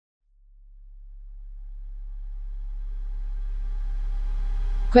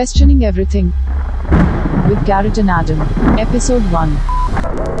Questioning Everything with Garrett and Adam, Episode 1.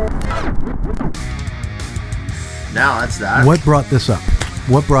 Now that's that. What brought this up?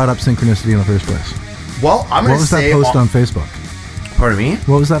 What brought up synchronicity in the first place? Well, I'm going What to was say... that post on Facebook? Pardon me?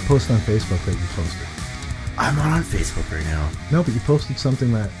 What was that post on Facebook that you posted? I'm not on Facebook right now. No, but you posted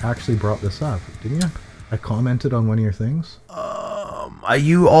something that actually brought this up, didn't you? I commented on one of your things.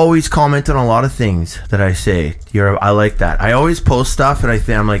 You always comment on a lot of things that I say. I like that. I always post stuff, and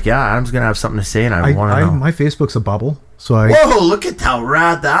I'm like, yeah, Adam's gonna have something to say, and I want to know. My Facebook's a bubble, so Whoa! Look at how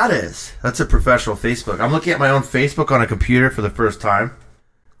rad that is. That's a professional Facebook. I'm looking at my own Facebook on a computer for the first time.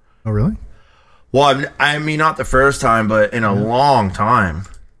 Oh, really? Well, I mean, not the first time, but in a long time.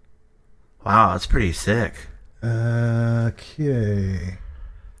 Wow, that's pretty sick. Okay.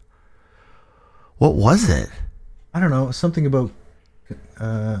 What was it? I don't know. Something about.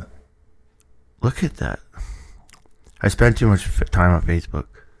 Look at that. I spent too much time on Facebook.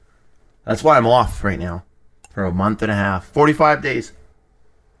 That's why I'm off right now for a month and a half, 45 days.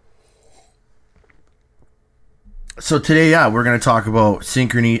 So today, yeah, we're going to talk about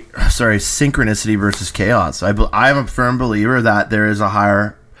synchronicity versus chaos. I'm a firm believer that there is a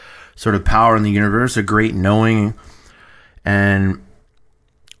higher sort of power in the universe, a great knowing, and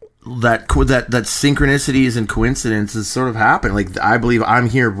that synchronicities and coincidences sort of happen. Like, I believe I'm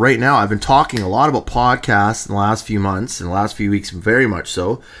here right now. I've been talking a lot about podcasts in the last few months and the last few weeks, very much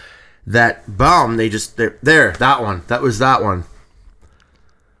so. That boom, they're there. That one. That was that one.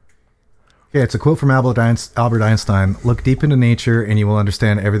 Yeah, it's a quote from Albert Einstein. Look deep into nature and you will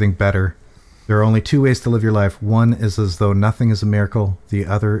understand everything better. There are only two ways to live your life. One is as though nothing is a miracle. The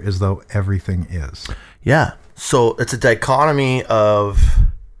other is though everything is. Yeah. So it's a dichotomy of...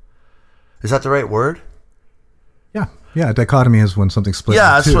 Is that the right word? Yeah. Yeah, a dichotomy is when something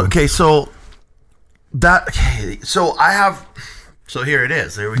splits into two. Okay, so here it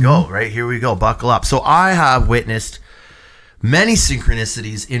is. There we go, right? Here we go. Buckle up. So I have witnessed many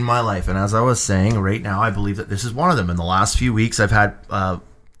synchronicities in my life, and as I was saying, right now I believe that this is one of them. In the last few weeks, I've had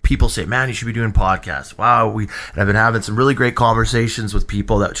people say, man, you should be doing podcasts. Wow. And I've been having some really great conversations with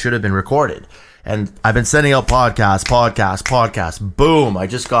people that should have been recorded. And I've been sending out podcasts. Boom. I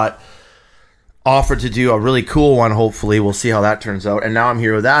just got offered to do a really cool one. Hopefully we'll see how that turns out, and now I'm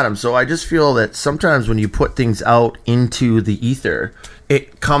here with Adam. So I just feel that sometimes when you put things out into the ether,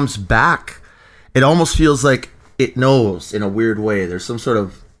 it comes back. It almost feels like it knows in a weird way. There's some sort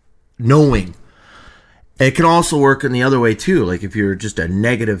of knowing. It can also work in the other way too. Like if you're just a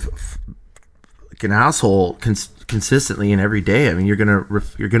negative, like an asshole consistently and every day, I mean, you're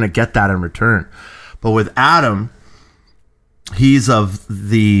gonna get that in return. But with Adam, he's of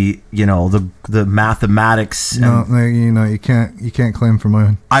the mathematics. No, you can't claim for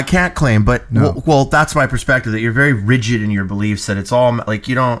mine. I can't claim, but no. Well, that's my perspective. That you're very rigid in your beliefs. That it's all like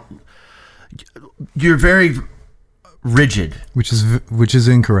you're very rigid, which is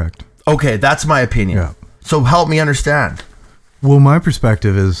incorrect. Okay, that's my opinion. Yeah. So help me understand. Well, my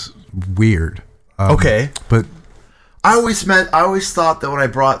perspective is weird. Okay, but. I always thought that when I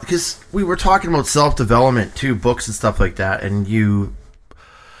brought, because we were talking about self-development too, books and stuff like that, and you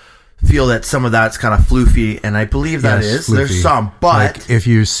feel that some of that's kind of floofy, and I believe that is. Floofy. There's some, but like if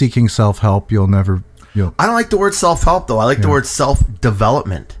you're seeking self-help, you'll I don't like the word self-help though. I like the word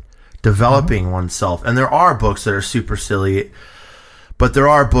self-development, developing oneself. And there are books that are super silly, but there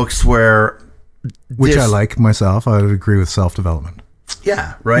are books which I like myself. I would agree with self-development.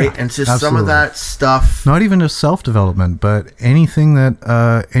 Yeah, right. Yeah, and just absolutely. some of that stuff. Not even just self-development, but anything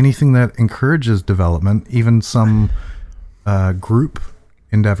that encourages development, even some group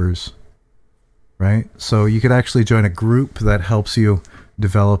endeavors, right? So you could actually join a group that helps you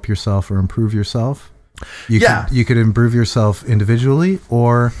develop yourself or improve yourself. You could improve yourself individually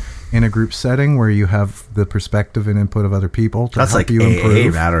or in a group setting where you have the perspective and input of other people to help you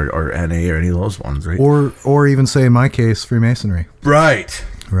improve. That or NA or any of those ones, right? Or even say, in my case, Freemasonry. Right.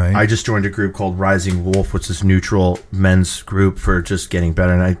 I just joined a group called Rising Wolf, which is neutral men's group for just getting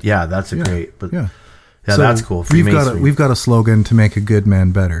better. And that's great. But so that's cool. We've got a slogan to make a good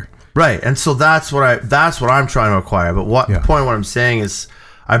man better. Right. And so that's what I'm trying to acquire. But what I'm saying is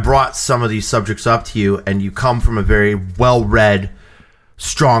I brought some of these subjects up to you, and you come from a very well-read,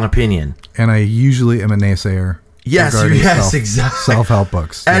 strong opinion. And I usually am a naysayer. Yes, exactly. Self-help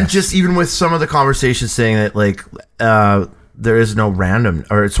books. And just even with some of the conversations saying that, like, there is no random,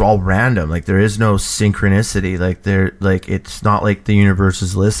 or it's all random. Like, there is no synchronicity. Like, it's not like the universe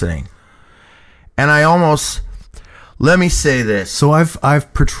is listening. And let me say this. So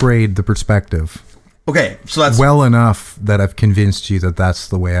I've portrayed the perspective. Okay, so that's well enough that I've convinced you that that's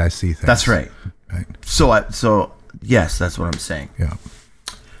the way I see things. That's right. Right. So yes, that's what I'm saying. Yeah.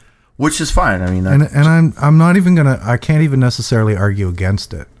 which is fine. I mean, and I'm not even I can't even necessarily argue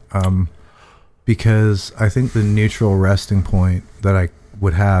against it, because I think the neutral resting point that I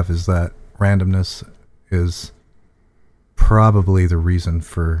would have is that randomness is probably the reason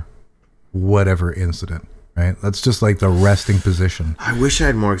for whatever incident, right? That's just like the resting position. I wish I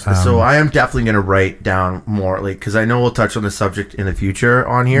had more. So I am definitely going to write down more, like, because I know we'll touch on the subject in the future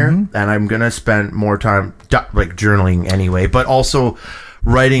on here, and I'm going to spend more time like journaling anyway, but also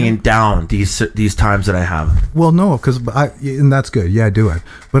writing it down these times that I have. Well, no, because and that's good. Yeah, do it.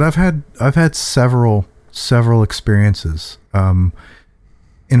 But I've had several experiences.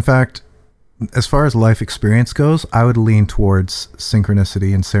 In fact, as far as life experience goes, I would lean towards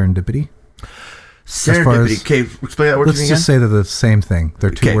synchronicity and serendipity. Serendipity. Okay, explain that word to me again. Let's just say they're the same thing. They're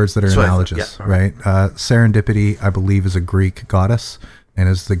two words that are analogous, right? Serendipity, I believe, is a Greek goddess, and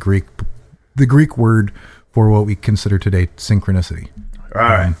is the Greek word for what we consider today synchronicity. All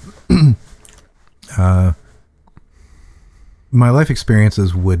right. My life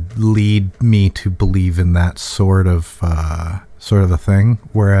experiences would lead me to believe in that sort of a thing,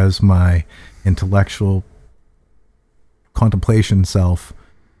 whereas my intellectual contemplation self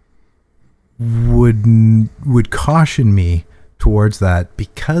would caution me towards that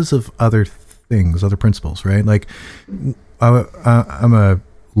because of other things, other principles, right? Like I'm a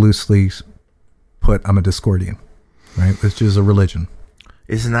loosely put, I'm a Discordian, right? Which is a religion.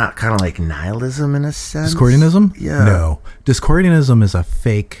 Isn't that kind of like nihilism in a sense? Discordianism? Yeah. No. Discordianism is a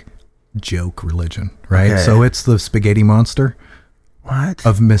fake joke religion, right? Okay. So it's the spaghetti monster What?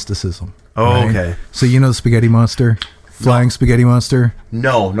 of mysticism. Oh, right? okay. So you know the spaghetti monster? Flying spaghetti monster?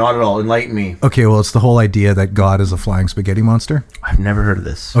 No, not at all. Enlighten me. Okay, well, it's the whole idea that God is a flying spaghetti monster. I've never heard of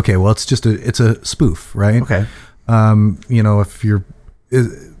this. Okay, well, it's a spoof, right? Okay. You know, if you're,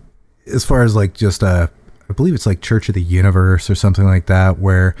 as far as like just I believe it's like Church of the Universe or something like that,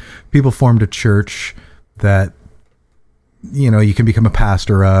 where people formed a church that, you know, you can become a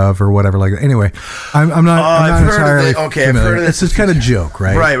pastor of or whatever like that. Anyway, I'm not entirely Okay, familiar. I've heard of this. It's kind of joke,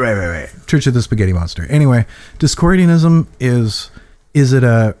 right? Right. Church of the Spaghetti Monster. Anyway, Discordianism is it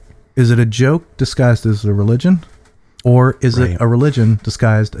a joke disguised as a religion, or is it a religion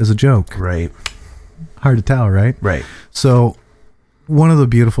disguised as a joke? Right. Hard to tell, right? Right. So one of the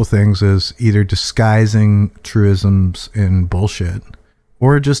beautiful things is either disguising truisms in bullshit,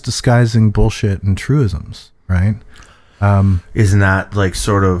 or just disguising bullshit in truisms, right? Isn't that like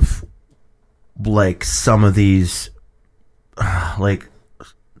sort of like some of these, like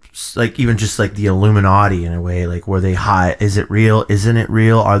even just like the Illuminati in a way, like where they hide, is it real? Isn't it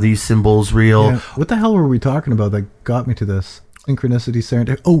real? Are these symbols real? Yeah. What the hell were we talking about that got me to this? Synchronicity,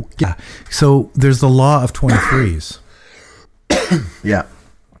 serendipity. Oh, yeah. So there's the law of 23s. Yeah.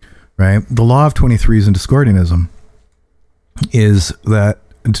 Right? The law of 23s in Discordianism is that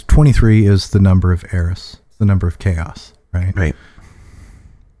 23 is the number of Eris, the number of chaos, right? Right.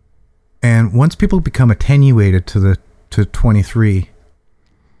 And once people become attenuated to 23,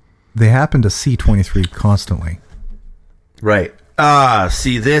 they happen to see 23 constantly. Right.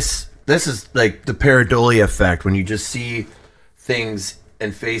 See, this is like the pareidolia effect, when you just see things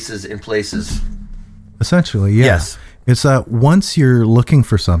and faces in places. Essentially, yeah. Yes. It's that once you're looking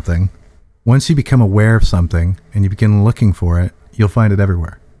for something, once you become aware of something and you begin looking for it, you'll find it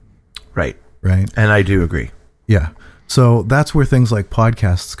everywhere. Right. Right? And I do agree. Yeah. So that's where things like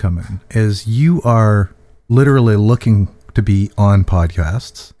podcasts come in, is you are literally looking to be on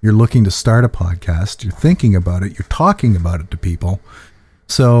podcasts. You're looking to start a podcast. You're thinking about it. You're talking about it to people.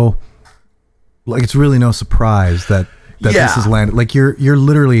 So like, it's really no surprise that this has landed. Like you're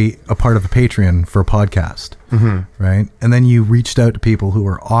literally a part of a Patreon for a podcast, right? And then you reached out to people who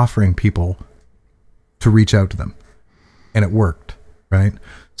are offering people to reach out to them, and it worked, right?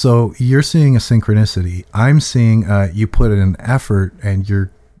 So you're seeing a synchronicity. I'm seeing you put in an effort, and you're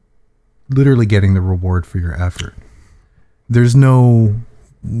literally getting the reward for your effort. There's no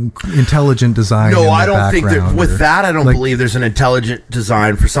intelligent design. No, I don't think that with that. I don't believe there's an intelligent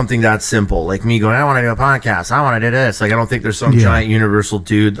design for something that simple. Like me going, I want to do a podcast. I want to do this. Like, I don't think there's some giant universal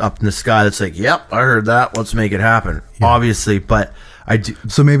dude up in the sky that's like, yep, I heard that. Let's make it happen. Yeah. Obviously, but I do.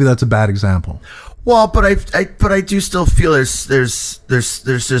 So maybe that's a bad example. Well, but I do still feel there's I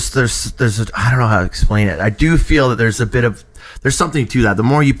don't know how to explain it. I do feel that there's something to that. The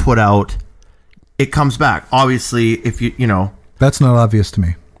more you put out, it comes back. Obviously, if you know. That's not obvious to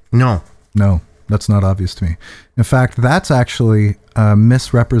me. No, that's not obvious to me. In fact, that's actually a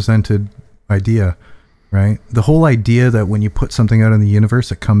misrepresented idea, right? The whole idea that when you put something out in the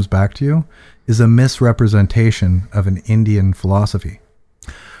universe, it comes back to you is a misrepresentation of an Indian philosophy.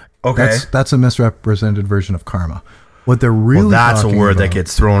 Okay. That's a misrepresented version of karma. What they're really Well, that's a talking word that about-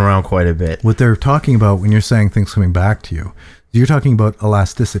 gets thrown around quite a bit. What they're talking about when you're saying things coming back to you, you're talking about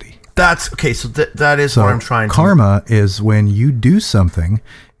elasticity. That's okay. So that is So what I'm trying to. karma is when you do something,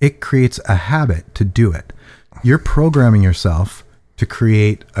 it creates a habit to do it. You're programming yourself to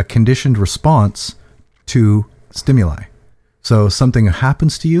create a conditioned response to stimuli. So something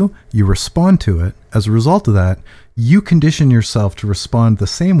happens to you, you respond to it. As a result of that, you condition yourself to respond the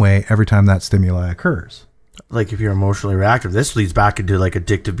same way every time that stimuli occurs. Like if you're emotionally reactive, this leads back into like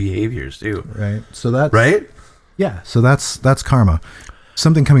addictive behaviors too. Right. So that's Right? Yeah. So that's karma.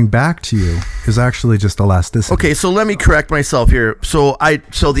 Something coming back to you is actually just elasticity. Okay, so let me correct myself here. So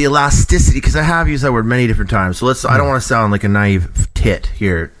the elasticity, because I have used that word many different times. So I don't want to sound like a naive tit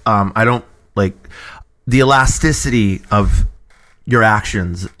here. I don't like the elasticity of your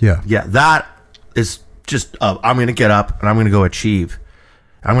actions. Yeah. Yeah, that is just I'm going to get up and I'm going to go achieve.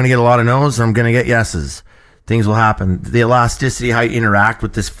 I'm going to get a lot of no's and I'm going to get yeses. Things will happen. The elasticity, how you interact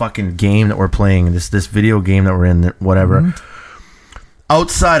with this fucking game that we're playing, this video game that we're in, whatever. Mm-hmm.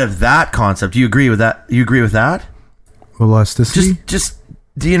 Outside of that concept, do you agree with that? You agree with that? Elasticity? Just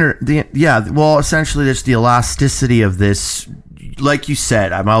well, essentially just the elasticity of this. Like you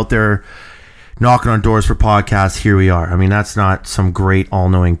said, I'm out there knocking on doors for podcasts. Here we are. I mean, that's not some great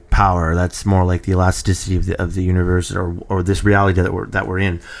all-knowing power. That's more like the elasticity of the universe or this reality that we're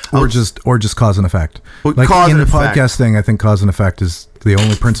in. or just cause and effect. Well, Like cause in the and effect. podcast thing, I think cause and effect is the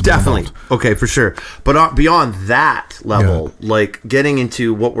only principle. Definitely. involved. Okay, for sure. But beyond that level, like getting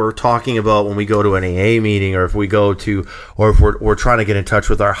into what we're talking about when we go to an AA meeting or if we go to, or if we're trying to get in touch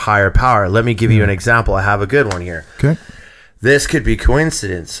with our higher power. Let me give you an example. I have a good one here. Okay. This could be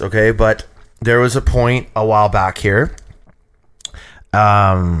coincidence, okay? But there was a point a while back here.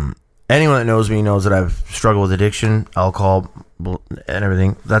 Anyone that knows me knows that I've struggled with addiction, alcohol, and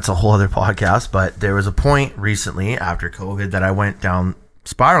everything. That's a whole other podcast. But there was a point recently after COVID that I went down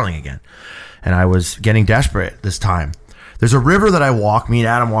spiraling again. And I was getting desperate this time. There's a river that I walk. Me and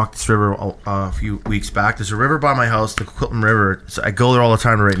Adam walked this river a few weeks back. There's a river by my house, the Quilton River. So I go there all the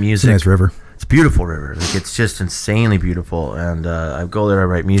time to write It's music. a nice river. It's a beautiful river. Like it's just insanely beautiful. And I go there, I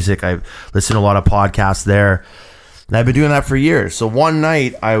write music. I listen to a lot of podcasts there. And I've been doing that for years. So one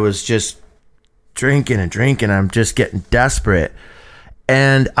night I was just drinking. I'm just getting desperate.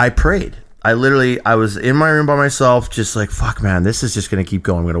 And I prayed. I was in my room by myself, just like, fuck, man, this is just going to keep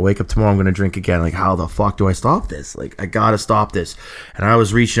going. I'm going to wake up tomorrow. I'm going to drink again. Like, how the fuck do I stop this? Like, I got to stop this. And I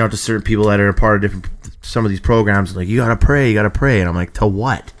was reaching out to certain people that are a part of some of these programs. Like, you got to pray. And I'm like, to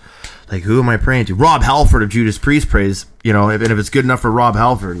what? Like, who am I praying to? Rob Halford of Judas Priest prays, and if it's good enough for Rob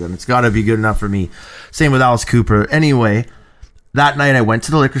Halford, then it's got to be good enough for me. Same with Alice Cooper. Anyway, that night I went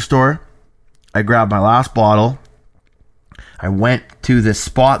to the liquor store. I grabbed my last bottle. I went to this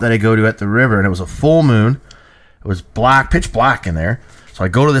spot that I go to at the river, and it was a full moon. It was pitch black in there. So I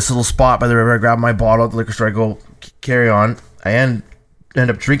go to this little spot by the river. I grab my bottle at the liquor store. I go carry on. I end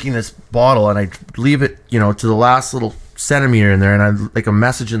up drinking this bottle, and I leave it, to the last little centimeter in there, and I like a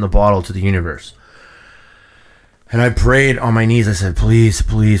message in the bottle to the universe. And I prayed on my knees. I said, please,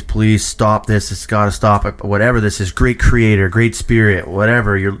 please, please stop this. It's got to stop. Whatever this is, great creator, great spirit,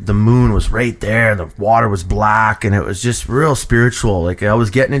 whatever. The moon was right there. The water was black, and it was just real spiritual. Like I was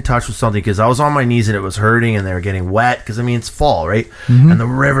getting in touch with something because I was on my knees and it was hurting, and they were getting wet because, it's fall, right? Mm-hmm. And the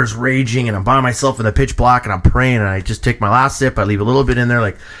river's raging, and I'm by myself in the pitch black, and I'm praying, and I just take my last sip. I leave a little bit in there,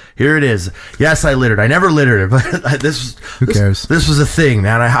 like, here it is. Yes, I littered. I never littered, but Who cares? This was a thing,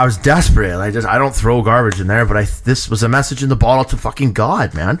 man. I was desperate. I don't throw garbage in there, but this was a message in the bottle to fucking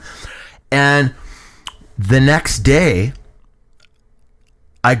God, man. And the next day,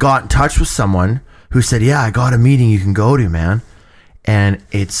 I got in touch with someone who said, "Yeah, I got a meeting you can go to, man." And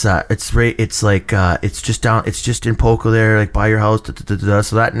it's just in Poco there, like by your house.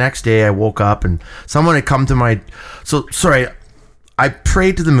 So that next day, I woke up and someone had come to I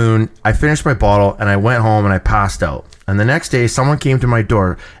prayed to the moon, I finished my bottle, and I went home and I passed out. And the next day, someone came to my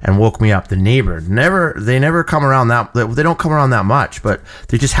door and woke me up. The neighbor, they never come around they don't come around that much, but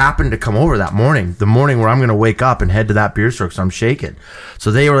they just happened to come over that morning, the morning where I'm going to wake up and head to that beer store because I'm shaking.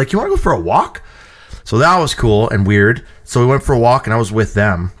 So they were like, you want to go for a walk? So that was cool and weird. So we went for a walk and I was with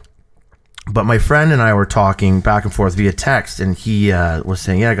them. But my friend and I were talking back and forth via text, and he was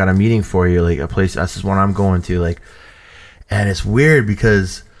saying, yeah, I got a meeting for you, like a place, this is one I'm going to, like. And it's weird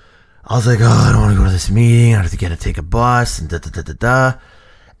because I was like, oh, I don't want to go to this meeting. I have to take a bus and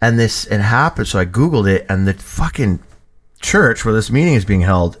And it happened. So I Googled it, and the fucking church where this meeting is being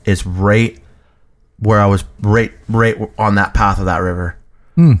held is right where I was, right on that path of that river.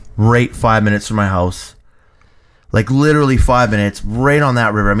 Right 5 minutes from my house. Like literally 5 minutes right on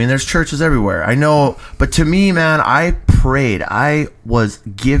that river. I mean, there's churches everywhere. I know, but to me, man, I prayed. I was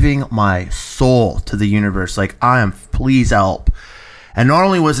giving my soul to the universe. Like, please help. And not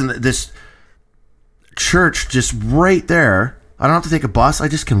only was this church just right there, I don't have to take a bus. I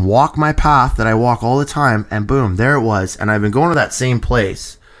just can walk my path that I walk all the time, and boom, there it was. And I've been going to that same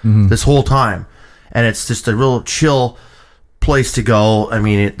place this whole time, and it's just a real chill place to go. I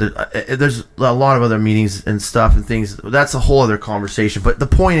mean, there's a lot of other meetings and stuff and things. That's a whole other conversation. But the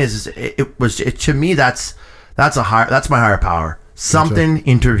point is to me, that's my higher power. Something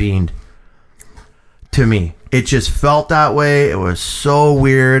intervened to me. It just felt that way. It was so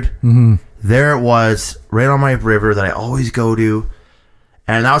weird. There it was, right on my river that I always go to.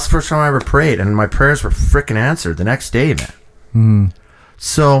 And that was the first time I ever prayed. And my prayers were freaking answered the next day, man.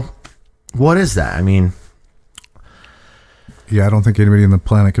 So, what is that? I mean... Yeah, I don't think anybody on the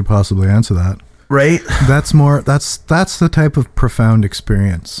planet could possibly answer that. Right? That's the type of profound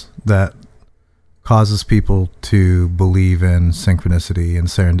experience that causes people to believe in synchronicity and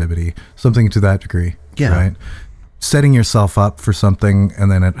serendipity, something to that degree. Yeah. Right? Setting yourself up for something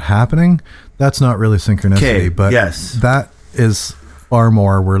and then it happening, that's not really synchronicity. Okay, but yes. That is far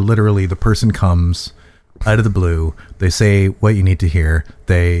more where literally the person comes out of the blue, they say what you need to hear,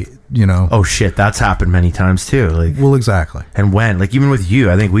 they, oh shit, that's happened many times too. Like, well, exactly. And like even with you,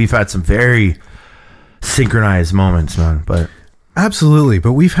 I think we've had some very synchronized moments, man. But absolutely,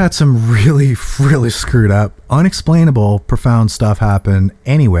 but we've had some really, really screwed up, unexplainable, profound stuff happen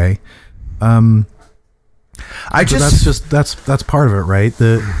anyway. That's part of it, right?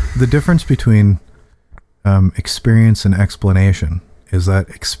 The difference between experience and explanation is that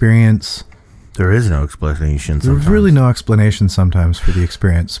experience... There is no explanation sometimes. There's really no explanation sometimes for the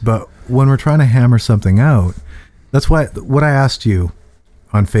experience. But when we're trying to hammer something out, that's why what I asked you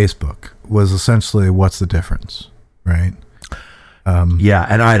on Facebook was essentially what's the difference, right? Yeah,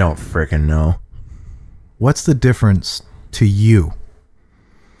 and I don't freaking know. What's the difference to you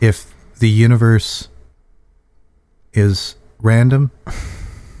if the universe is random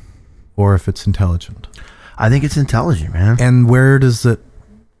or if it's intelligent? I think it's intelligent, man. And where does it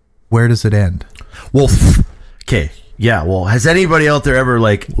end? Well, okay. Yeah, well, has anybody out there ever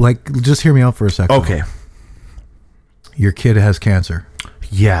like just hear me out for a second. Okay. Your kid has cancer.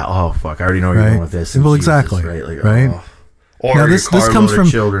 Yeah, oh fuck. I already know where you're going with this. Well, Jesus, exactly. Right? Like, right? Oh. Or now this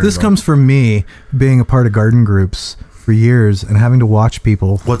comes from me being a part of garden groups for years and having to watch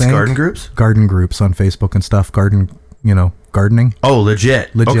people. What's garden groups? Garden groups on Facebook and stuff. Gardening. Oh, legit.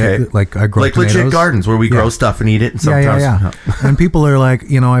 Okay. Like I grow tomatoes. Legit gardens where we grow stuff and eat it. And sometimes, yeah. And people are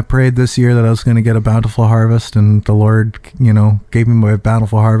like, I prayed this year that I was going to get a bountiful harvest, and the Lord, gave me my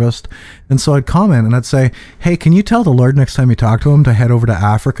bountiful harvest. And so I'd comment and I'd say, hey, can you tell the Lord next time you talk to him to head over to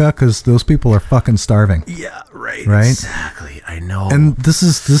Africa? Because those people are fucking starving. Yeah, right. Right? Exactly. I know. And this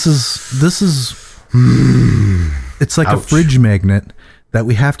is it's like a fridge magnet that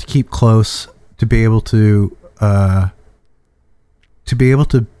we have to keep close to be able to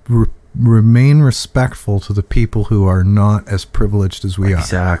remain respectful to the people who are not as privileged as we are.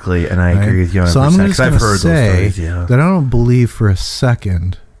 Exactly, and I agree with you 100%. So I'm just going to say those stories, that I don't believe for a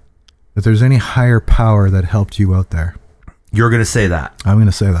second that there's any higher power that helped you out there. You're going to say that? I'm going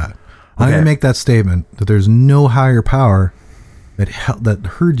to say that. I'm going to make that statement that there's no higher power that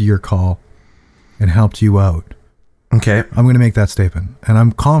heard your call and helped you out. Okay. I'm going to make that statement. And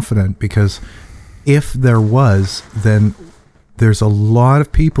I'm confident because if there was, then there's a lot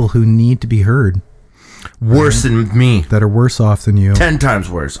of people who need to be heard. Worse than me. That are worse off than you. 10 times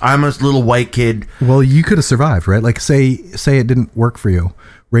worse. I'm a little white kid. Well, you could have survived, right? Like say it didn't work for you.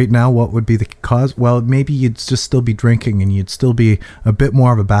 Right now, what would be the cause? Well, maybe you'd just still be drinking and you'd still be a bit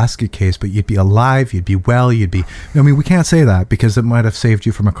more of a basket case, but you'd be alive, you'd be well, we can't say that because it might have saved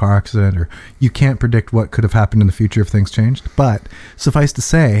you from a car accident, or you can't predict what could have happened in the future if things changed. But suffice to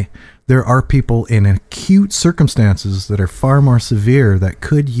say, there are people in acute circumstances that are far more severe that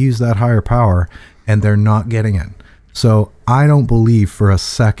could use that higher power, and they're not getting it. So I don't believe for a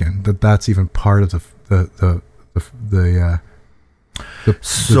second that that's even part of the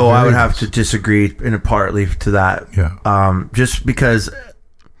I would have to disagree partly to that. Yeah. Just because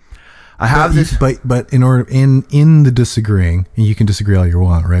I have this. But in the disagreeing, and you can disagree all you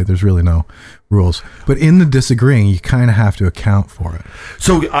want, right? There's really no rules. But in the disagreeing, you kind of have to account for it.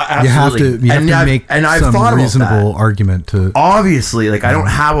 So absolutely. You have to make some reasonable argument to. Obviously, like I don't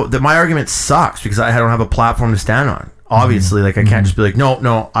have my argument sucks because I don't have a platform to stand on. Obviously, like I can't just be like,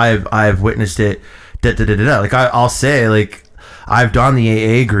 no, I've witnessed it. Like I'll say like I've done the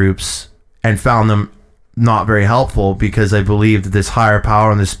AA groups and found them not very helpful because I believe that this higher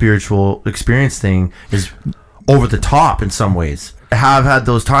power and this spiritual experience thing is over the top in some ways. I have had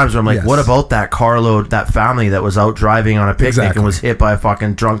those times where I'm like, Yes. what about that carload, that family that was out driving on a picnic Exactly. and was hit by a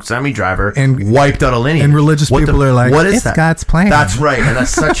fucking drunk semi-driver And- wiped out a lineage? and religious people are like, what is "It's that?" God's plan. That's right. And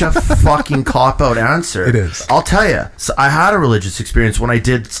that's such a fucking cop-out answer. It is. I'll tell you. So I had a religious experience when I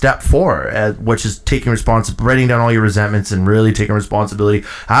did step 4, which is taking writing down all your resentments and really taking responsibility.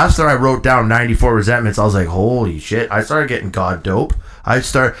 After I wrote down 94 resentments, I was like, holy shit. I started getting God dope. I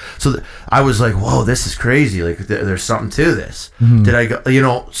was like, whoa, this is crazy. Like, there's something to this. Did I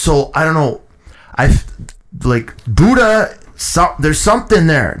go, so I don't know. Like Buddha, there's something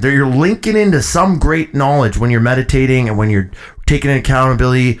there. You're linking into some great knowledge when you're meditating and when you're taking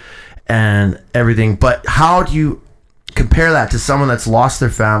accountability and everything. But how do you compare that to someone that's lost their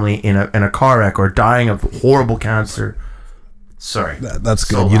family in a car wreck or dying of horrible cancer? Sorry. That's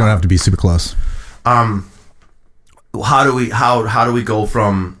good. So You don't have to be super close. How do we go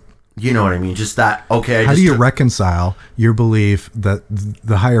from, you know what I mean, just that, okay, How do you reconcile your belief that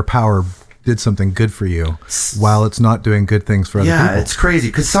the higher power did something good for you while it's not doing good things for other people? Yeah, it's crazy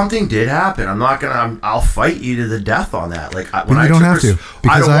because something did happen. I'll fight you to the death on that. Like when you don't have to,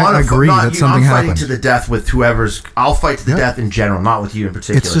 because I agree that something I'm fighting happened. to the death with whoever's. I'll fight to the death in general, not with you in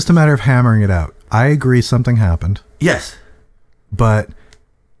particular. It's just a matter of hammering it out. I agree something happened, yes. but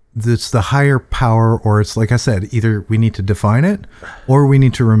it's the higher power, or it's like I said, either we need to define it or we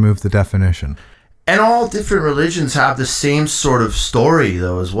need to remove the definition. And all different religions have the same sort of story,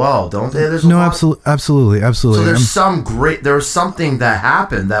 though, as well, don't they? There's No, absolutely. So there's there was something that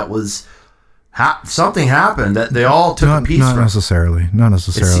happened that was something happened that they all took a piece not from. Not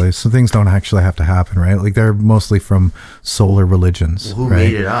necessarily. Some things don't actually have to happen, right? Like they're mostly from solar religions. Who right?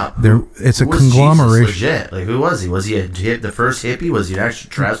 made it up? It's a Who was conglomeration. Jesus legit? Like, who was he? Was he the first hippie? Was he an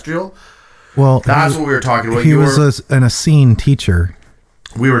extraterrestrial? Well, That's what we were talking about. he was an Essene teacher.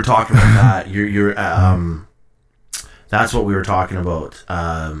 We were talking about that. You're that's what we were talking about.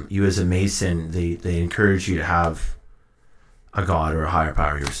 You as a Mason, they encourage you to have a God or a higher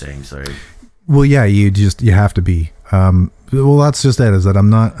power. You were saying, sorry. Well, yeah, you have to be. Well, that's just it. Is that I'm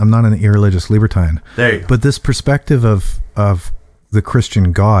not an irreligious libertine. There you go. But this perspective of the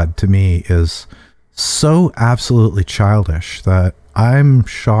Christian God to me is so absolutely childish that I'm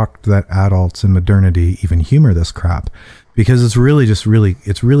shocked that adults in modernity even humor this crap, because it's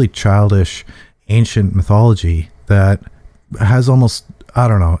really childish ancient mythology that has almost, I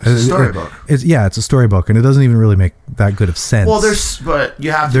don't know. It's a storybook. It's a storybook, and it doesn't even really make that good of sense. Well, but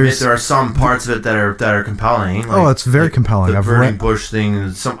you have to admit there are some parts of it that are compelling. Like, it's very compelling. The I've burning read bush thing.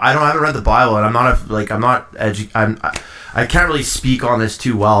 I haven't read the Bible, and I can't really speak on this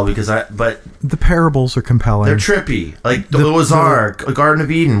too well but the parables are compelling. they're trippy. Like the Garden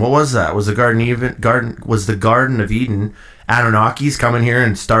of Eden. What was that? Was the Garden of Eden Anunnakis coming here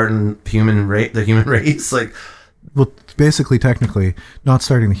and starting the human race? Like, well, basically, technically, not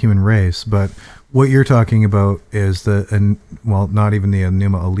starting the human race, but what you're talking about is not even the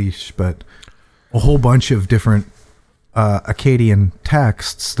Enuma Elish, but a whole bunch of different Akkadian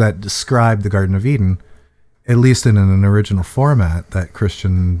texts that describe the Garden of Eden, at least in an original format that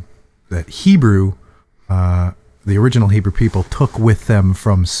Hebrew, the original Hebrew people took with them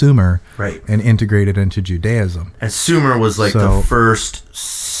from Sumer, right, and integrated into Judaism. And Sumer was like the first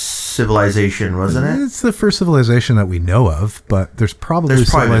civilization, wasn't it? It's the first civilization that we know of, but there's probably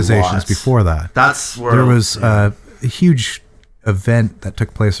civilizations lots before that. That's where there was a huge event that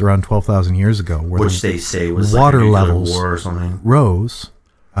took place around 12,000 years ago, where they say was water like a levels war or something rose.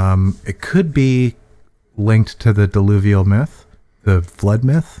 It could be linked to the diluvial myth, the flood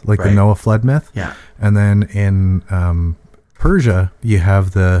myth, like the Noah flood myth. Yeah. And then in Persia, you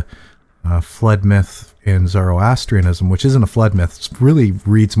have the flood myth in Zoroastrianism, which isn't a flood myth. It really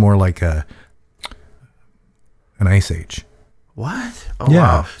reads more like an ice age. What? Oh, Yeah.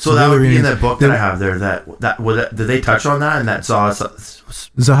 wow. So that would be in that book that they- I have there. Did they touch on that? And that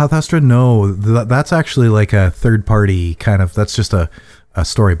Zarathustra? No, that's actually like a third party kind of. That's just a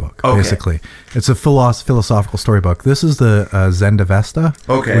storybook, basically. It's a philosophical storybook. This is the Zendavesta,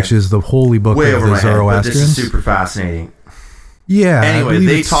 which is the holy book way of over the my head, but this Zoroastrians. is super fascinating. Yeah. Anyway,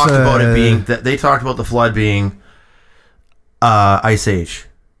 they talked about it being they talked about the flood being ice age.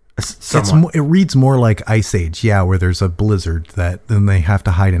 It reads more like Ice Age, where there's a blizzard that then they have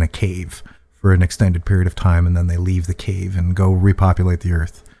to hide in a cave for an extended period of time, and then they leave the cave and go repopulate the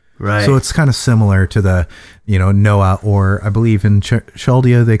earth. Right. So it's kind of similar to the, Noah, or I believe in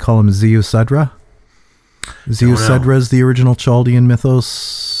Chaldea they call him Ziusudra. Ziusudra is the original Chaldean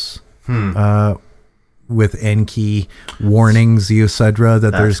mythos. With Enki warning Ziusudra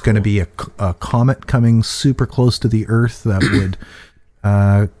that there's going to be a comet coming super close to the Earth that would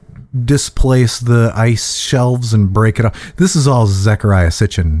displace the ice shelves and break it up. This is all Zechariah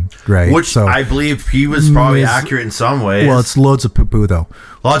Sitchin, right? Which I believe he was probably accurate in some ways. Well, it's loads of poo-poo, though.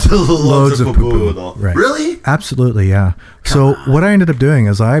 Loads of poo-poo, though. Right. Really? Absolutely, yeah. So what I ended up doing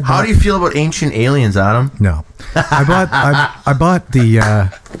is I bought... How do you feel about ancient aliens, Adam? No. I bought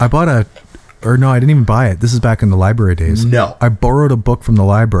I didn't even buy it. This is back in the library days. No. I borrowed a book from the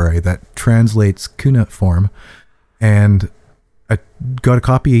library that translates cuneiform, and I got a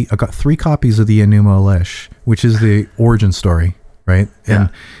copy. I got 3 copies of the Enuma Elish, which is the origin story, right? And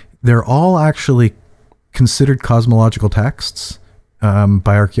they're all actually considered cosmological texts by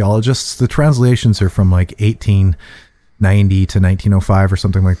archaeologists. The translations are from like 1890 to 1905 or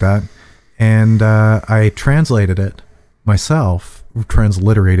something like that. And I translated it myself,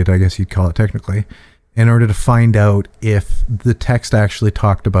 transliterated, I guess you'd call it technically, in order to find out if the text actually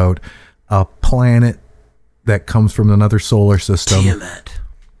talked about a planet that comes from another solar system. Tiamat.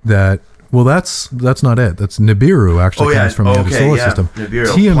 That's not it. That's Nibiru actually comes from another solar system.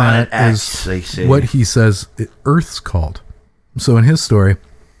 Nibiru. Tiamat X, is what he says Earth's called. So in his story,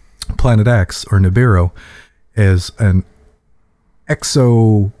 Planet X, or Nibiru, is an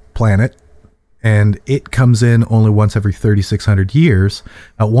exoplanet, and it comes in only once every 3,600 years.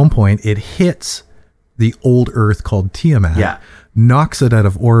 At one point, it hits the old Earth called Tiamat, knocks it out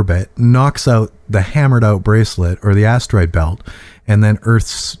of orbit, knocks out the hammered out bracelet or the asteroid belt, and then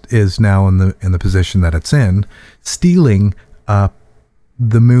Earth is now in the position that it's in, stealing the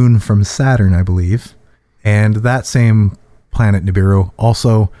moon from Saturn, I believe. And that same planet Nibiru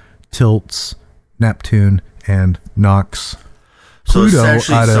also tilts Neptune and knocks Pluto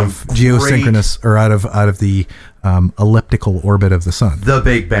out of geosynchronous, or out of the elliptical orbit of the sun. The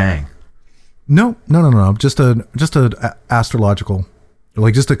Big Bang. No. Just a astrological,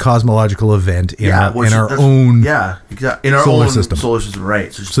 like just a cosmological event in our own solar system.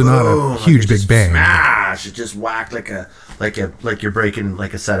 Right? So not a huge Big Bang. Smash! It just whacked like you're breaking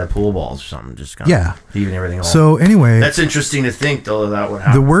like a set of pool balls or something. Just kind of heaving everything off. So anyway, that's interesting to think though that would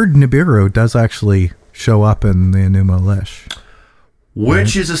happen. The word Nibiru does actually show up in the Enuma Elish,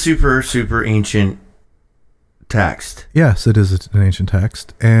 which is a super ancient text. Yes, it is an ancient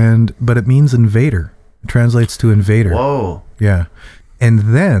text, but it means invader. It translates to invader. Whoa. Yeah. And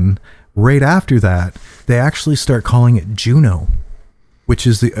then right after that, they actually start calling it Juno, which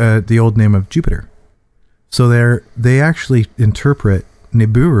is the old name of Jupiter. So they actually interpret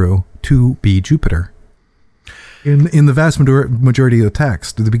Nibiru to be Jupiter. In the vast majority of the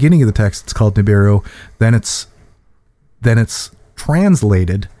text, at the beginning of the text, it's called Nibiru. Then it's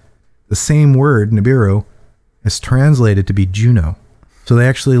translated. The same word Nibiru is translated to be Juno. So they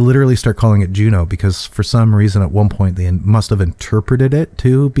actually literally start calling it Juno because for some reason at one point they must have interpreted it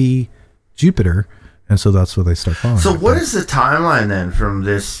to be Jupiter, and so that's what they start calling it. So what is the timeline then from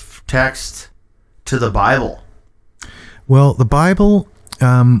this text to the Bible? Well, the Bible,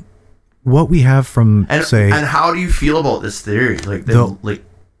 what we have from and how do you feel about this theory?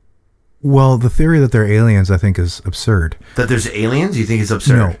 Well, the theory that they're aliens, I think, is absurd. That there's aliens? You think it's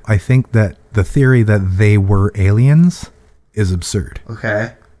absurd? No, I think that the theory that they were aliens is absurd.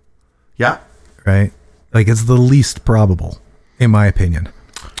 Okay. Yeah. Right? Like, it's the least probable, in my opinion.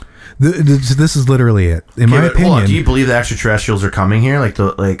 This is literally it. In my opinion... do you believe the extraterrestrials are coming here,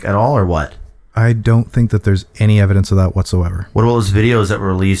 like at all, or what? I don't think that there's any evidence of that whatsoever. What about those videos that were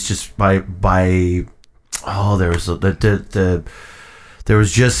released just by there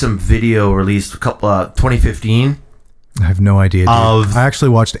was just some video released 2015. I have no idea. I actually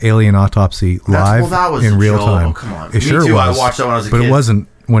watched Alien Autopsy live in real time. Oh, come on. Me too. I watched that when I was a kid. But it wasn't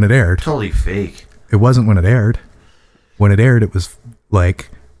when it aired. Totally fake. It wasn't when it aired. When it aired, it was like,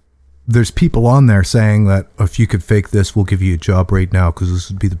 there's people on there saying that if you could fake this, we'll give you a job right now because this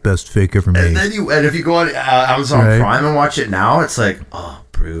would be the best fake ever made. And if you go on Amazon Prime and watch it now, it's like, oh,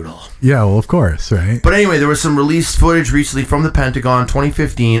 brutal. Yeah, well, of course, right? But anyway, there was some released footage recently from the Pentagon,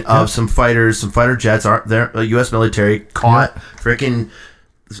 2015, of some fighter jets, U.S. military caught freaking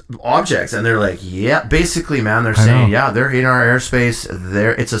objects, and they're like, basically, man, they're saying, they're in our airspace.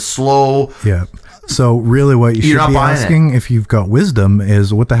 It's a slow. Yeah. So really, what you should be asking, if you've got wisdom,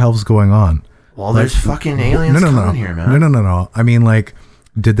 is what the hell's going on? Well, there's fucking aliens coming here, man. No. I mean, like,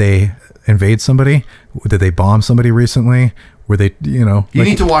 did they invade somebody? Did they bomb somebody recently? Were they, You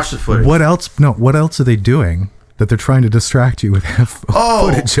need to watch the footage. What else? No, what else are they doing that they're trying to distract you with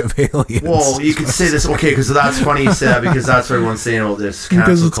footage of aliens? Well, you could say this, because that's funny you say that, because that's what everyone's saying about this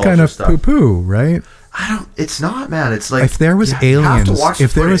because it's kind of poo-poo, right? It's not, man. It's like, if there was aliens,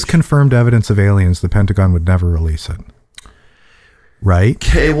 if there was confirmed evidence of aliens, the Pentagon would never release it. Right?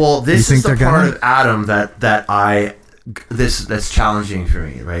 Okay, well, this is the part of Adam that I that's challenging for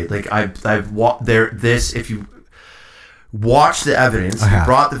me, right? Like if you watch the evidence, you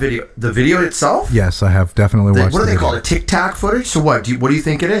brought the video itself. Yes, I have definitely watched. What do they video. call it? Tic Tac footage. So what do you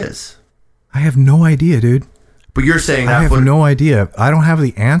think it is? I have no idea, dude. But you're saying that I have no idea. I don't have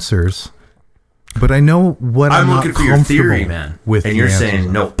the answers, but I know what I'm not looking for your theory, man. With and the you're answers saying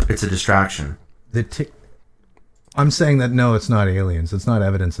of. nope, it's a distraction. I'm saying that no, it's not aliens. It's not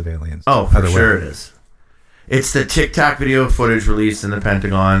evidence of aliens. Oh, for sure it is. It's the Tic Tac video footage released in the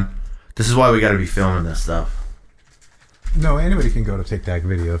Pentagon. This is why we got to be filming this stuff. No, anybody can go to Tic Tac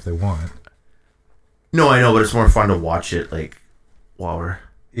video if they want. No, I know, but it's more fun to watch it like while we're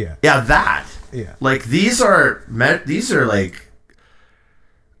that. Yeah. Like these are like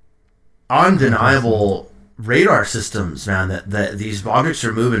undeniable radar systems, man. That these objects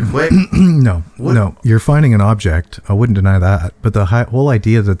are moving quick. No, you're finding an object. I wouldn't deny that, but the whole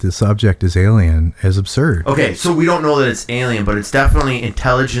idea that this object is alien is absurd. Okay, so we don't know that it's alien, but it's definitely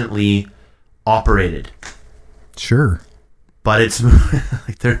intelligently operated. Sure. But it's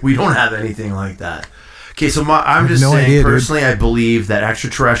like we don't have anything like that. Okay, so I'm just saying, idea, personally, I believe that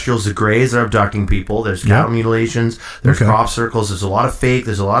extraterrestrials, the Greys, are abducting people. There's cattle mutilations. There's crop circles. There's a lot of fake.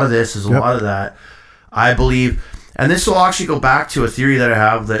 There's a lot of this. There's a lot of that. I believe, and this will actually go back to a theory that I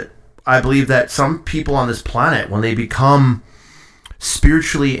have, that I believe that some people on this planet, when they become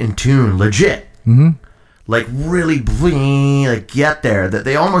spiritually in tune, legit, like really like get there, that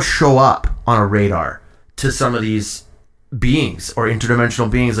they almost show up on a radar to some of these beings or interdimensional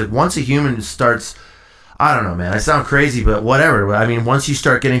beings. Like once a human starts, I don't know, man, I sound crazy, but whatever. I mean, once you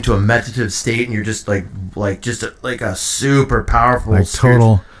start getting to a meditative state and you're just like a super powerful, like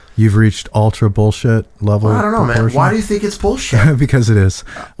total, you've reached ultra bullshit level. Well, I don't know, man. Why do you think it's bullshit? Because it is.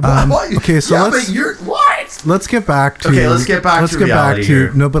 Okay, so let's get back to. Okay, let's get back to reality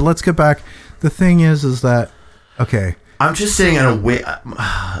here. No, but let's get back. The thing is that, okay. I'm just saying in a way.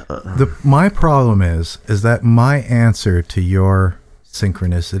 My problem is that my answer to your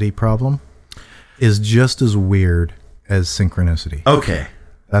synchronicity problem is just as weird as synchronicity. Okay.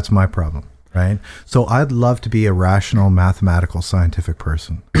 That's my problem, right? So I'd love to be a rational, mathematical, scientific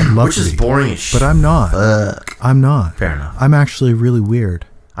person. Which is boring as shit. But I'm not. I'm not. Fair enough. I'm actually really weird.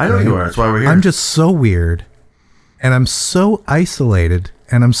 I know you are. That's why we're here. I'm just so weird, and I'm so isolated,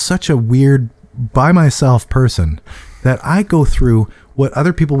 and I'm such a weird, by myself person that I go through what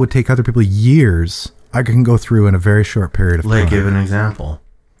other people would take other people years, I can go through in a very short period of time. Like, give an example.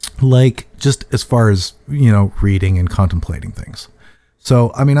 Like, just as far as, reading and contemplating things.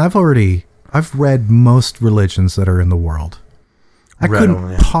 So, I mean, I've read most religions that are in the world. I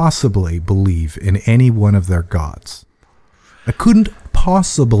couldn't possibly believe in any one of their gods. I couldn't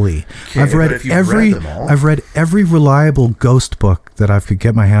possibly. Okay, I've read every reliable ghost book that I could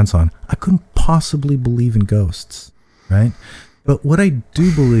get my hands on. I couldn't possibly believe in ghosts, right? But what I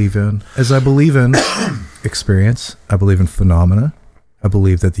do believe in is I believe in experience. I believe in phenomena. I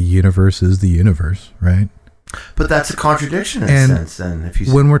believe that the universe is the universe, right? But that's a contradiction in a sense, then.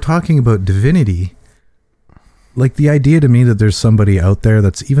 When we're talking about divinity, like the idea to me that there's somebody out there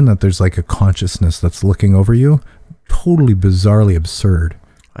that there's like a consciousness that's looking over you, totally bizarrely absurd,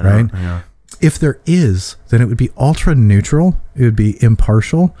 right? Yeah. If there is, then it would be ultra neutral. It would be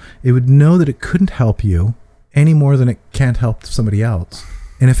impartial. It would know that it couldn't help you any more than it can't help somebody else.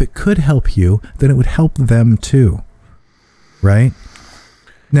 And if it could help you, then it would help them too, right?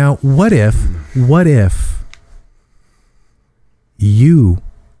 Now, what if you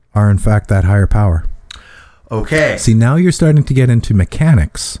are in fact that higher power? Okay. See, now you're starting to get into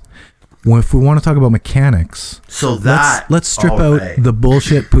mechanics. Well, if we want to talk about mechanics, so let's strip out the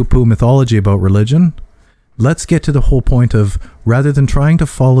bullshit poo-poo mythology about religion. Let's get to the whole point of, rather than trying to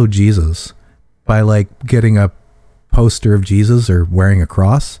follow Jesus by like getting a poster of Jesus or wearing a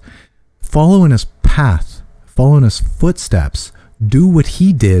cross, follow in his path, follow in his footsteps, do what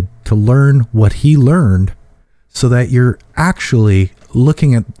he did to learn what he learned, so that you're actually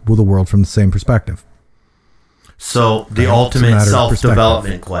looking at the world from the same perspective. So the ultimate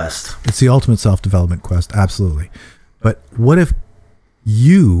self-development quest. It's the ultimate self-development quest, absolutely. But what if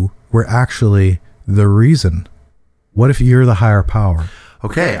you were actually the reason? What if you're the higher power?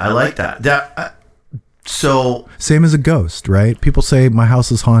 Okay, I like that. So same as a ghost, right? People say my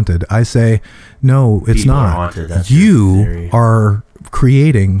house is haunted. I say no, it's not. Haunted. That's you are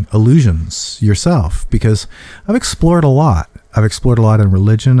creating illusions yourself, because I've explored a lot. I've explored a lot in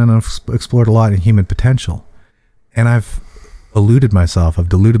religion, and I've explored a lot in human potential. And I've deluded myself. I've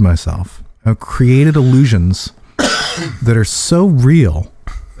created illusions that are so real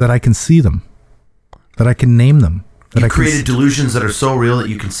that I can see them, that I can name them. You created delusions that are so real that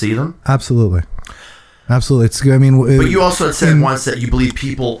you can see them? Absolutely. Absolutely. It's, I mean, But you also had said once that you believe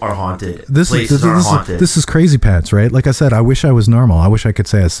people are haunted. this Places are haunted. this is crazy pants, right? Like I said, I wish I was normal. I wish I could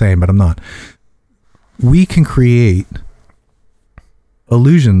say I was sane, but I'm not. We can create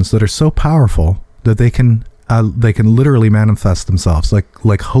illusions that are so powerful that they can literally manifest themselves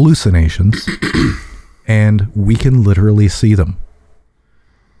like hallucinations, and we can literally see them.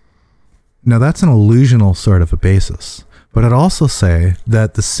 Now that's an illusional sort of a basis, but I'd also say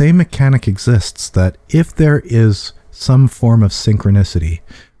that the same mechanic exists, that if there is some form of synchronicity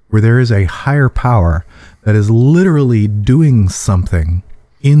where there is a higher power that is literally doing something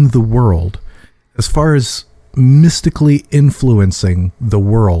in the world as far as mystically influencing the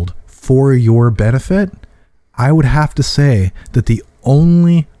world for your benefit, I would have to say that the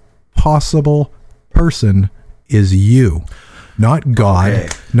only possible person is you, not God. Okay.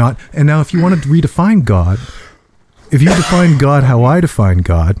 And now if you want to redefine God, if you define God how I define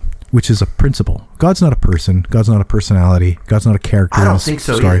God, which is a principle. God's not a person. God's not a personality. God's not a character. I in don't a think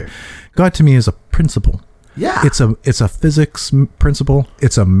so story. either. God to me is a principle. Yeah. It's a physics principle.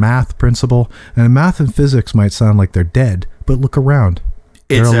 It's a math principle. And math and physics might sound like they're dead, but look around.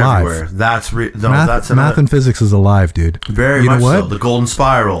 They're It's alive. everywhere. That's Math another, and physics is alive, dude. very You know much what? so. The golden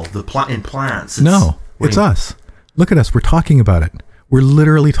spiral, in plants. It's us. Look at us. We're talking about it. We're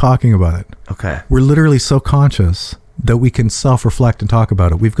literally talking about it. Okay. We're literally so conscious that we can self-reflect and talk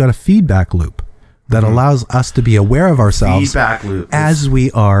about it. We've got a feedback loop that allows us to be aware of ourselves Feedback loop. as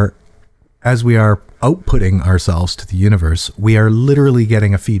we are outputting ourselves to the universe. We are literally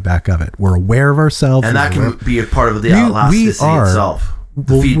getting a feedback of it. We're aware of ourselves. And that we're can be a part of the We elasticity are- itself.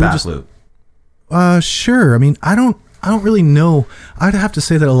 The we're feedback just- loop. Sure. I mean, I don't really know. I'd have to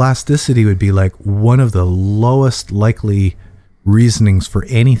say that elasticity would be like one of the lowest likely reasonings for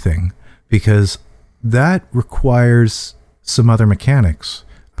anything, because that requires some other mechanics.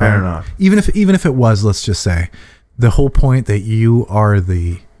 Fair enough. Even if it was, let's just say, the whole point that you are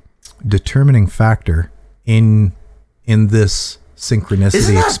the determining factor in this synchronicity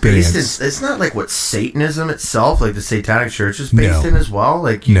Isn't that experience. based in, isn't that like what Satanism itself, like the Satanic Church is based No. in as well?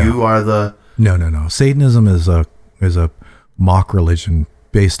 Like No. you are the... No. Satanism is a mock religion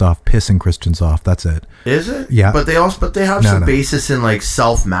based off pissing Christians off. That's it. Is it? Yeah. But they have No, some no. basis in like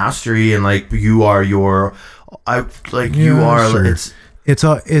self-mastery and like you are your... Sure. It's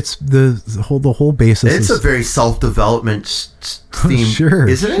It's the whole basis. it's is, a very self-development theme, sure,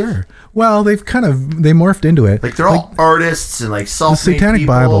 isn't it? sure. Well, they morphed into it. Like they're all artists and like The self-made Satanic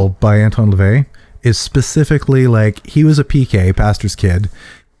people. Bible by Anton LaVey is specifically like, he was a PK, pastor's kid.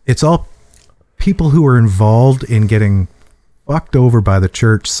 It's all people who were involved in getting fucked over by the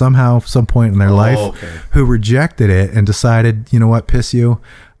church somehow, some point in their life, okay. who rejected it and decided, you know what, piss you,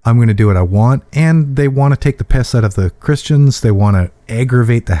 I'm going to do what I want. And they want to take the piss out of the Christians. They want to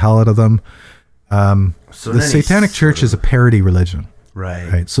aggravate the hell out of them. So The then he's Satanic Church sort is a parody religion, of-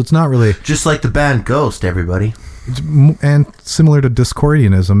 right. right? So it's not really... Just like the band Ghost, everybody. And similar to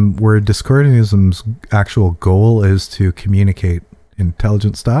Discordianism, where Discordianism's actual goal is to communicate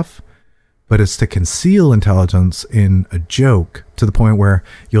intelligent stuff, but it's to conceal intelligence in a joke to the point where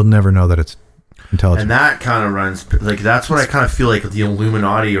you'll never know that it's intelligent. And that kind of runs like that's what I kind of feel like the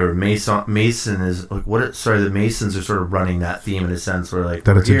Illuminati or Mason is like. The Masons are sort of running that theme in a sense where like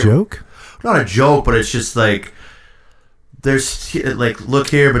that we're it's a here. joke? Not a joke, but it's just like there's like look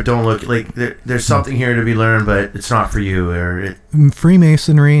here but don't look, like there's something here to be learned but it's not for you, or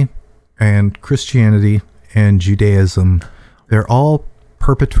Freemasonry and Christianity and Judaism, they're all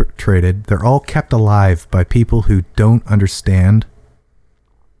perpetrated, they're all kept alive by people who don't understand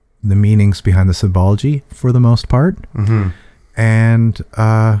the meanings behind the symbology for the most part. mm-hmm. And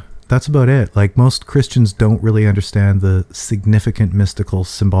that's about it. Like, most Christians don't really understand the significant mystical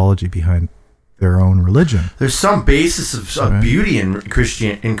symbology behind their own religion. There's some basis of Right. beauty in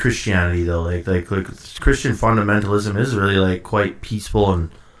Christianity though, like Christian fundamentalism is really like quite peaceful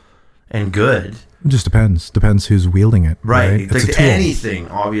and good. It just depends who's wielding it. Right, It's a like tool. anything,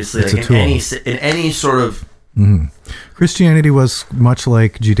 obviously, It's like a tool. in any sort of Christianity was much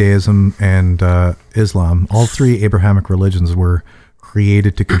like Judaism and Islam. All three Abrahamic religions were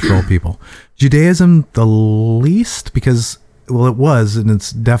created to control people. Judaism, the least, because, well, it was, and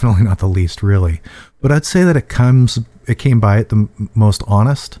it's definitely not the least, really. But I'd say that it came by it the most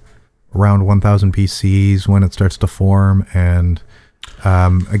honest around 1000 BCs when it starts to form. And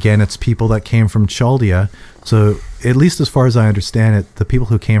again, it's people that came from Chaldea. So at least as far as I understand it, the people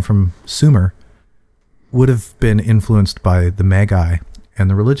who came from Sumer would have been influenced by the Magi and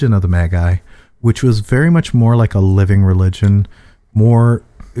the religion of the Magi, which was very much more like a living religion, more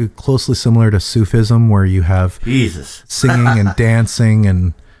closely similar to Sufism, where you have Jesus. singing and dancing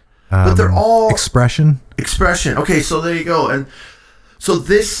and but they're all expression. Okay, so there you go. And so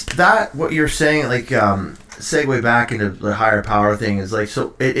what you're saying, like, segue back into the higher power thing is like,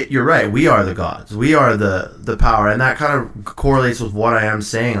 so you're right. We are the gods. We are the power, and that kind of correlates with what I am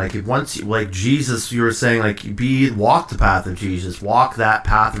saying. Like, if once, like Jesus, you were saying, like, walk the path of Jesus, walk that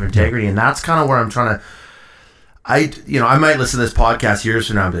path of integrity, and that's kind of where I'm trying to. I might listen to this podcast years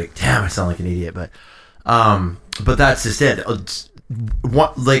from now and be like, damn, I sound like an idiot, but that's just it.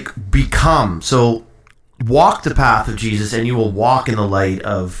 So walk the path of Jesus, and you will walk in the light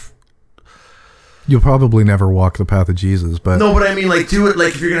of. You'll probably never walk the path of Jesus, but no, but I mean, like, do it.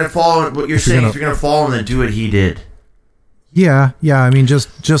 Like, if you're gonna follow what you're saying, if you're gonna follow him, then do what he did. Yeah. I mean, just.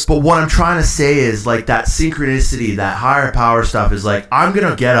 But what I'm trying to say is, like, that synchronicity, that higher power stuff is like, I'm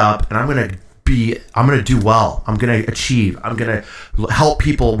gonna get up and I'm gonna do well. I'm gonna achieve. I'm gonna help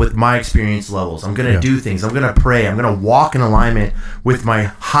people with my experience levels. I'm gonna do things. I'm gonna pray. I'm gonna walk in alignment with my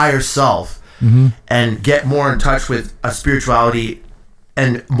higher self and get more in touch with a spirituality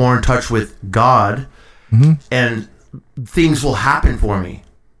and more in touch with God, and things will happen for me.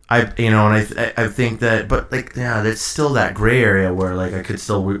 I think that, but like, yeah, there's still that gray area where, like, I could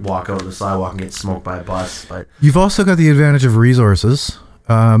still walk out of the sidewalk and get smoked by a bus. But you've also got the advantage of resources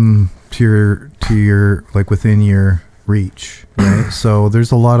to your like within your reach, right? So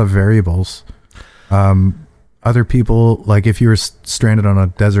there's a lot of variables. Other people, like if you were stranded on a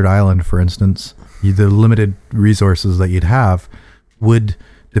desert island, for instance, the limited resources that you'd have would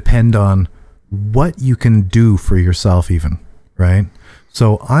depend on what you can do for yourself even, right?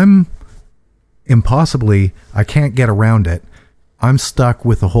 So I can't get around it. I'm stuck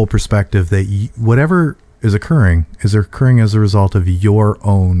with the whole perspective that whatever is occurring as a result of your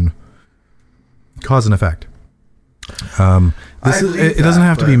own cause and effect. It doesn't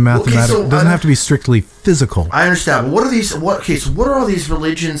have to be mathematical. It doesn't have to be strictly physical. I understand. But what are these? So what are all these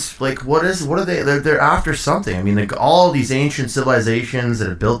religions like? What are they? They're after something. I mean, all these ancient civilizations that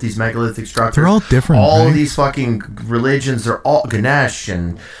have built these megalithic structures. They're all different. All right? these fucking religions. They're all Ganesh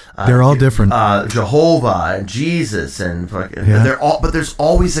and. They're all different. Jehovah and Jesus and fucking. Yeah. They're all. But there's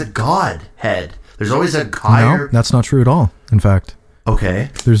always a God head. There's always a higher. No, that's not true at all. In fact. Okay.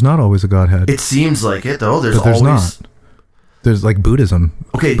 There's not always a Godhead. It seems like it though. There's always not. There's like Buddhism.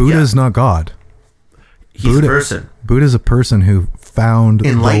 Okay. Buddha is not God. He's a person. Buddha is a person who found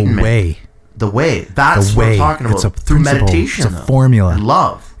enlightenment. The way. The way. That's what I'm talking about. It's a through meditation. It's a formula. And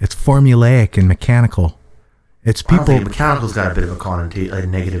love. It's formulaic and mechanical. It's people. I don't think mechanical's got a bit of a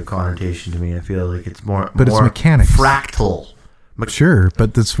negative connotation to me. I feel like it's more. But it's mechanics. Fractal. Sure,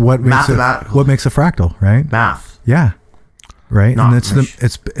 but that's what makes it. What makes a fractal, right? Math. Yeah. Right, and it's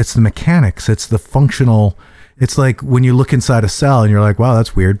the mechanics. It's the functional. It's like when you look inside a cell and you're like, wow,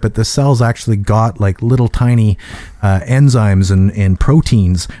 that's weird. But the cell's actually got like little tiny enzymes and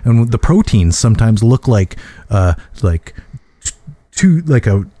proteins. And the proteins sometimes look like an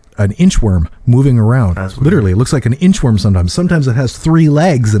inchworm moving around. Literally, it looks like an inchworm sometimes. Sometimes it has 3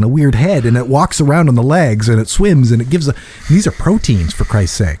 legs and a weird head, and it walks around on the legs and it swims and it gives these are proteins, for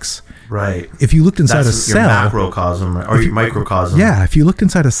Christ's sakes. Right. If you looked inside a cell, macrocosm or your microcosm. Yeah, if you looked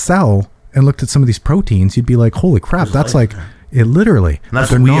inside a cell and looked at some of these proteins, you'd be like, "Holy crap, that's like it literally." And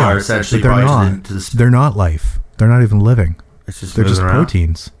that's what we are essentially. They're not. They're not life. They're not even living. They're just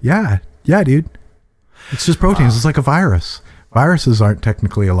proteins. Yeah, dude. It's just proteins. It's like a virus. Viruses aren't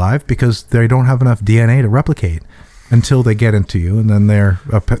technically alive because they don't have enough DNA to replicate until they get into you, and then they're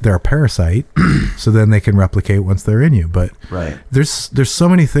a parasite, so then they can replicate once they're in you. But right. there's so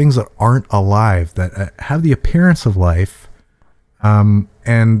many things that aren't alive that have the appearance of life, and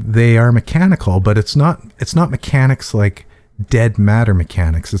they are mechanical, but it's not mechanics like dead matter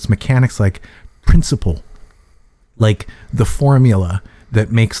mechanics. It's mechanics like principle, like the formula that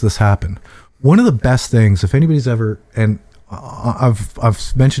makes this happen. One of the best things, if anybody's ever, and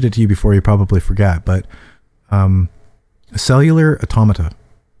I've mentioned it to you before, you probably forgot, but cellular automata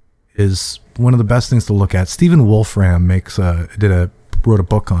is one of the best things to look at. Stephen Wolfram wrote a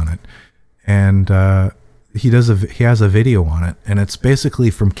book on it, and he has a video on it, and it's basically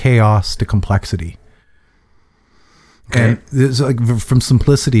from chaos to complexity. Okay. And it's like from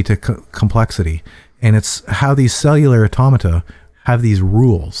simplicity to complexity, and it's how these cellular automata have these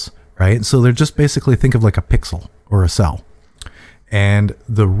rules, right? So they're just basically, think of like a pixel or a cell, and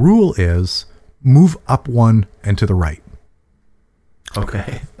the rule is move up 1 and to the right.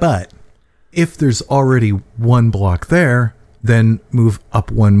 Okay. But if there's already 1 block there, then move up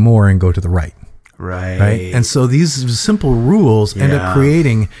 1 more and go to the right. Right. And so these simple rules end up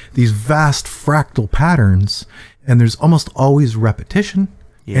creating these vast fractal patterns, and there's almost always repetition.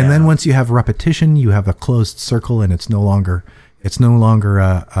 Yeah. And then once you have repetition, you have a closed circle, and it's no longer It's no longer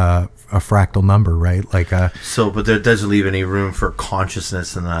a fractal number, right? Like but that doesn't leave any room for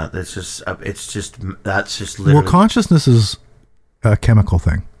consciousness in that. That's just literally. well, consciousness is a chemical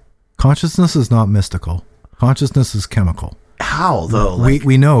thing. Consciousness is not mystical. Consciousness is chemical. How though?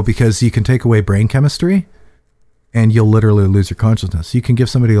 We know because you can take away brain chemistry, and you'll literally lose your consciousness. You can give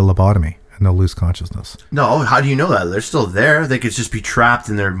somebody a lobotomy, and they'll lose consciousness. No, how do you know that? They're still there. They could just be trapped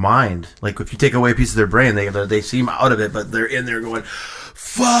in their mind. Like if you take away a piece of their brain, they seem out of it, but they're in there going,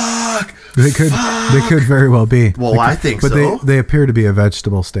 "Fuck." They could very well be. Well, I think but so. They appear to be a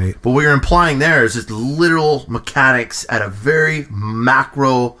vegetable state. But what you're implying there is just literal mechanics at a very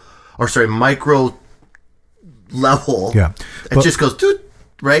micro level. Yeah. It just goes, doot,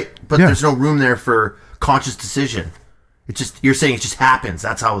 right? But Yeah. there's no room there for conscious decision. You're saying it just happens.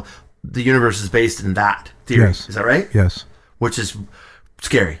 That's how the universe is based in that theory. Yes. Is that right? Yes. Which is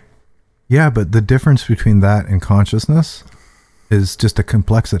scary. Yeah, but the difference between that and consciousness is just a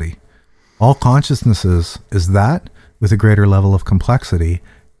complexity. All consciousness is that with a greater level of complexity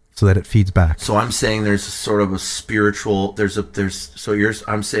so that it feeds back. So I'm saying there's a sort of a spiritual, you're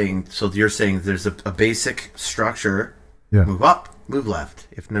saying there's a basic structure. Yeah. Move up, move left.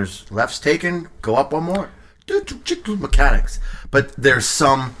 If there's left's taken, go up one more. Mechanics. But there's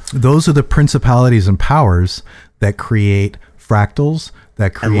some. Those are the principalities and powers that create fractals,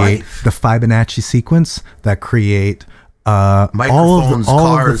 that create life. the Fibonacci sequence, that create Microphones, all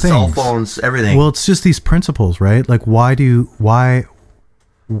of cars, the cell things. phones, everything. Well, it's just these principles, right? Like why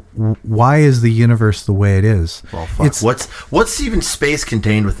is the universe the way it is? Well, fuck. What's even space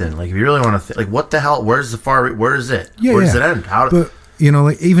contained within? Like, if you really want to, like, what the hell? Where is it? Where does it end? But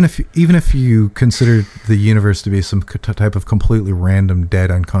like even if you consider the universe to be some type of completely random,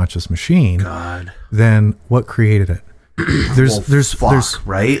 dead, unconscious machine, God, then what created it? There's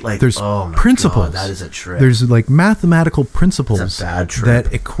right? Like, there's oh my principles. God, that is a trip. There's like mathematical principles That's a bad trip.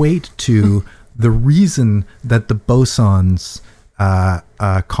 that equate to the reason that the bosons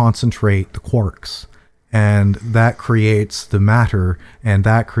concentrate the quarks, and that creates the matter, and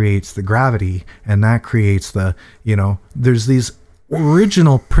that creates the gravity, and that creates the, there's these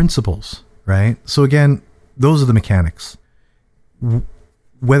original principles, right? So again, those are the mechanics.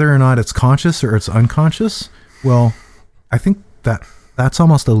 Whether or not it's conscious or it's unconscious, well, I think that's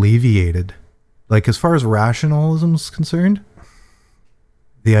almost alleviated. Like, as far as rationalism is concerned,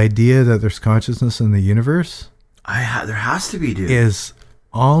 the idea that there's consciousness in the universe there has to be, dude. is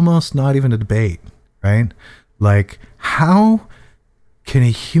almost not even a debate, right? Like, how can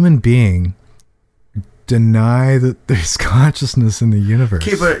a human being deny that there's consciousness in the universe?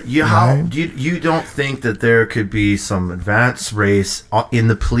 Okay, but you don't think that there could be some advanced race in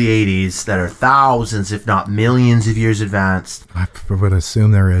the Pleiades that are thousands, if not millions, of years advanced? I would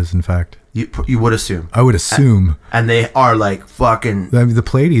assume there is, in fact. You would assume. I would assume. And they are like fucking. I mean, the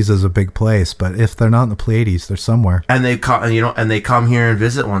Pleiades is a big place, but if they're not in the Pleiades, they're somewhere. And they come, and they come here and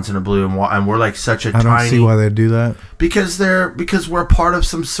visit once in a blue, and we're like such a tiny. I don't see why they do that. Because we're part of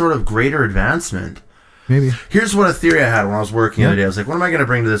some sort of greater advancement. Maybe. Here's what a theory I had when I was working the other day. I was like, what am I going to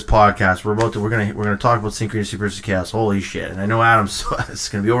bring to this podcast? We're going to talk about synchronicity versus chaos. Holy shit! And I know Adam's it's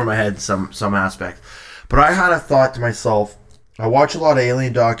going to be over my head some aspect, but I had a thought to myself. I watch a lot of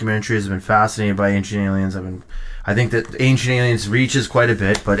alien documentaries. I've been fascinated by ancient aliens. I think that ancient aliens reaches quite a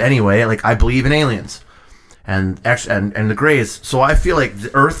bit. But anyway, like, I believe in aliens and the Greys. So I feel like the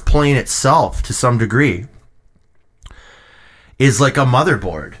Earth plane itself, to some degree, is like a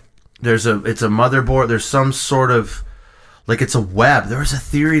motherboard. It's a motherboard. There's some sort of, like, it's a web. There was a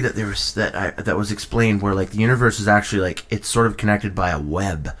theory that was explained where, like, the universe is actually, like, it's sort of connected by a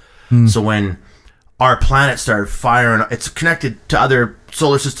web. So when our planet started firing, it's connected to other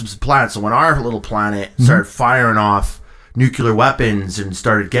solar systems and planets. So when our little planet started firing off nuclear weapons and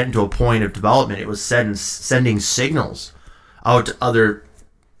started getting to a point of development, it was sending signals out to other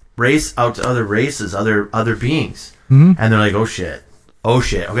races, other beings. And they're like, oh shit,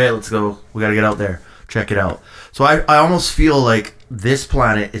 okay, let's go. We got to get out there, check it out. So I almost feel like this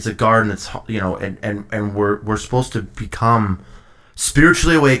planet is a garden that's, and we're supposed to become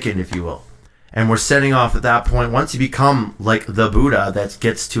spiritually awakened, if you will. And we're setting off at that point. Once you become like the Buddha, that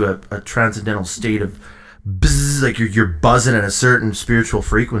gets to a transcendental state of buzz, like you're buzzing at a certain spiritual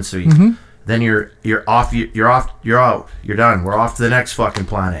frequency. Then you're off. You're out. You're done. We're off to the next fucking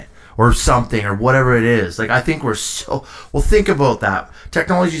planet or something or whatever it is. Like, I think think about that.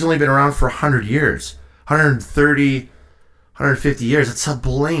 Technology's only been around for 100 years, 130, 150 years. It's a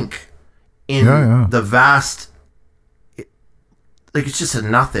blink in the vast. Like, it's just a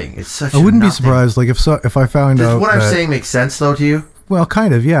nothing. It's such. I wouldn't be surprised. Like, if I found out. Does what I'm saying make sense though to you? Well,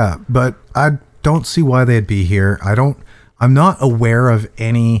 kind of, yeah. But I don't see why they'd be here. I I'm not aware of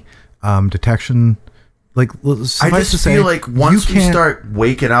any detection. Like, I just feel like once we start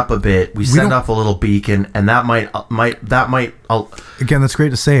waking up a bit, we send up a little beacon, and that might again, that's great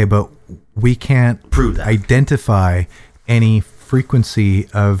to say, but we can't prove that. Identify any frequency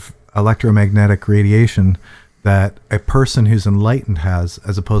of electromagnetic radiation that a person who's enlightened has,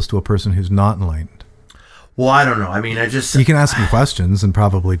 as opposed to a person who's not enlightened. Well, I don't know. I mean, you can ask me questions and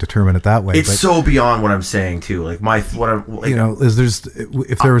probably determine it that way. It's so beyond what I'm saying too. Like if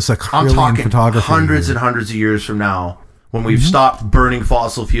there was a trillion photography, hundreds and hundreds of years from now, when we've stopped burning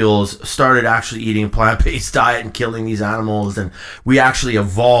fossil fuels, started actually eating a plant-based diet and killing these animals, and we actually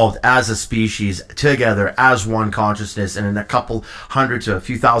evolved as a species together as one consciousness, and in a couple hundred to a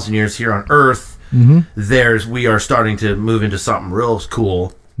few thousand years here on Earth, we are starting to move into something real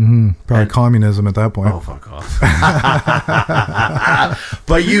cool. Probably communism at that point. Oh, fuck off.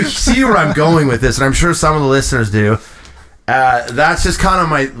 But you see where I'm going with this, and I'm sure some of the listeners do. That's just kind of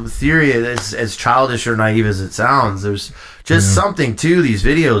my theory, as childish or naive as it sounds. There's just something to these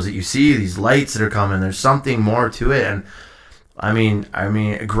videos that you see, these lights that are coming. There's something more to it. And I mean,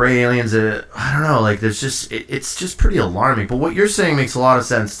 gray aliens, I don't know, like there's just, it's just pretty alarming. But what you're saying makes a lot of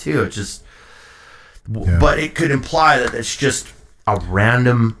sense too. It just, but it could imply that it's just a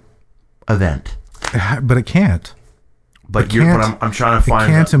random event, but it can't. But I'm trying to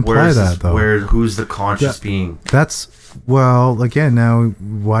find. It can't imply that though. Who's the conscious being? That's again. Now,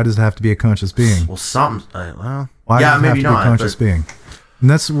 why does it have to be a conscious being? Well, why does it have to be a conscious being? And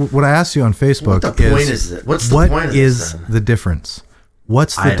that's what I asked you on Facebook. What the point is it? What's the point of this, then? The difference?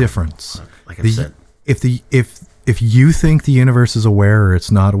 What's the difference? Like I said, if you think the universe is aware or it's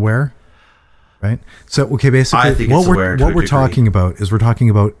not aware. Right. So, okay, basically, I think what we're talking about is we're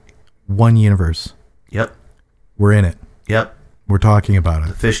talking about one universe. Yep. We're in it. Yep. We're talking about it.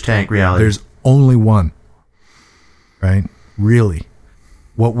 The fish tank reality. There's only one. Right? Really.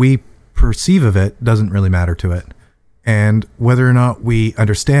 What we perceive of it doesn't really matter to it. And whether or not we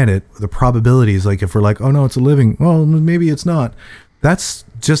understand it, the probabilities, like if we're like, oh no, it's a living, well, maybe it's not. That's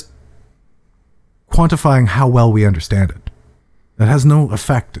just quantifying how well we understand it. That has no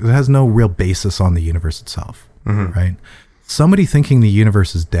effect. It has no real basis on the universe itself, right? Somebody thinking the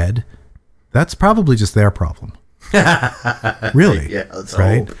universe is dead, that's probably just their problem. Really? Yeah, let's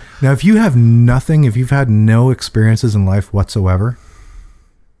right? hope. Now, if you have nothing, if you've had no experiences in life whatsoever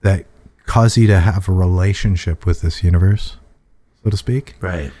that cause you to have a relationship with this universe, so to speak,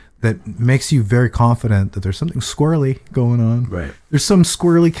 right? That makes you very confident that there's something squirrely going on. Right. There's some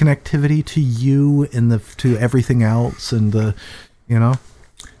squirrely connectivity to you and to everything else, and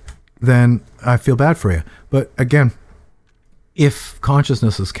then I feel bad for you. But again, if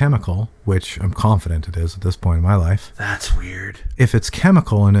consciousness is chemical, which I'm confident it is at this point in my life. That's weird. If it's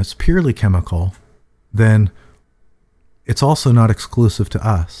chemical and it's purely chemical, then it's also not exclusive to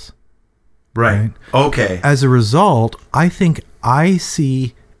us. Right. Okay. As a result, I think I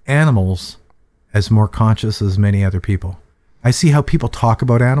see animals as more conscious as many other people. I see how people talk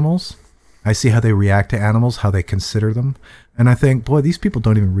about animals. I see how they react to animals, how they consider them. And I think, boy, these people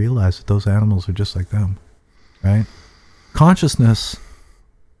don't even realize that those animals are just like them, right? Consciousness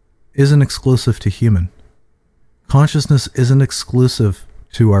isn't exclusive to human. Consciousness isn't exclusive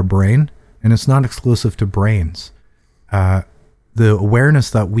to our brain, and it's not exclusive to brains. The awareness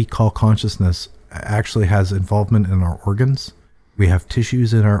that we call consciousness actually has involvement in our organs. We have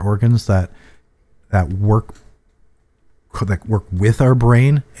tissues in our organs that work with our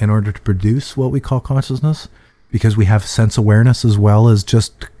brain in order to produce what we call consciousness, because we have sense awareness as well as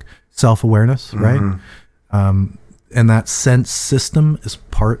just self-awareness, right? And that sense system is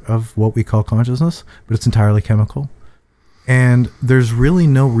part of what we call consciousness, but it's entirely chemical. And there's really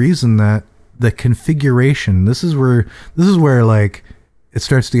no reason that the configuration, this is where like it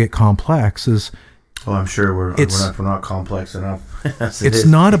starts to get complex, is well, I'm sure we're not complex enough. It's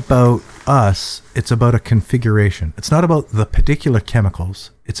not about us. It's about a configuration. It's not about the particular chemicals.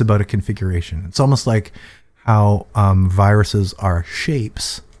 It's about a configuration. It's almost like how viruses are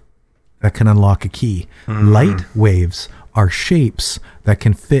shapes that can unlock a key. Light waves are shapes that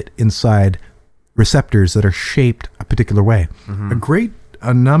can fit inside receptors that are shaped a particular way.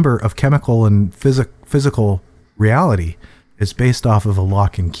 A number of chemical and physical reality is based off of a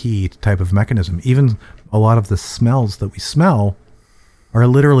lock and key type of mechanism. Even a lot of the smells that we smell are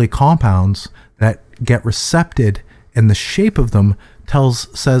literally compounds that get recepted, and the shape of them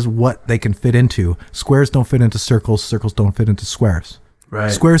says what they can fit into. Squares don't fit into circles. Circles don't fit into squares. Right.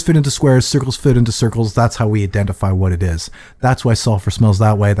 Squares fit into squares, circles fit into circles. That's how we identify what it is. That's why sulfur smells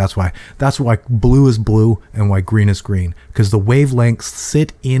that way. That's why blue is blue and why green is green. Because the wavelengths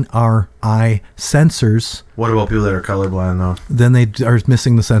sit in our eye sensors. What about people that are colorblind though? Then they are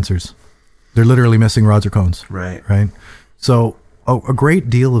missing the sensors. They're literally missing rods or cones. Right. Right. So a great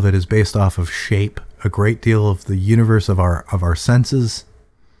deal of it is based off of shape. A great deal of the universe of our senses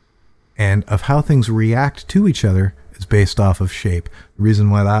and of how things react to each other is based off of shape. The reason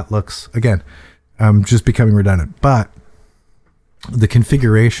why that looks, again, I'm just becoming redundant, but the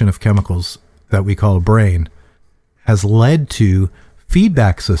configuration of chemicals that we call a brain has led to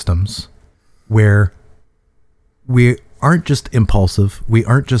feedback systems where we aren't just impulsive. We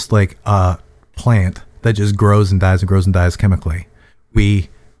aren't just like a plant that just grows and dies chemically. We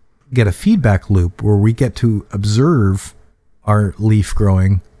get a feedback loop where we get to observe our leaf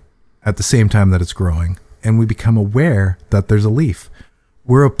growing at the same time that it's growing, and we become aware that there's a leaf.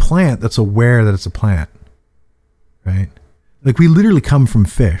 We're a plant that's aware that it's a plant, right? Like we literally come from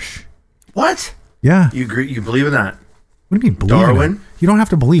fish. What? Yeah. You agree? You believe in that? What do you mean believe in Darwin? it? You don't have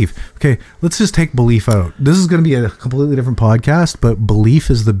to believe. Okay, let's just take belief out. This is going to be a completely different podcast, but belief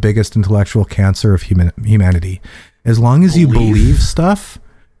is the biggest intellectual cancer of humanity. As long as you believe stuff,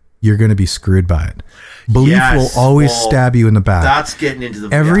 you're going to be screwed by it. Belief will always stab you in the back. That's getting into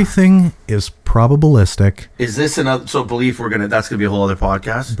the everything is probabilistic. Is this another? So belief, that's gonna be a whole other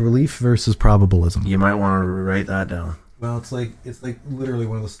podcast. Belief versus probabilism. You might want to write that down. Well, it's like literally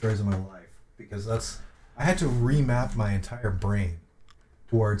one of the stories of my life because I had to remap my entire brain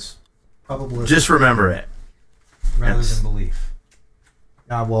towards probabilistic. Just remember it rather than belief.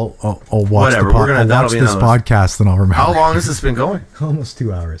 Yeah, well, I'll watch whatever. I'll watch this podcast, then I'll remember. How long has this been going? Almost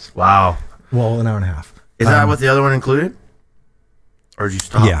 2 hours. Wow. Well, an hour and a half. Is that with the other one included? Or did you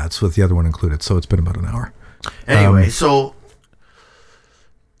stop? Yeah, it's with the other one included, so it's been about an hour. Anyway, it's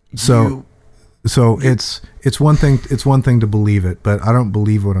one thing to believe it, but I don't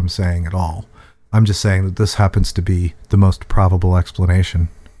believe what I'm saying at all. I'm just saying that this happens to be the most probable explanation,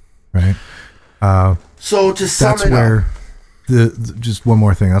 right? So to sum that's it where up, just one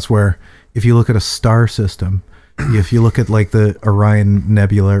more thing. That's where if you look at a star system, if you look at like the Orion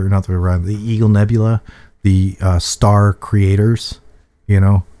Nebula, or not the Orion, the Eagle Nebula, the star creators,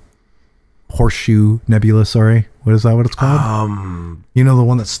 Horseshoe Nebula. Sorry, what is that? What it's called? The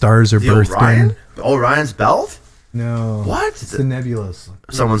one that stars are birthed Orion? in. Orion's belt? No. What? It's the nebulas.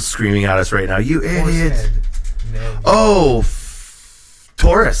 Someone's screaming at us right now. You idiot! Nebula. Oh,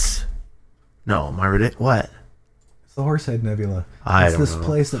 Taurus. No, am I ridiculous? What? It's the Horsehead Nebula. It's this know.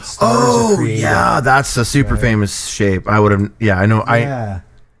 place that stars are created. Yeah, that's a super famous shape. I would have. Yeah, I know. Yeah.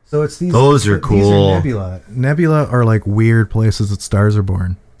 So it's these. Those are cool. These are nebula. Nebula are like weird places that stars are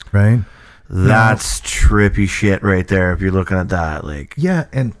born, right? That's trippy shit right there. If you're looking at that, like. Yeah,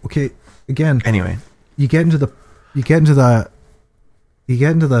 and okay, again. Anyway, you get into the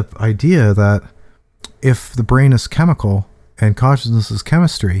idea that if the brain is chemical and consciousness is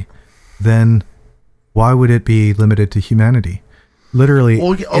chemistry, then why would it be limited to humanity? Literally,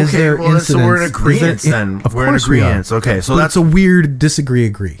 is there incidents? So we're in agreement then. Of we're in course we are. agreement. Okay, so that's a weird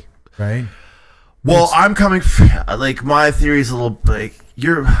disagree, right? Well, I'm coming like my theory is a little like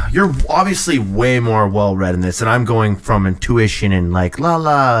you're obviously way more well read in this, and I'm going from intuition and like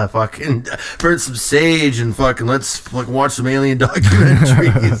fucking burn some sage and fucking let's fucking watch some alien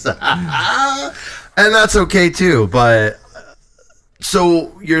documentaries, and that's okay too. But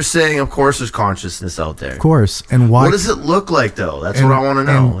so you're saying, of course, there's consciousness out there. Of course, and why? What does it look like though? That's what I want to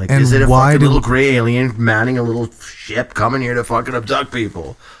know. Like, is it a fucking little gray alien manning a little ship coming here to fucking abduct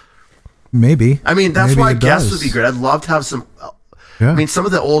people? Maybe. I mean, that's Maybe why I it guess does. would be great. I'd love to have some. Yeah. I mean, some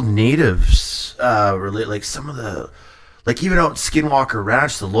of the old natives, like some of the, like even out Skinwalker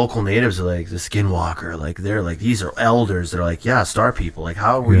Ranch, the local natives are like the Skinwalker, like they're like these are elders. They're like, yeah, star people. Like,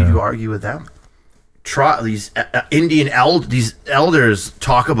 how were you to argue with them? These these elders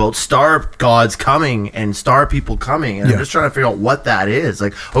talk about star gods coming and star people coming, and I'm just trying to figure out what that is.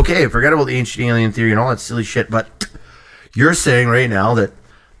 Like, okay, forget about the ancient alien theory and all that silly shit, but you're saying right now that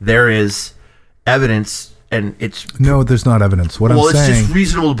there is evidence, and it's no, there's not evidence. What I'm saying, it's just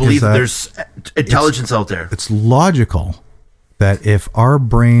reasonable to believe that there's intelligence out there. It's logical that if our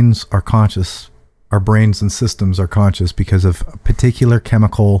brains are conscious, our brains and systems are conscious because of particular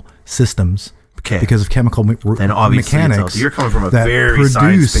chemical systems. Okay. Because of chemical then obviously mechanics, you're coming from a that very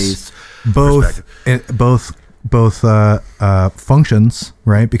science-based both functions,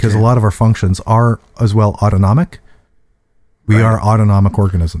 right? Because a lot of our functions are as well autonomic. We are autonomic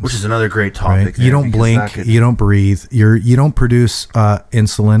organisms, which is another great topic. Right? You don't blink, you don't breathe, you don't produce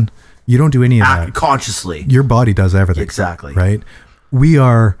insulin, you don't do any of that consciously. Your body does everything, exactly, right? we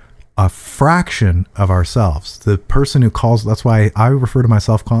are a fraction of ourselves. The person who calls, that's why I refer to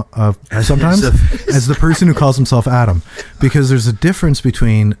myself sometimes as the person who calls himself Adam, because there's a difference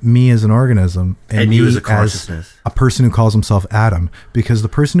between me as an organism and me you as a consciousness. a person who calls himself Adam, because the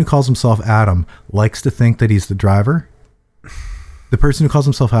person who calls himself Adam likes to think that he's the driver. The person who calls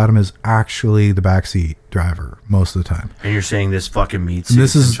himself Adam is actually the backseat driver most of the time. And you're saying this fucking meat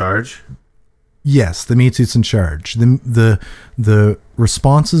suit's in charge? Yes, the meat suit's in charge. The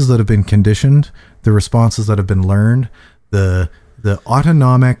responses that have been conditioned, the responses that have been learned, the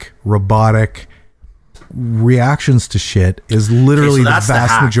autonomic, robotic reactions to shit is literally the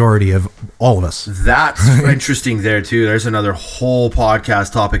vast majority of all of us. That's interesting there too. There's another whole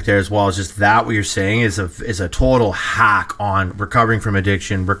podcast topic there as well. It's just that what you're saying is a total hack on recovering from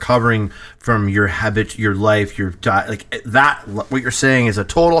addiction, recovering from your habit, your life, your diet. Like that, what you're saying is a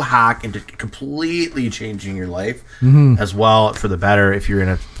total hack into completely changing your life as well for the better if you're in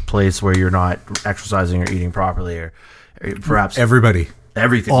a place where you're not exercising or eating properly, or perhaps everything.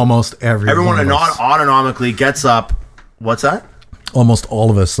 Almost everyone autonomically gets up. What's that? Almost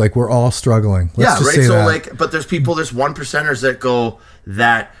all of us. Like, we're all struggling. Let's just say So that. like, but there's 1%ers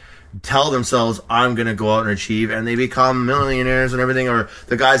that tell themselves, I'm going to go out and achieve, and they become millionaires and everything, or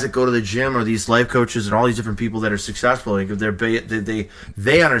the guys that go to the gym, or these life coaches and all these different people that are successful. Like,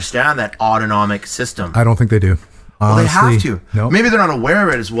 they understand that autonomic system. I don't think they do. Well, they have to. Nope. Maybe they're not aware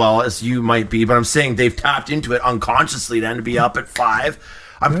of it as well as you might be, but I'm saying they've tapped into it unconsciously then to be up at 5.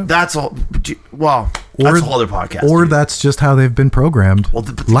 That's all. Well, that's a whole other podcast. Or that's just how they've been programmed. Well,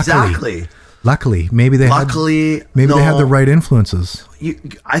 exactly. Luckily, maybe they had the right influences.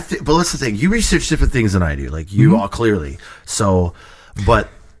 But that's the thing. You research different things than I do. Like you all clearly. So, but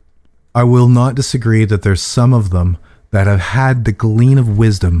I will not disagree that there's some of them that have had the glean of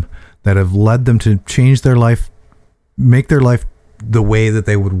wisdom that have led them to change their life, make their life the way that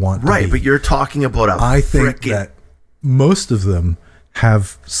they would want to be. Right, but you're talking about I think that most of them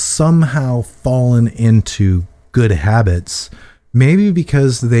have somehow fallen into good habits, maybe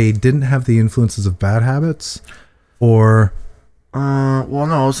because they didn't have the influences of bad habits, or well,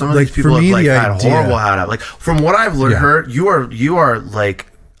 no, some of these people have like had horrible habits. Like from what I've heard, you are like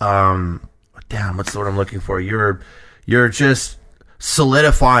damn, what's the word I'm looking for? You're just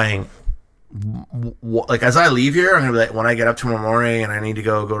solidifying. Like as I leave here, I'm gonna be like, when I get up tomorrow morning and I need to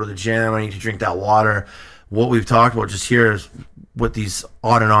go to the gym, I need to drink that water. What we've talked about just here is with these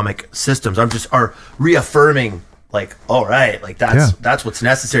autonomic systems. I'm just are reaffirming, like, all right, like that's what's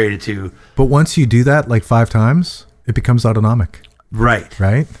necessary to. But once you do that like 5 times, it becomes autonomic. Right.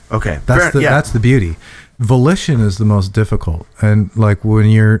 Okay. That's the beauty. Volition is the most difficult, and like when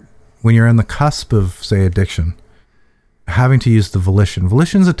you're on the cusp of, say, addiction, having to use the volition.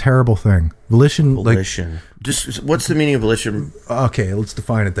 Volition's a terrible thing. Volition. Just what's the meaning of volition? Okay, let's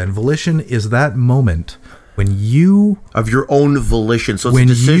define it then. Volition is that moment when you of your own volition. So it's a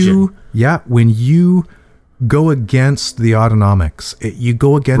decision. When you go against the autonomics, you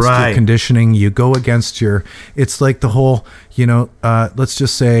go against your conditioning, you go against your. It's like the whole, let's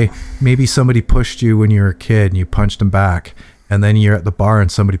just say maybe somebody pushed you when you were a kid and you punched them back. And then you're at the bar and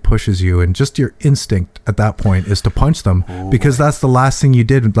somebody pushes you, and just your instinct at that point is to punch them because that's the last thing you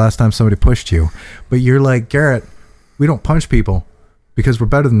did last time somebody pushed you. But you're like, Garrett, we don't punch people because we're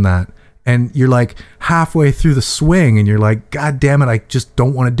better than that. And you're like halfway through the swing and you're like, God damn it, I just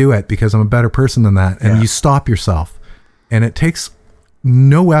don't want to do it because I'm a better person than that. And you stop yourself. And it takes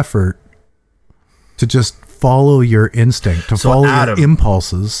no effort to just follow your instinct, to follow your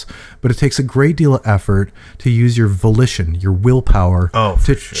impulses, but it takes a great deal of effort to use your volition, your willpower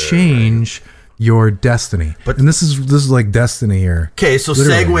to change your destiny. And this is like destiny here. Okay, so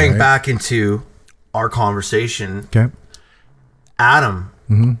segueing back into our conversation, Adam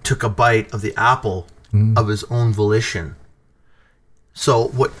took a bite of the apple of his own volition. So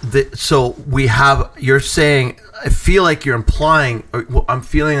we have, you're saying, I feel like you're implying, I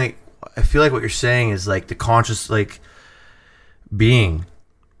feel like what you're saying is like the conscious, like, being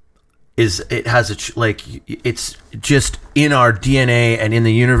is, it has it's just in our DNA and in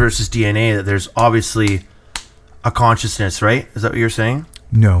the universe's DNA that there's obviously a consciousness, right? Is that what you're saying?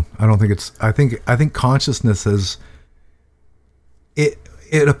 No, I don't think it's, I think consciousness is,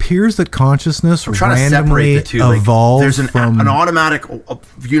 it appears that consciousness randomly evolved. There's an automatic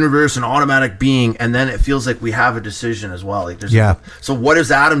universe, an automatic being, and then it feels like we have a decision as well. Like so what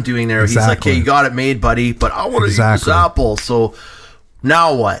is Adam doing there? Exactly. He's like, "Okay, you got it made, buddy, but I want to eat this apple." So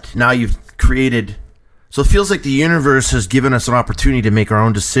now what? Now you've created. So it feels like the universe has given us an opportunity to make our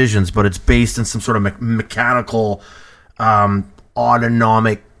own decisions, but it's based in some sort of mechanical,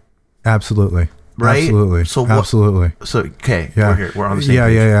 autonomic. Absolutely. right? Absolutely. So Absolutely. So okay, Yeah. we're here. We're on the same yeah,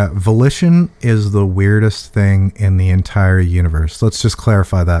 page. yeah. Volition is the weirdest thing in the entire universe. Let's just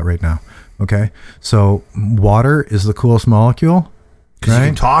clarify that right now. Okay. So water is the coolest molecule. Because you Right?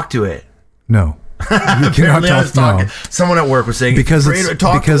 can talk to it. No. You cannot Apparently I was talk. No. talking. Someone at work was saying Because if you it's-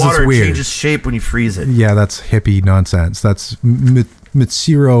 talk because to it's water, it weird. changes shape when you freeze it. Yeah, that's hippie nonsense. That's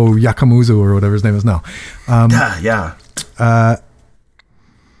Mitsuro Yakamuzu or whatever his name is. No. Yeah.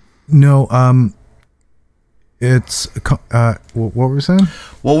 No. It's what were we saying?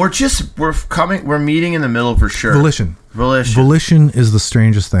 Well, we're meeting in the middle for sure. Volition. Volition. Volition is the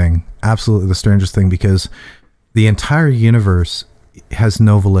strangest thing. Absolutely the strangest thing, because the entire universe has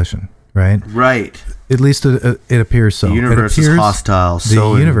no volition, right? Right. At least it appears so. The universe it is appears hostile. The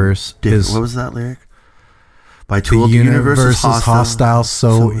So universe is. What was that lyric? By The Tool. universe is hostile,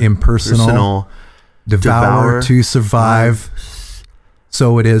 so impersonal. Personal. Devour to survive.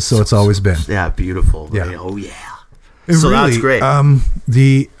 So it is. So it's always been. Yeah, beautiful. Yeah. Right? Oh yeah. So that's great.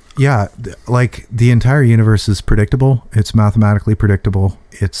 Like the entire universe is predictable. It's mathematically predictable.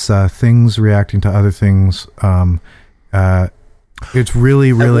 It's things reacting to other things. It's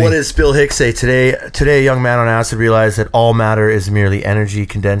really, really. And what does Bill Hicks say today? Today, a young man on acid realized that all matter is merely energy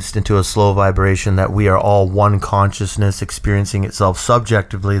condensed into a slow vibration. That we are all one consciousness experiencing itself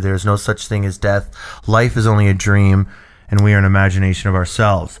subjectively. There is no such thing as death. Life is only a dream, and we are an imagination of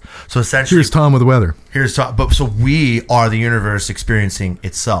ourselves. So essentially, Here's Tom with the weather. Here's Tom. But so we are the universe experiencing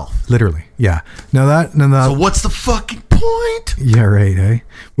itself. Literally, yeah. Now that. So what's the fucking point? Yeah, right. Eh?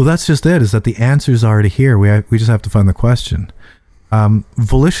 Well, that's just it. Is that the answer's already here? We just have to find the question.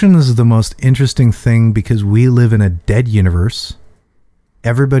 Volition is the most interesting thing because we live in a dead universe.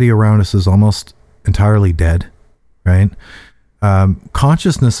 Everybody around us is almost entirely dead, right?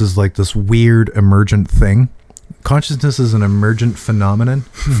 Consciousness is like this weird emergent thing. Consciousness is an emergent phenomenon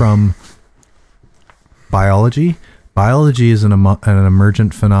from biology. Biology is an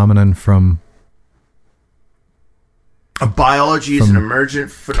emergent phenomenon from Biology is an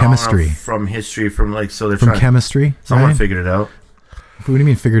emergent phenomenon chemistry. From history, from like, so they're from trying. chemistry. Someone right? figured it out. What do you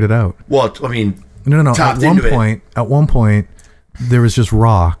mean figured it out? Well, I mean, No. tapped At into it. one point, there was just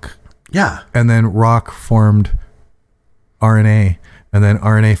rock, Yeah. and then rock formed RNA, and then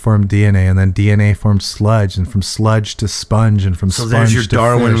RNA formed DNA, and then DNA formed sludge, and from sludge to sponge, and from So sponge there's your to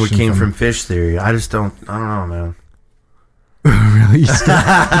Darwin, fish, which and came from fish theory. I don't know, man. really.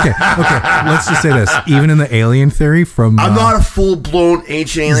 Okay. Let's just say this: even in the alien theory, from I'm not a full blown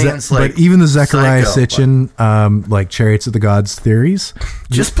ancient aliens, but even the Zechariah psycho, Sitchin, like Chariots of the Gods theories,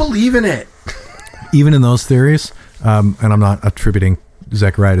 just believe in it. even in those theories, and I'm not attributing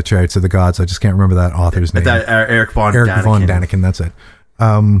Zechariah to Chariots of the Gods. I just can't remember that author's name. That Eric von Daniken, that's it.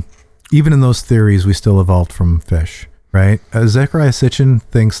 Even in those theories, we still evolved from fish, right? Zechariah Sitchin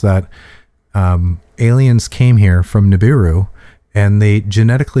thinks that aliens came here from Nibiru, and they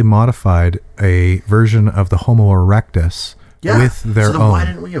genetically modified a version of the Homo erectus with their so then own. why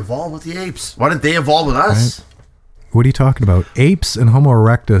didn't we evolve with the apes? Why didn't they evolve with us? What are you talking about? Apes and Homo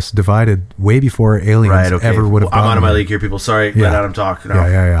erectus divided way before aliens Right. Okay. ever would have. I'm out of my there. league here, people. Sorry. Yeah. Let Adam talk. No.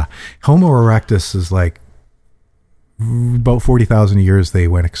 Yeah. Homo erectus is like about 40,000 years they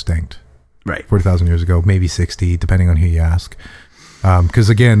went extinct. Right. 40,000 years ago, maybe 60, depending on who you ask. Because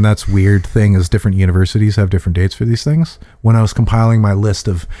again, that's weird thing is different universities have different dates for these things. When I was compiling my list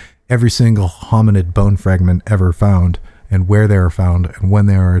of every single hominid bone fragment ever found and where they are found and when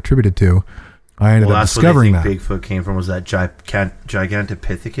they are attributed to, I ended up That's discovering what that. they think Bigfoot came from. Was that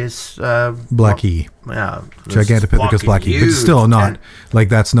Gigantopithecus? Black E. Yeah. Gigantopithecus black E. But still not, like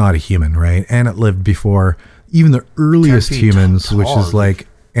that's not a human, right? And it lived before even the earliest 10 feet humans, tall, which is like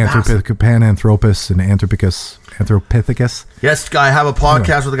Pananthropus and Anthropithecus. Yes, guy. I have a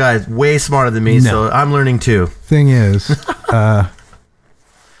podcast with a guy that's way smarter than me, so I'm learning too. Thing is, in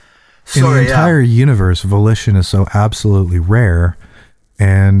the entire universe, volition is so absolutely rare,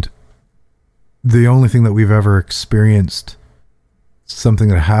 and the only thing that we've ever experienced something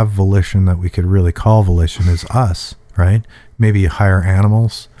that have volition that we could really call volition is us, right? Maybe higher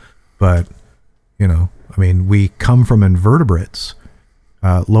animals, but I mean, we come from invertebrates,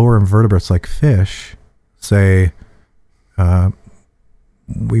 lower invertebrates like fish. Say,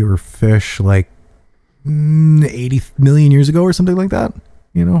 we were fish like 80 million years ago or something like that.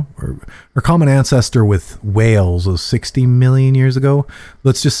 Our common ancestor with whales was 60 million years ago.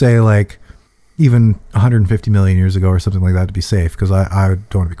 Let's just say like even 150 million years ago or something like that to be safe, because I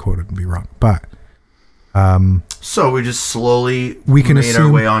don't want to be quoted and be wrong. But so we just slowly we can made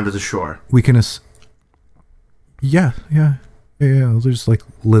our way onto the shore. We can, yeah. There's like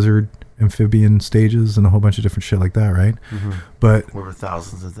lizard amphibian stages and a whole bunch of different shit like that, right? But Over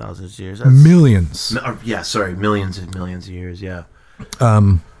thousands and thousands of years. millions. Millions and millions of years. Yeah.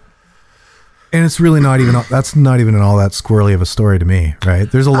 And it's really not even that's not even all that squirrely of a story to me,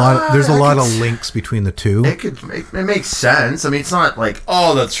 right? There's a lot of links between the two. It makes sense. I mean, it's not like,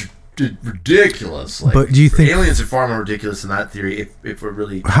 oh, that's ridiculous. Like, But do you think aliens are far more ridiculous in that theory? If we're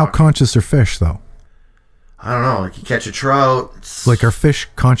really how conscious are fish though? I don't know. Like you catch a trout. Like are fish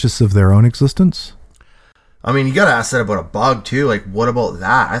conscious of their own existence? I mean, you gotta ask that about a bug too. Like, what about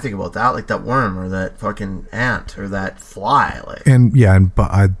that? I think about that, like that worm or that fucking ant or that fly. Like, And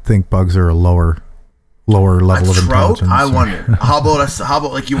I think bugs are a lower level of trout. intelligence. I wonder. How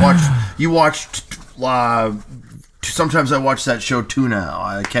about like you watch. Sometimes I watch that show Tuna.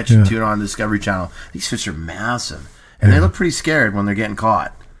 I catch tuna on Discovery Channel. These fish are massive, and they look pretty scared when they're getting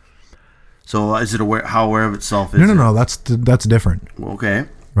caught. So, is it how aware of itself is? No. That's different. Okay.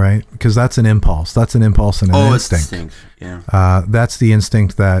 Right? Because that's an impulse. That's an impulse and an instinct. It's instinct. Yeah. That's the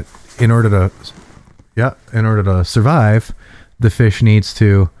instinct that in order to survive, the fish needs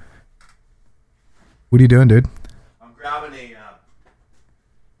to. What are you doing, dude? I'm grabbing a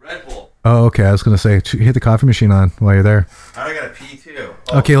Red Bull. Oh, okay. I was gonna say hit the coffee machine on while you're there. I gotta pee too.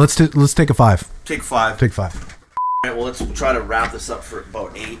 Oh, Okay, let's take a 5. Take 5. Take 5. All right, well, let's try to wrap this up for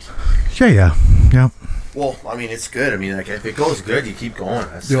about 8. Yeah. Well, I mean, it's good. I mean, like, if it goes good, you keep going.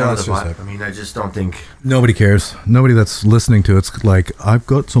 That's Yeah, kind of that's the just vibe. it. I mean, I just don't think. Nobody cares. Nobody that's listening to it's like I've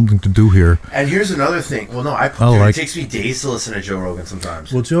got something to do here. And here's another thing. Well, no, it takes me days to listen to Joe Rogan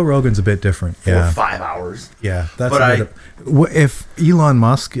sometimes. Well, Joe Rogan's a bit different. 4 or 5 hours. Yeah, that's. But if Elon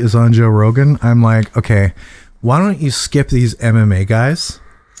Musk is on Joe Rogan, I'm like, okay, why don't you skip these MMA guys,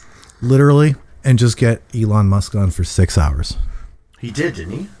 literally, and just get Elon Musk on for 6 hours? He did,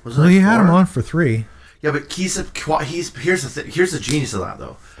 didn't he? Was Well, like he had 4? him on for 3. Yeah, but here's the thing. Here's the genius of that,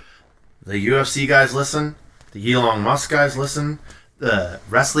 though. The UFC guys listen. The Elon Musk guys listen. The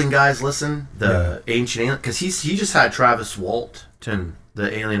wrestling guys listen. The ancient alien, because he just had Travis Walton,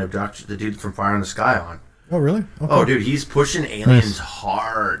 the alien abduction, the dude from Fire in the Sky, on. Oh, really? Okay. Oh, dude, he's pushing aliens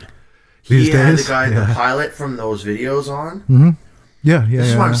hard. These He had days? the guy, Yeah. the pilot from those videos on. Yeah. This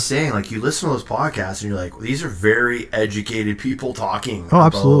is what I'm saying. Like, you listen to those podcasts and you're like, well, these are very educated people talking about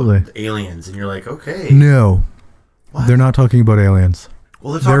absolutely. aliens. And you're like, okay. No, they're not talking about aliens.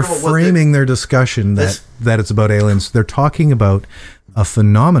 Well, They're talking about framing their discussion that it's about aliens. They're talking about a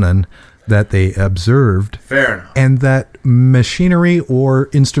phenomenon that they observed, fair enough. and that machinery or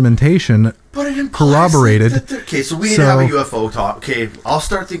instrumentation But it implies corroborated. Okay, so we need to have a UFO talk. Okay, I'll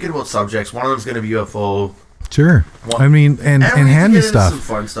start thinking about subjects. One of them's going to be UFO. Sure. I mean, and we need to hand me get into stuff. some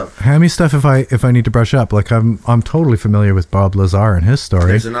fun stuff. Hand me stuff if I need to brush up. Like I'm totally familiar with Bob Lazar and his story.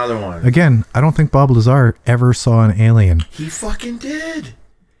 There's another one. Again, I don't think Bob Lazar ever saw an alien. He fucking did.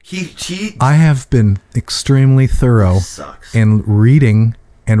 He I have been extremely thorough sucks. in reading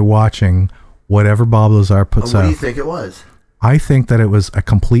and watching whatever Bob Lazar puts What do out. you think it was? I think that it was a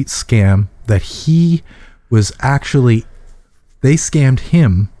complete scam, that he was actually, they scammed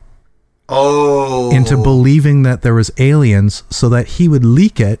him into believing that there was aliens so that he would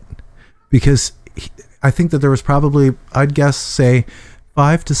leak it, because I think that there was probably, I'd guess, say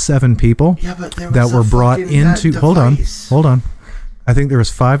 5 to 7 people But there that was were brought into, hold on. I think there was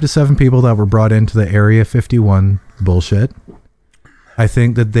 5 to 7 people that were brought into the Area 51 bullshit. I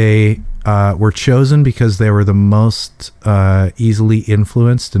think that they were chosen because they were the most easily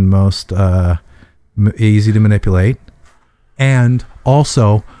influenced and most easy to manipulate, and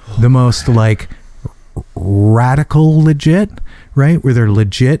also the most like radical legit, right? Where they're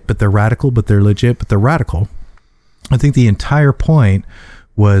legit, but they're radical, but they're legit, but they're radical. I think the entire point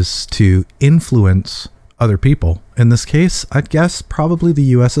was to influence other people. In this case, I'd guess probably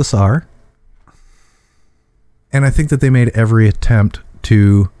the USSR. And I think that they made every attempt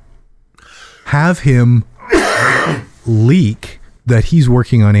to have him leak that he's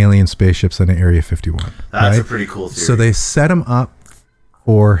working on alien spaceships in Area 51. That's right? a pretty cool theory. So they set him up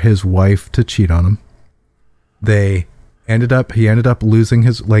for his wife to cheat on him. He ended up losing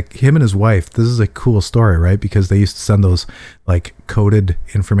him and his wife. This is a cool story, right? Because they used to send those like coded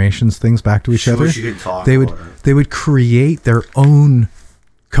informations things back to each other. They would create their own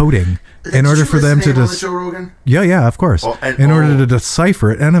coding in order for them to Joe Rogan? Yeah, of course. In order to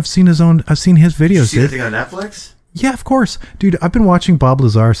decipher it. And I've seen his videos. Did you see that thing on Netflix? Yeah, of course. Dude, I've been watching Bob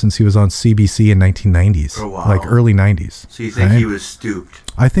Lazar since he was on CBC in 1990s. Oh, wow. Like early 90s. So you think he was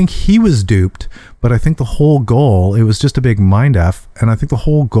duped? I think he was duped, but I think the whole goal, it was just a big mind F, and I think the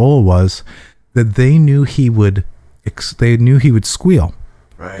whole goal was that they knew he would squeal.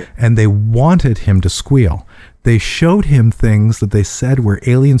 Right. And they wanted him to squeal. They showed him things that they said were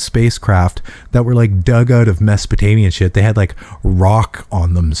alien spacecraft that were like dug out of Mesopotamia and shit. They had like rock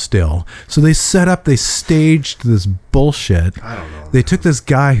on them still. So they staged this bullshit. I don't know. They took this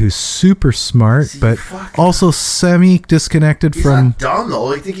guy who's super smart, but also semi-disconnected He's from... not dumb,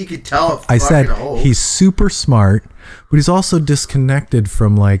 though. I think he could tell. I said hope. he's super smart, but he's also disconnected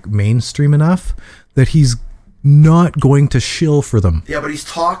from like mainstream enough that he's not going to shill for them. Yeah, but he's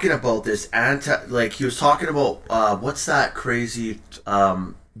talking about this he was talking about what's that crazy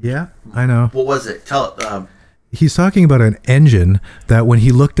Yeah, I know. what was it? He's talking about an engine that when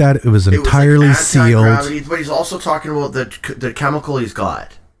he looked at it, it was entirely sealed. Anti-gravity, but he's also talking about the chemical he's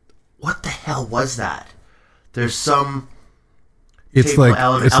got. What the hell was that? There's some It's like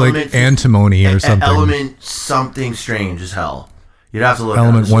antimony or something. Element something strange as hell. You'd have to look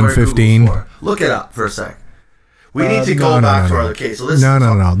Element it up. 115. Look it up for a sec. We need to go back to our other case. So this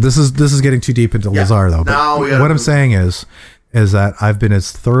No. This is getting too deep into Lazar though. Now But what I'm saying is that I've been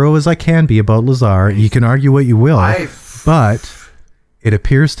as thorough as I can be about Lazar. You can argue what you will, but it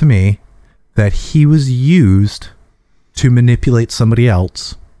appears to me that he was used to manipulate somebody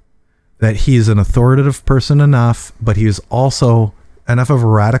else. That he is an authoritative person enough, but he is also enough of a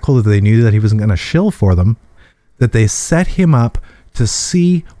radical that they knew that he wasn't going to shill for them. That they set him up to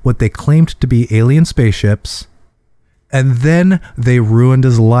see what they claimed to be alien spaceships. And then they ruined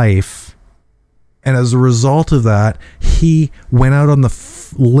his life. And as a result of that, he went out on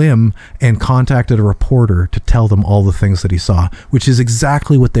the limb and contacted a reporter to tell them all the things that he saw, which is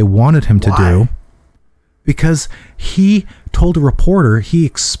exactly what they wanted him to do. Because he told a reporter, he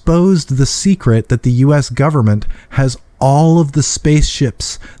exposed the secret that the U.S. government has all of the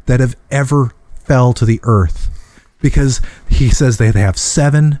spaceships that have ever fell to the earth. Because he says they have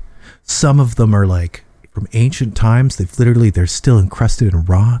 7. Some of them are like from ancient times. They're still encrusted in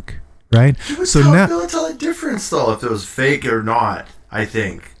rock, right? So now tell the difference though if it was fake or not. I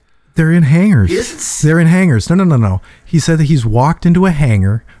think they're in hangars. They're in hangars. No. He said that he's walked into a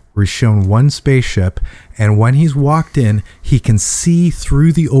hangar where he's shown one spaceship, and when he's walked in, he can see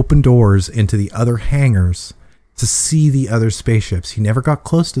through the open doors into the other hangars to see the other spaceships. He never got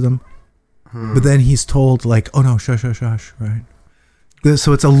close to them, but then he's told like, "Oh no, shush, right."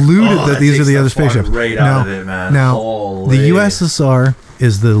 So it's alluded that these are the other spaceships. Right out of it, man. Now, the USSR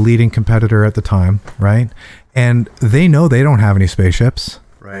is the leading competitor at the time, right? And they know they don't have any spaceships.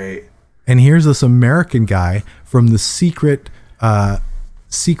 Right. And here's this American guy from the secret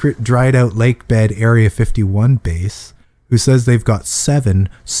dried out lake bed Area 51 base who says they've got 7.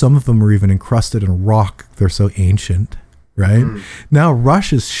 Some of them are even encrusted in rock. They're so ancient, right? Now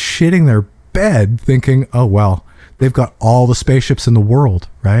Russia's shitting their bed thinking, oh, well, they've got all the spaceships in the world,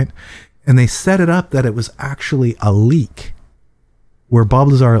 right? And they set it up that it was actually a leak where Bob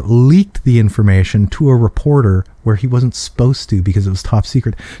Lazar leaked the information to a reporter where he wasn't supposed to because it was top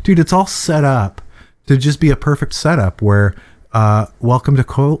secret. Dude, it's all set up to just be a perfect setup where welcome to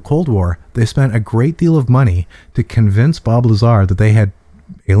Cold War. They spent a great deal of money to convince Bob Lazar that they had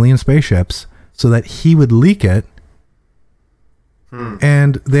alien spaceships so that he would leak it.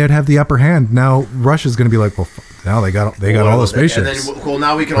 And they'd have the upper hand. Now Russia's going to be like, well, now they got all the spaceships. And then,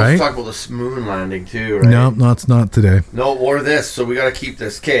 now we can also talk about the moon landing too, right? No, it's not today. No, or this. So we got to keep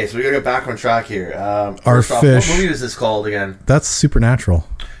this case. We got to get back on track here. Our fish. What movie is this called again? That's Supernatural.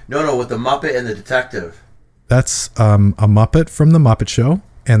 No, with the Muppet and the detective. That's a Muppet from the Muppet Show,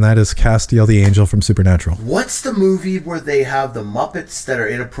 and that is Castiel the Angel from Supernatural. What's the movie where they have the Muppets that are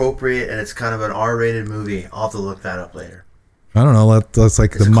inappropriate and it's kind of an R-rated movie? I'll have to look that up later. I don't know. That's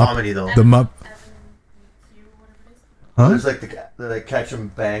like it's the comedy though. The Muppet. Huh? There's like they catch them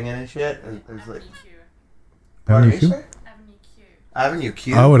banging and shit. And there's like Avenue Q. Avenue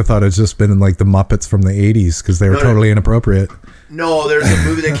Q. I would have thought it's just been in like the Muppets from the 80s because they were totally inappropriate. No, there's a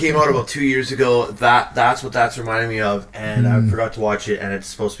movie that came out about 2 years ago. That's what that's reminding me of, and I forgot to watch it, and it's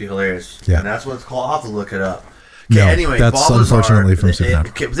supposed to be hilarious. Yeah, and that's what it's called. I'll have to look it up. Okay, no, anyway, that's Bob unfortunately Lazar, from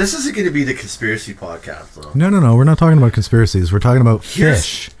Supernatural. This isn't going to be the conspiracy podcast, though. No. We're not talking about conspiracies. We're talking about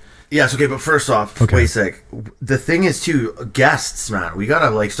fish. Yes, okay, but first off, wait a sec. The thing is, too, guests, man. We got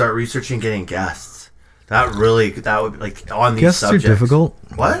to start researching getting guests. That would be on these guests subjects. Guests are difficult.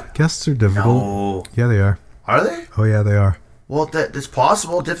 What? Guests are difficult. No. Yeah, they are. Are they? Oh, yeah, they are. Well, it's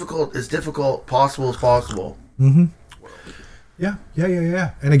possible. Difficult is difficult. Possible is possible. Mm-hmm. Yeah.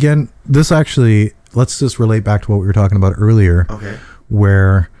 And again, this actually, let's just relate back to what we were talking about earlier. Okay.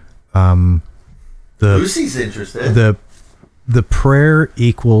 Where Lucy's interested. The prayer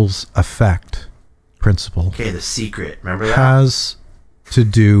equals effect principle. Okay, the secret. Remember that? Has to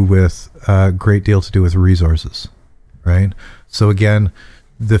do with a great deal to do with resources, right? So again,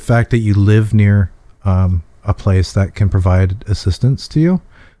 the fact that you live near a place that can provide assistance to you,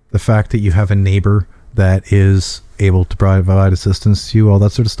 the fact that you have a neighbor that is able to provide assistance to you, all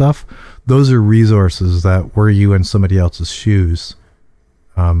that sort of stuff, those are resources that were you in somebody else's shoes,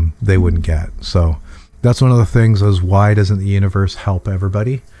 they wouldn't get. So that's one of the things is, why doesn't the universe help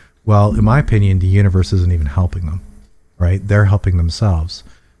everybody? Well, in my opinion, the universe isn't even helping them, right? They're helping themselves.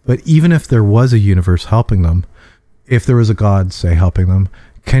 But even if there was a universe helping them, if there was a God, say, helping them,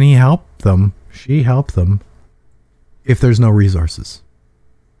 can he help them, she help them, if there's no resources?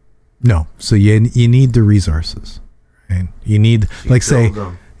 No. So you need the resources, right? You need, like, say,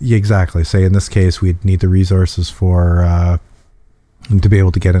 yeah, exactly. Say in this case, we'd need the resources for to be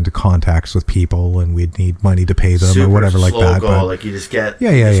able to get into contacts with people, and we'd need money to pay them or whatever like that. But like you just get.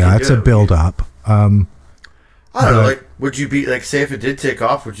 Yeah. It's a build up. I don't know. Like, would you be like, say, if it did take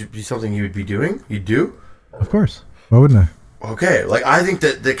off, would you be something you would be doing? You'd do? Of course. Why wouldn't I? Okay. Like, I think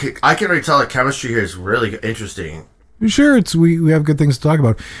that I can already tell the chemistry here is really interesting. Sure, we have good things to talk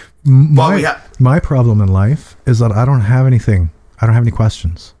about. My problem in life is that I don't have anything. I don't have any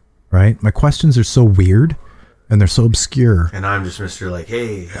questions, right? My questions are so weird and they're so obscure. And I'm just Mr. like,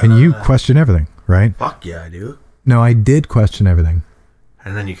 hey. And you question everything, right? Fuck yeah, I do. No, I did question everything.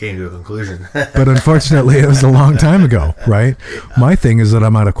 And then you came to a conclusion. But unfortunately, it was a long time ago, right? Yeah. My thing is that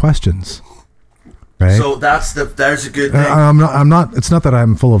I'm out of questions. Right? So there's a good thing. I'm not. It's not that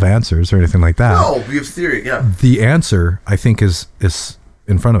I'm full of answers or anything like that. No, we have theory. Yeah. The answer, I think, is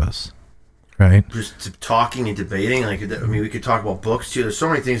in front of us, right? Just talking and debating. Like, I mean, we could talk about books too. There's so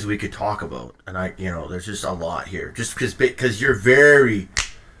many things we could talk about, and there's just a lot here. Just because you're very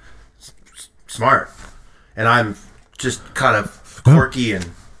smart, and I'm just kind of quirky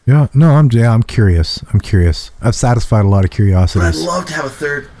and. Yeah. No, I'm curious. I've satisfied a lot of curiosities. But I'd love to have a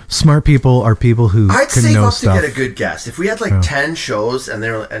third. Smart people are people who I'd can save know up stuff. to get a good guest. If we had like 10 shows and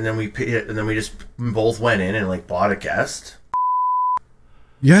then we just both went in and like bought a guest.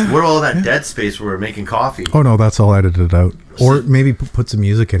 Yeah. What all that dead space where we're making coffee? Oh no, that's all edited out. Or maybe put some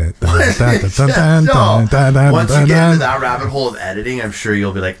music in it. Once you get into that rabbit hole of editing, I'm sure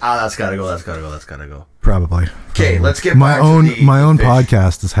you'll be like, that's gotta go. Probably. Okay, let's get my back own to the my own fish.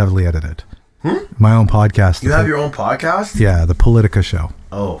 podcast is heavily edited. My own podcast. You have your own podcast? Yeah, the Politica Show.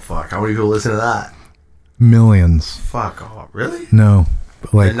 Oh fuck! How many people listen to that? Millions. Fuck off! Really? No,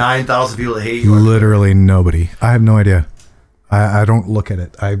 like the 9,000 people that hate you. Literally nobody. I have no idea. I don't look at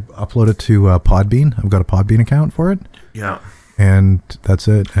it. I upload it to Podbean. I've got a Podbean account for it. Yeah. And that's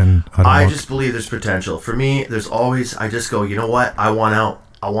it. And I just believe there's potential. For me, there's always. I just go. You know what? I want out.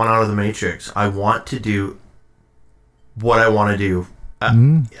 I want out of the matrix. I want to do what I want to do.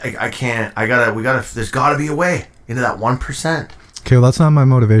 I can't. There's got to be a way into that 1%. Okay, well, that's not my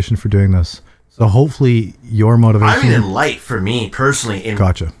motivation for doing this. So hopefully your motivation. I mean, in light for me personally, in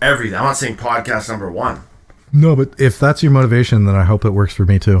Gotcha. everything. I'm not saying podcast number 1. No, but if that's your motivation, then I hope it works for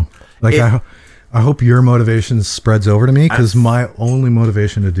me too. Like I hope your motivation spreads over to me, because my only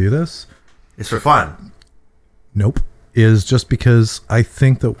motivation to do this is for fun. Nope, is just because I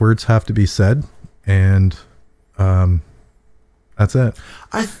think that words have to be said, and that's it.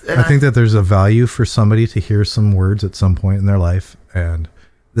 I think that there's a value for somebody to hear some words at some point in their life, and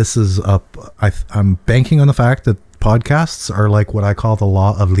this is up. I'm banking on the fact that podcasts are like what I call the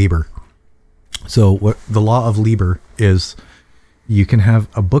law of Liber. So what the law of Liber is, you can have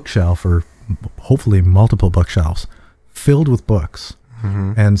a bookshelf, or hopefully multiple bookshelves, filled with books,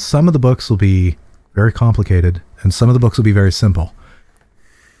 and some of the books will be very complicated, and some of the books will be very simple.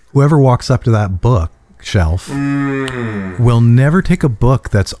 Whoever walks up to that bookshelf will never take a book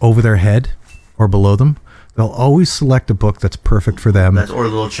that's over their head or below them. They'll always select a book that's perfect for them. Or a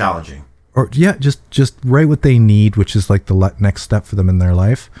little challenging. Or just right what they need, which is like the next step for them in their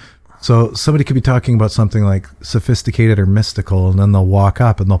life. So somebody could be talking about something like sophisticated or mystical, and then they'll walk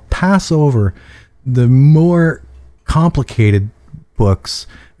up and they'll pass over the more complicated books.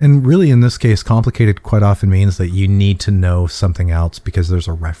 And really, in this case, complicated quite often means that you need to know something else because there's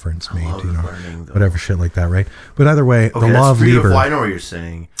a reference made, whatever shit like that, right? But either way, the law of Liber, I know what you're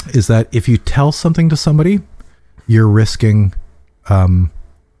saying, is that if you tell something to somebody, you're risking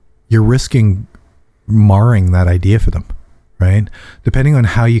marring that idea for them, right? Depending on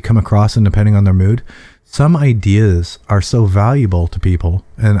how you come across and depending on their mood, some ideas are so valuable to people,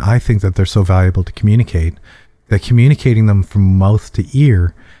 and I think that they're so valuable to communicate, that communicating them from mouth to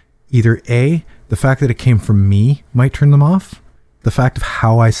ear, either A, the fact that it came from me might turn them off, the fact of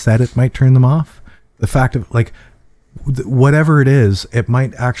how I said it might turn them off, the fact of like whatever it is, it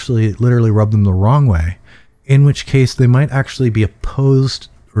might actually literally rub them the wrong way, in which case they might actually be opposed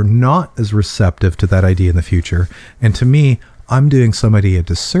or not as receptive to that idea in the future. And to me, I'm doing somebody a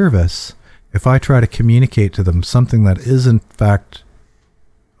disservice if I try to communicate to them something that is in fact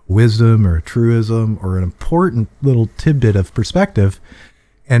wisdom or a truism or an important little tidbit of perspective.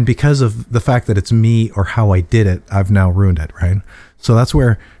 And because of the fact that it's me or how I did it, I've now ruined it, right? So that's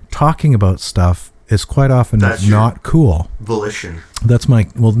where talking about stuff is quite often not cool. Volition. That's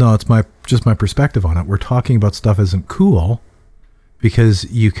just my perspective on it. We're talking about stuff isn't cool because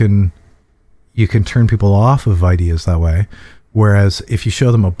you can turn people off of ideas that way. Whereas if you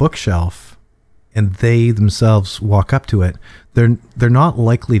show them a bookshelf and they themselves walk up to it, they're not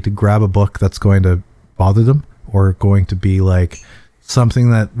likely to grab a book that's going to bother them or going to be like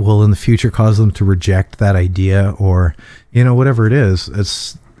something that will in the future cause them to reject that idea, or whatever it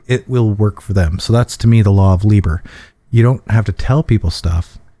is. It will work for them. So that's, to me, the law of Lieber. You don't have to tell people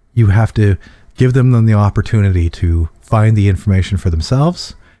stuff. You have to give them the opportunity to find the information for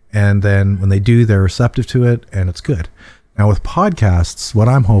themselves, and then when they do, they're receptive to it, and it's good. Now with podcasts, what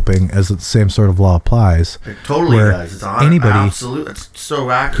I'm hoping is that the same sort of law applies. It totally does. It's absolutely. It's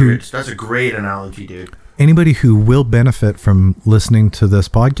so accurate. That's a great analogy, dude. Anybody who will benefit from listening to this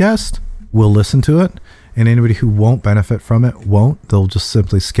podcast will listen to it, and anybody who won't benefit from it won't. They'll just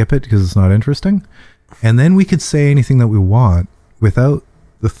simply skip it because it's not interesting. And then we could say anything that we want without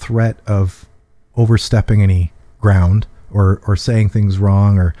the threat of overstepping any ground or saying things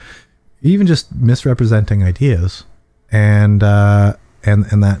wrong or even just misrepresenting ideas and that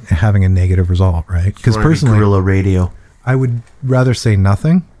having a negative result, right? Because personally, guerrilla radio. I would rather say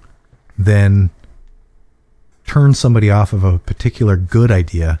nothing than turn somebody off of a particular good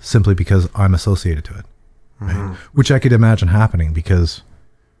idea simply because I'm associated to it, right? Which I could imagine happening, because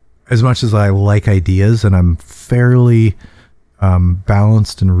as much as I like ideas and I'm fairly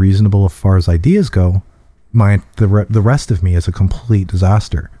balanced and reasonable as far as ideas go, the rest of me is a complete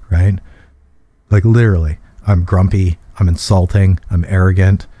disaster, right? Like literally, I'm grumpy, I'm insulting, I'm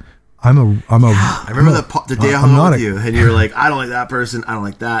arrogant. I remember the day I hung out with you, and you were like, "I don't like that person. I don't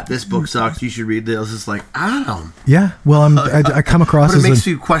like that. This book sucks. You should read this." I was just like, I don't know. Yeah, well, I come across but it makes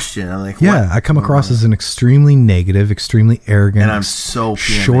you question. I'm like, yeah, what? I come across as an extremely negative, extremely arrogant, and I'm so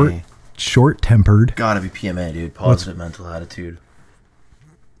PMA. short-tempered. Gotta be PMA, dude. Positive mental attitude.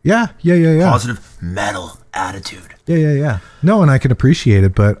 Yeah. Positive mental attitude. Yeah. No, and I can appreciate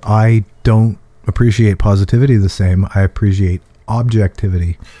it, but I don't appreciate positivity the same. I appreciate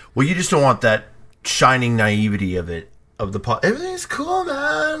objectivity. Well, you just don't want that shining naivety of it, everything's cool,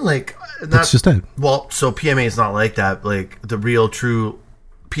 man. Like, that's just it. Well, so PMA is not like that. Like, the real true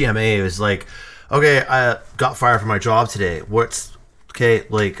PMA is like, okay, I got fired from my job today.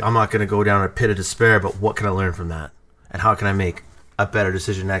 Like, I'm not going to go down a pit of despair, but what can I learn from that? And how can I make a better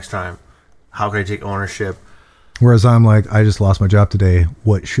decision next time? How can I take ownership? Whereas I'm like, I just lost my job today.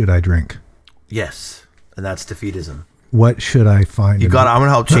 What should I drink? Yes. And that's defeatism. What should I find? I'm going to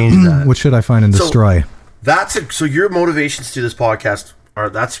help change that. What should I find and destroy? So your motivations to this podcast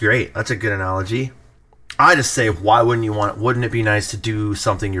that's great. That's a good analogy. I just say, why wouldn't you wouldn't it be nice to do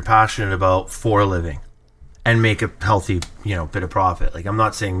something you're passionate about for a living and make a healthy, bit of profit? Like, I'm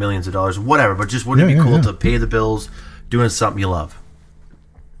not saying millions of dollars, whatever, but just wouldn't it be cool to pay the bills doing something you love?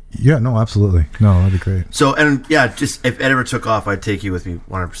 Yeah, no, absolutely. No, that'd be great. So, and yeah, just if it ever took off, I'd take you with me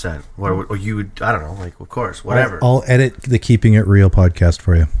 100%. Or you would, I don't know, like, of course, whatever. I'll edit the Keeping It Real podcast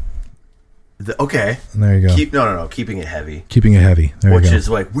for you. Okay. There you go. No, keeping it heavy. Keeping it heavy. There you go. Which is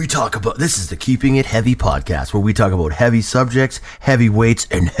like, this is the Keeping It Heavy podcast, where we talk about heavy subjects, heavy weights,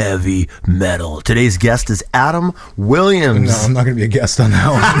 and heavy metal. Today's guest is Adam Williams. No, I'm not going to be a guest on that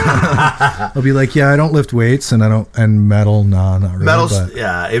one. I'll be like, I don't lift weights and metal. No, not really. Metal's,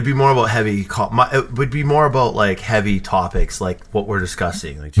 yeah, it'd be more about it would be more about like heavy topics, like what we're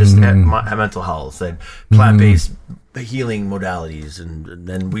discussing, like just mental health and plant-based healing modalities, and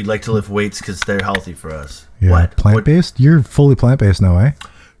then we'd like to lift weights because they're healthy for us. Yeah, what? Plant-based? You're fully plant-based now, eh?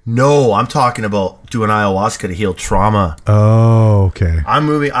 No, I'm talking about doing ayahuasca to heal trauma. Oh, okay.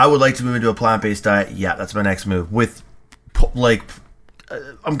 I would like to move into a plant-based diet. Yeah, that's my next move. With, like,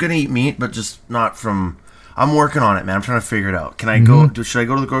 I'm going to eat meat, but just not from... I'm working on it, man. I'm trying to figure it out. Can I should I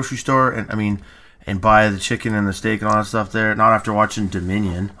go to the grocery store and buy the chicken and the steak and all that stuff there? Not after watching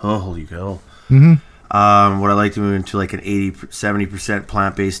Dominion. Oh, holy cow. Mm-hmm. Would I like to move into like an 70%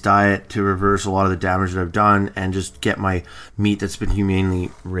 plant-based diet to reverse a lot of the damage that I've done and just get my meat that's been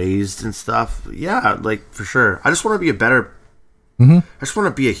humanely raised and stuff? Yeah, like, for sure. I just want to be a better... I just want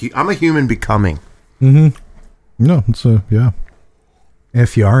to be I'm a human becoming. No, it's yeah.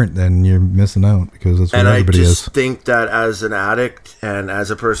 If you aren't, then you're missing out, because that's what everybody is. And I just think that as an addict and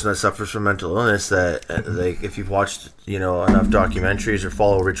as a person that suffers from mental illness, that like, if you've watched enough documentaries or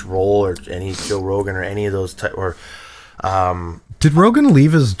follow Rich Roll or any Joe Rogan or any of those or Did Rogan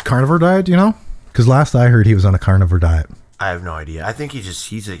leave his carnivore diet? Do you know? Because last I heard, he was on a carnivore diet. I have no idea. I think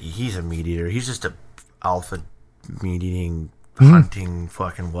he's a meat eater. He's just a alpha meat eating, hunting,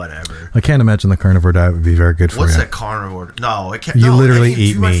 fucking whatever. I can't imagine the carnivore diet would be very good for What's you. that carnivore? No, it can't. You no, literally eat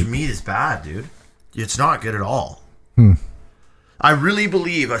eat too meat. much meat is bad, dude. It's not good at all. I really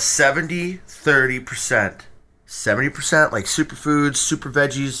believe a 70-30%. 70% like superfoods, super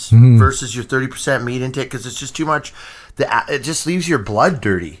veggies versus your 30% meat intake, because it's just too much. It just leaves your blood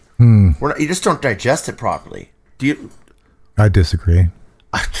dirty. You just don't digest it properly. Do you? I disagree.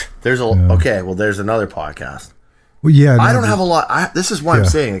 There's okay. Well, there's another podcast. Well, yeah. I don't have a lot. This is why I'm Yeah.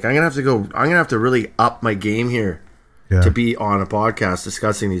 saying, like, I'm gonna have to really up my game here Yeah. to be on a podcast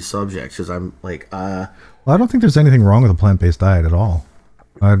discussing these subjects, because I'm like, Well, I don't think there's anything wrong with a plant-based diet at all.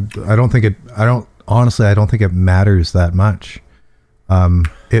 I don't think it matters that much.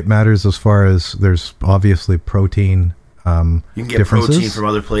 It matters as far as there's obviously protein you can get differences. protein from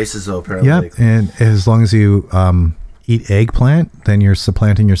other places, though. Apparently, Yeah, and as long as you eat eggplant, then you're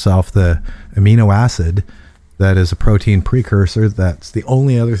supplanting yourself the amino acid that is a protein precursor. That's the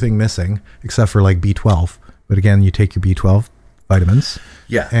only other thing missing, except for like B12. But again, you take your B12 vitamins.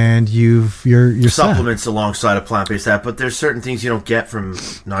 Yeah. And you're supplements alongside a plant-based diet, but there's certain things you don't get from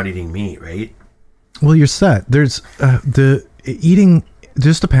not eating meat, right? Well, you're set. There's the eating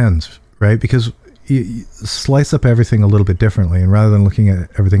just depends, right? Because you slice up everything a little bit differently, and rather than looking at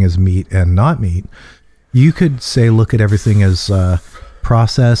everything as meat and not meat, you could say look at everything as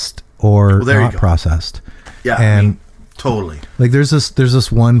processed or not processed. Yeah, and I mean, totally. like there's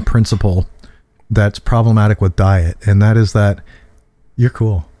this one principle that's problematic with diet, and that is that you're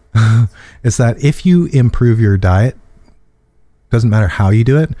cool. It's that if you improve your diet, doesn't matter how you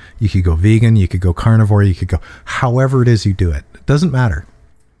do it, you could go vegan, you could go carnivore, you could go however it is you do it. It doesn't matter.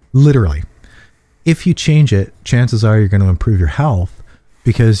 Literally. If you change it, chances are you're going to improve your health,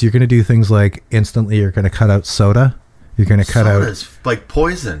 because you're going to do things like instantly you're going to cut out soda. You're going to cut Soda's like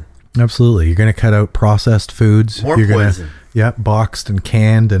poison. Absolutely. You're going to cut out processed foods. More you're poison. Yeah, boxed and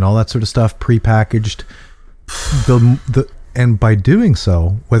canned and all that sort of stuff, prepackaged. And by doing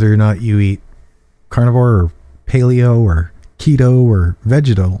so, whether or not you eat carnivore or paleo or keto or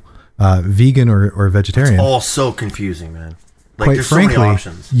vegan or vegetarian, It's all so confusing, man. Like, quite there's frankly, so many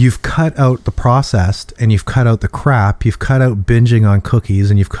options. you've cut out the processed, and you've cut out the crap, you've cut out binging on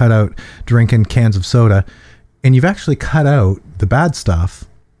cookies, and you've cut out drinking cans of soda, and you've actually cut out the bad stuff,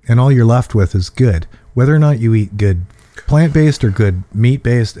 and all you're left with is good. Whether or not you eat good plant-based or good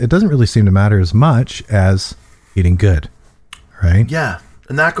meat-based, it doesn't really seem to matter as much as eating good, right? Yeah,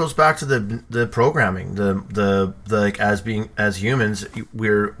 and that goes back to the programming, the like, as humans,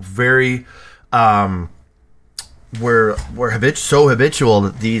 we're very we're so habitual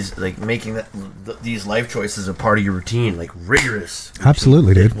that these, like, making these life choices a part of your routine, like rigorous routine.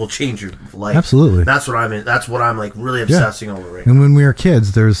 Absolutely, dude. It will change your life. Absolutely. That's what I'm like really obsessing over right now. And when we were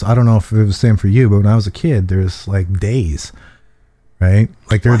kids, I don't know if it was the same for you, but when I was a kid, there's like days, right?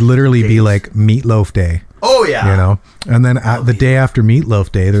 Like there'd literally be like meatloaf day. Oh yeah. You know, and then the day after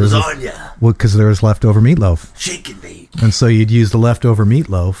meatloaf day, there was lasagna. Because there was leftover meatloaf, Shake and bake. and so you'd use the leftover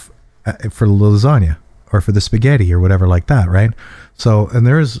meatloaf for the lasagna or for the spaghetti or whatever like that, right? So, and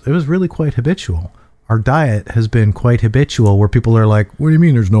it was really quite habitual. Our diet has been quite habitual, where people are like, "What do you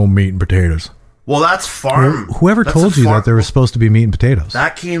mean there's no meat and potatoes?" Well, that's farm. Whoever that's told a you farm- that there was supposed to be meat and potatoes?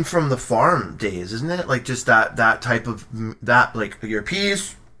 That came from the farm days, isn't it? Like, just that type of that, like your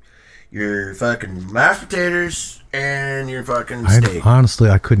peas, your fucking mashed potatoes, and your fucking steak. Honestly,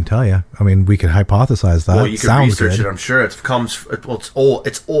 I couldn't tell you. I mean, we could hypothesize that. Well, you can Sounds research good. it. I'm sure it comes. Well, it's old.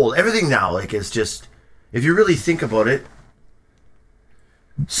 It's old. Everything now, like, is just. If you really think about it,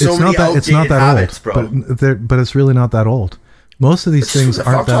 so many outdated habits, bro. But it's really not that old. Most of these things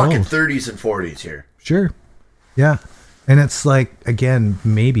aren't I'm that talking old. 30s and 40s here. Sure. Yeah. And it's like, again,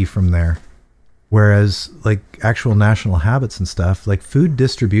 maybe from there. Whereas like actual national habits and stuff, like food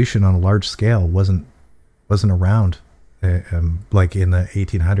distribution on a large scale wasn't around like in the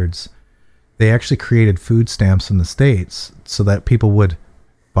 1800s. They actually created food stamps in the States so that people would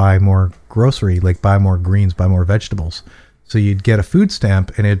buy more grocery, like buy more greens, buy more vegetables. So you'd get a food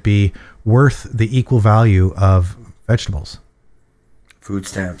stamp and it'd be worth the equal value of vegetables. Food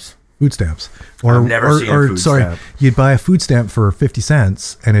stamps. Food stamps. I've never seen a food stamp. You'd buy a food stamp for 50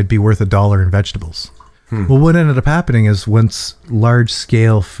 cents and it'd be worth $1 in vegetables. Well, what ended up happening is once large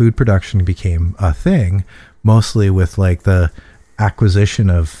scale food production became a thing, mostly with like the acquisition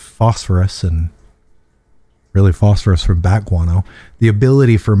of phosphorus and really phosphorus from bat guano, the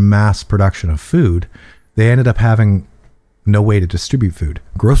ability for mass production of food, they ended up having no way to distribute food.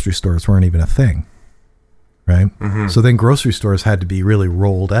 Grocery stores weren't even a thing. right? So then grocery stores had to be really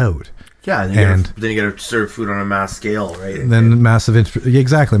rolled out. Yeah, And- then you got to serve food on a mass scale, right? Then massive,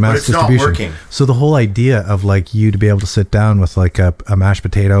 exactly, mass it's not distribution. working. So the whole idea of like you to be able to sit down with like a mashed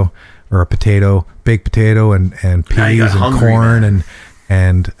potato or a potato, baked potato, and Now you peas got and hungry, corn man.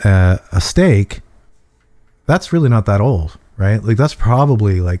 and a steak, that's really not that old, right? Like that's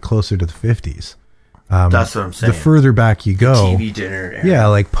probably like closer to the 50s. That's what I'm saying. The further back you go, TV dinner. era. yeah,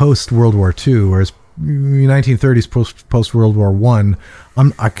 like post World War II, whereas 1930s post World War One,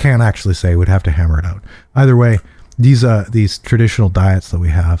 I can't actually say. Would have to hammer it out. Either way, these traditional diets that we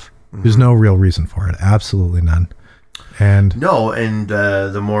have, there's no real reason for it. Absolutely none. And No, and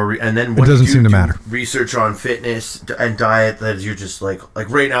the more and then It doesn't seem to do matter. Research on fitness and diet that you're just like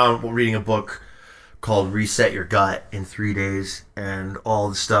right now I'm reading a book called Reset Your Gut in 3 days, and all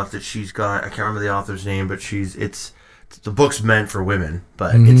the stuff that she's got. I can't remember the author's name, but the book's meant for women,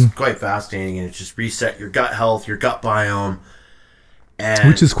 but it's quite fascinating, and it's just reset your gut health, your gut biome, and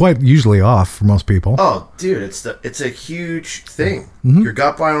which is quite usually off for most people. oh, dude, it's a huge thing. Your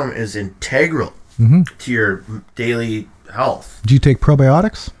gut biome is integral to your daily health. Do you take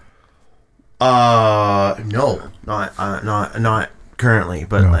probiotics? No, not currently,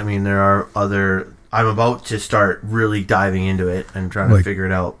 but No. I mean there are other. I'm about to start really diving into it and trying to Like- figure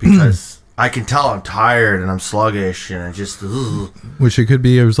it out because I can tell I'm tired and I'm sluggish and I just. Ugh. Which it could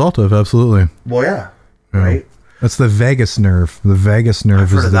be a result of, absolutely. Well, yeah, right. That's the vagus nerve. The vagus nerve I've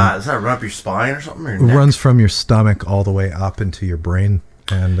heard is of the, that. Does that run up your spine or something? Or it neck? runs from your stomach all the way up into your brain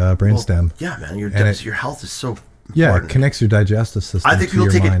and brainstem. Yeah, man, your And it- your health is so. Yeah, it important. connects your digestive system. I think to people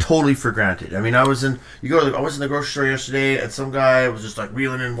your take mind. it totally for granted. I mean, I was in the grocery store yesterday, and some guy was just like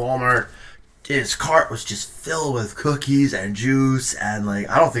reeling in Walmart. His cart was just filled with cookies and juice, and like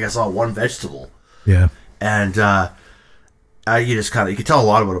I don't think I saw one vegetable. Yeah. And you just kind of you can tell a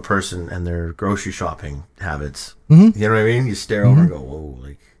lot about a person and their grocery shopping habits. You know what I mean? You stare over and go, "Whoa!"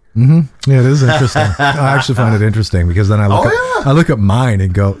 Like Yeah, it is interesting. I actually find it interesting because then I look Oh, I look at mine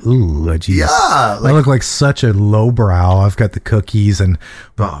and go, ooh, geez. Yeah, I like- look like such a lowbrow. I've got the cookies and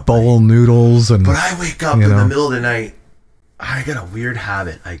Oh, bowl noodles and But I wake up You in the know. middle of the night. I got a weird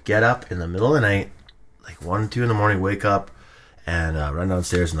habit. I get up in the middle of the night, like 1, 2 in the morning, wake up and run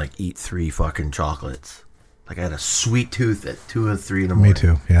downstairs and like eat 3 fucking chocolates. Like I had a sweet tooth at 2 or 3 in the morning. me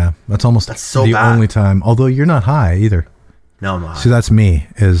too. Yeah. That's almost That's so the bad. only time. Although you're not high either. No, I'm not. See, that's me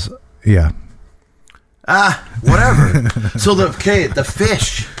is yeah. Whatever. So the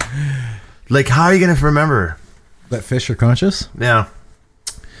fish. Like, how are you gonna remember? That fish are conscious? Yeah.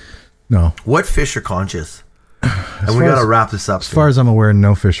 No. What fish are conscious? And we far gotta as- wrap this up. As far as I'm aware,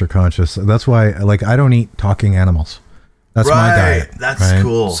 no fish are conscious. That's why like I don't eat talking animals. That's my Right, diet. that's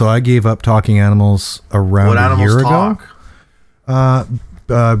cool. So I gave up talking animals around what a animals year talk?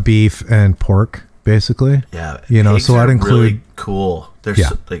 ago. Beef and pork, basically. Yeah. You know, pigs so I'd are include- really cool. They're Yeah.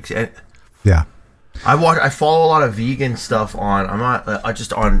 so, like. Yeah. I follow a lot of vegan stuff on. I'm not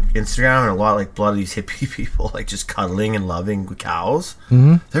just on Instagram, and a lot like a lot of these hippie people like just cuddling and loving cows.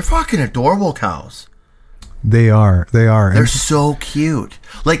 Mm-hmm. They're fucking adorable cows. They are. They're And so cute.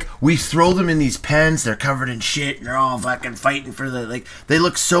 Like we throw them in these pens. They're covered in shit, and they're all fucking fighting for the like. They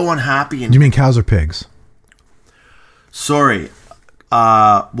look so unhappy. And you mean cows or pigs? sorry,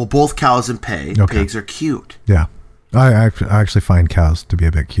 well, both cows and Okay. pigs are cute. Yeah. I actually find cows to be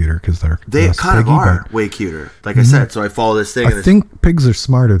a bit cuter because they're They less kind of piggy, are but way cuter. Like I said, so I follow this thing. I and it's- think pigs are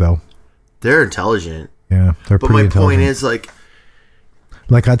smarter though. they're intelligent. Yeah, they're But pretty my intelligent. point is like.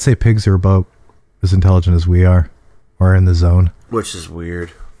 like I'd say pigs are about as intelligent as we are, or in the zone. Which is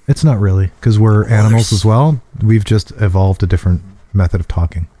weird. It's not really because we're animals there's- as well. We've just evolved a different method of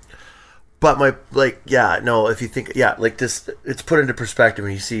talking. But if you think, like this, it's put into perspective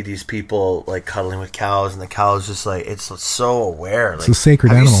when you see these people like cuddling with cows, and the cow's just like, it's so aware. Like, a sacred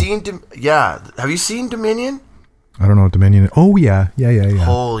have animal. Have you seen Dominion? I don't know what Dominion is. Oh yeah.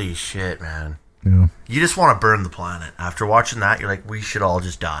 Holy shit, man. Yeah. You just want to burn the planet. After watching that, you're like, we should all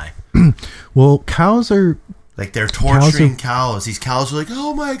just die. Well, cows are. Like they're torturing cows. These cows are like,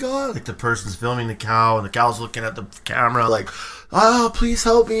 oh my god! Like the person's filming the cow, and the cow's looking at the camera, like, oh, please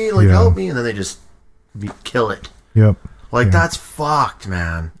help me, like Yeah. help me, and then they just kill it. Yep. Like Yeah. that's fucked,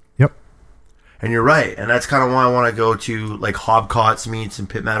 man. Yep. And you're right, and that's kind of why I want to go to like Hobcott's Meats and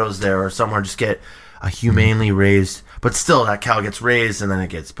Pitt Meadows there, or somewhere, just get a humanely raised. But still, that cow gets raised, and then it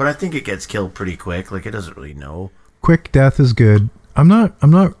gets. But I think it gets killed pretty quick. Like it doesn't really know. Quick death is good. I'm not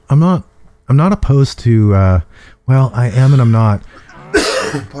opposed to. Well, I am and I'm not.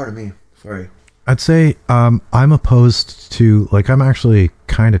 Pardon me. Sorry. I'd say I'm opposed to. Like I'm actually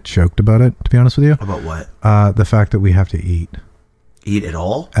kind of choked about it, to be honest with you. About what? The fact that we have to eat. Eat it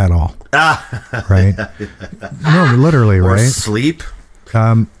all? at all. Right? No, literally, Or right? sleep?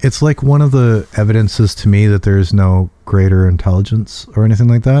 It's like one of the evidences to me that there's no greater intelligence or anything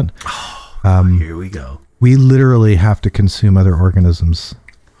like that. Here we go. We literally have to consume other organisms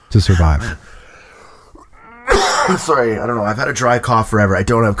to survive. Sorry, I don't know. I've had a dry cough forever. I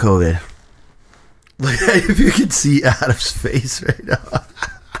don't have COVID. Like, if you can see Adam's face right now.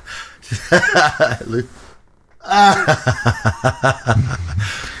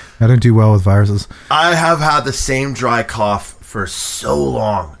 I don't do well with viruses. I have had the same dry cough for so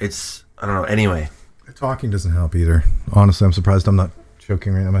long. It's, I don't know. Anyway. Talking doesn't help either. Honestly, I'm surprised I'm not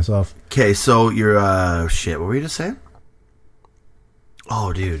choking right now myself. Okay, so you're, shit, what were you just saying?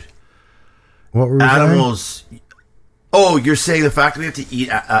 Oh, dude. What were we saying? Animals. Oh, you're saying the fact that we have to eat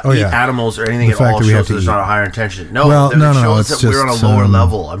animals or anything The at fact all that we have shows to there's eat. not a higher intention. No, Well, it no, shows it's that we're on a just, lower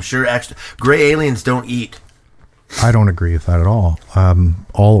level. I'm sure gray aliens don't eat. I don't agree with that at all.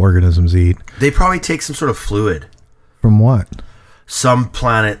 All organisms eat. They probably take some sort of fluid. From what? Some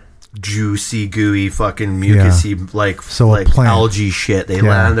planet juicy, gooey, fucking mucusy, like plant. algae shit. They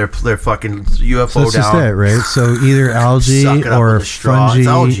Yeah. land their fucking UFO So that's just down. it, right? So either algae Suck it up or with a straw. fungi It's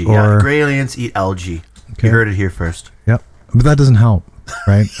algae. or... Yeah, gray aliens eat algae. Okay. You heard it here first. Yep. But that doesn't help,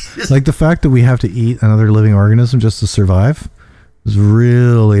 right? Like the fact that we have to eat another living organism just to survive is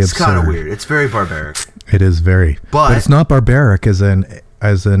really It's absurd. kind of weird. It's very barbaric. It is very. But- it's not barbaric as in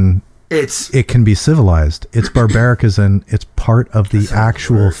It's it can be civilized. It's barbaric as in it's part of the That's not the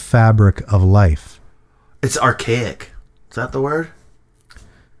actual word. fabric of life. it's archaic. Is that the word?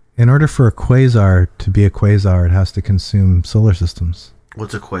 In order for a quasar to be a quasar, it has to consume solar systems.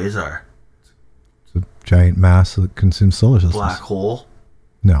 What's a quasar? It's a giant mass that consumes solar systems. Black hole.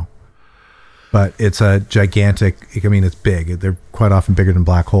 No. But it's a gigantic, I mean, it's big. They're quite often bigger than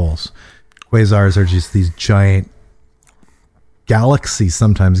black holes. Quasars are just these giant galaxies,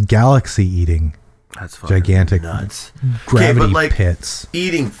 sometimes galaxy eating That's fucking gigantic nuts. gravity but like pits.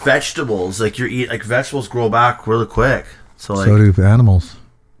 eating vegetables, like like vegetables grow back really quick. So like, So do animals.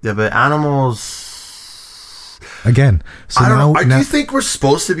 yeah, but animals. Again, so I don't know. Do now you think we're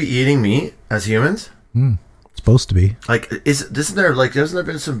supposed to be eating meat as humans? it's supposed to be. Like, hasn't there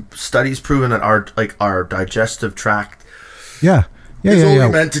been some studies proving that our digestive tract Yeah. Yeah, is yeah, only yeah.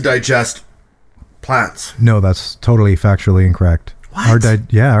 meant to digest plants? No, that's totally factually incorrect. What?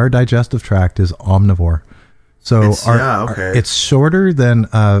 Our digestive tract is omnivore. So okay. it's shorter than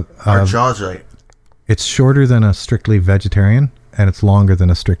Our jaws are like. it's shorter than a strictly vegetarian, and it's longer than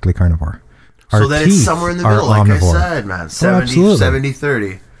a strictly carnivore. So then it's somewhere in the middle, like I said, man. 70, absolutely. 70,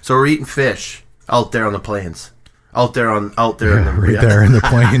 30. So we're eating fish out there on the plains. Out there in the Right there in the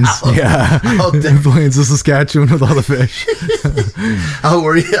plains. Yeah. Out there. In the plains of Saskatchewan with all the fish.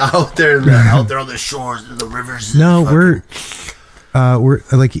 out there on the shores of the rivers. No, we're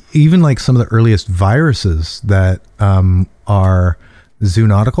like, even like some of the earliest viruses that are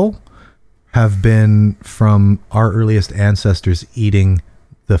zoonotical have been from our earliest ancestors eating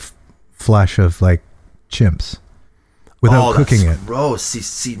the flesh of like chimps without cooking it. Gross.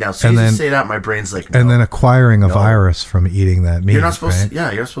 See now. And You then- say that, my brain's like. And no. then acquiring a virus from eating that meat. You're not supposed right? to.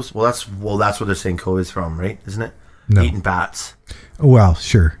 Yeah, you're supposed to. Well, that's what they're saying COVID's from, right? Isn't it? No. Eating bats. Well,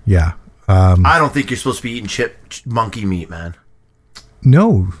 sure. Yeah. I don't think you're supposed to be eating monkey meat, man.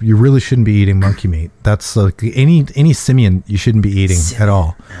 No, you really shouldn't be eating monkey meat. That's like any simian you shouldn't be eating at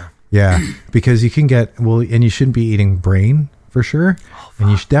all. Yeah, because you can get and you shouldn't be eating brain for sure,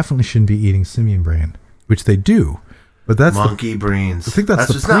 and you definitely shouldn't be eating simian brain, which they do. But that's Monkey brains. I think that's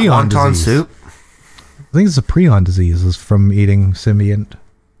the just not prion wonton disease. soup. I think it's a prion disease is from eating simian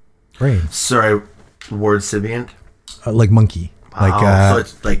brain, Sorry, word simian. like monkey, So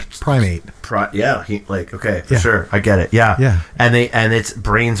it's like primate. Okay, for Yeah. sure, I get it. Yeah, Yeah. and its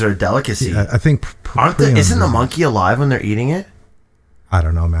brains are a delicacy. I think Aren't they? prion Isn't the disease. monkey alive when they're eating it? I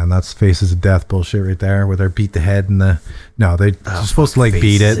don't know, man. That's faces of death bullshit right there, where they beat the head and they're supposed to like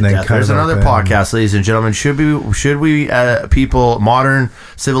beat it and then cut There's it another open. podcast, ladies and gentlemen. Should we people, modern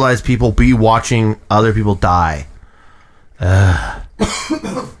civilized people, be watching other people die?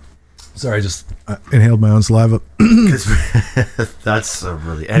 Sorry, I just inhaled my own saliva. 'Cause that's a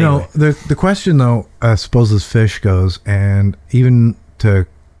really anyway. The question though, I suppose, as fish goes, and even to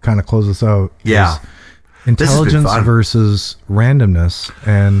kind of close this out, Yeah. is intelligence fun. versus randomness,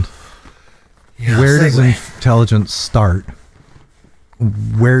 and where does segue. intelligence start?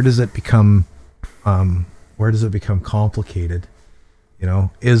 Where does it become complicated? You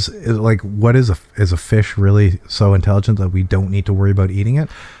know, is like, what is a fish really so intelligent that we don't need to worry about eating it?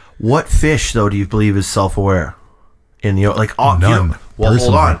 What fish though do you believe is self-aware? In the like, None, well, hold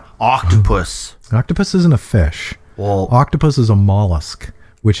personally. on, octopus. An octopus isn't a fish. Well, Octopus is a mollusk,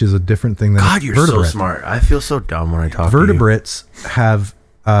 which is a different thing than God, you're vertebrate. so smart. I feel so dumb when I talk Vertebrates have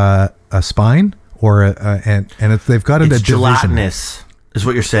a spine they've got to you. a It's division. gelatinous, is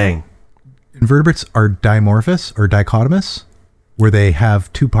what you're saying. Invertebrates are dimorphous or dichotomous, where they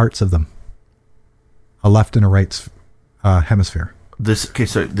have two parts of them, a left and a right hemisphere.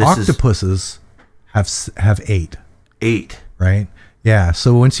 Octopuses have 8. 8. Right? Yeah.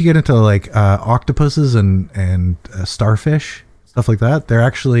 So once you get into like octopuses and starfish, stuff like that, they're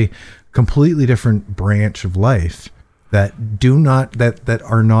actually a completely different branch of life that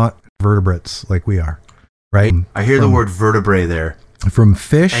are not vertebrates like we are. Right? I hear the word vertebrae there. From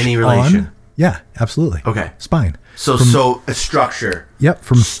fish Any relation? Yeah, absolutely. Okay. Spine. So a structure. Yep,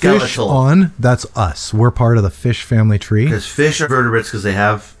 from fish Skeletal. on, that's us. We're part of the fish family tree. Because fish are vertebrates because they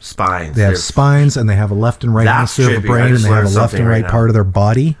have spines. They have spines, and they have a left and right That's hemisphere of a trippy. I brain, and just they have a learned left and something right right part of their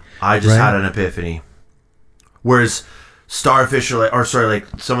body. I just right? had an epiphany. Whereas starfish are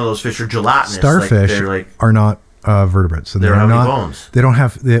some of those fish are gelatinous. Starfish they're like are not vertebrates. And they don't they're have not, any bones. They don't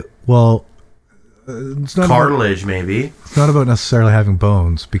have, it's not Cartilage, maybe. It's not about necessarily having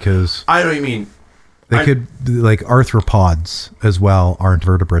bones, because I know what you mean. they could, like arthropods as well, aren't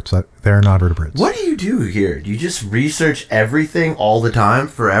vertebrates. They're not vertebrates. What do you do here? Do you just research everything all the time,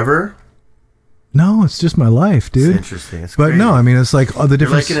 forever? No, it's just my life, dude. It's interesting. It's But crazy. no, I mean, it's like the You're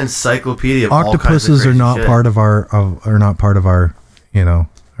difference. like an encyclopedia of all kinds of Octopuses are crazy not shit. part of our, we're not part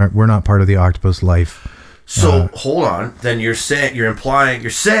of the octopus life. So hold on. Then you're saying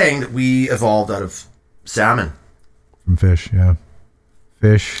that we evolved out of salmon. From fish, yeah.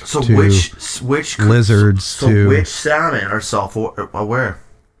 Fish So to which lizards so to... which salmon are self-aware?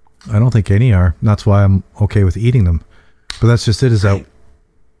 I don't think any are. That's why I'm okay with eating them. But that's just it, is that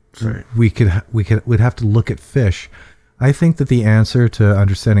Sorry. we'd have to look at fish. I think that the answer to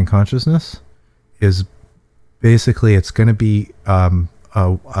understanding consciousness is basically it's going to be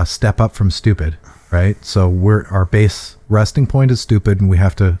a step up from stupid, right? So our base resting point is stupid, and we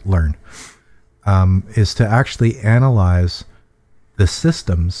have to learn. Is to actually analyze the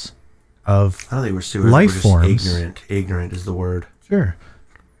systems of I don't think we're stupid. life we're just forms. Ignorant. Ignorant is the word. Sure.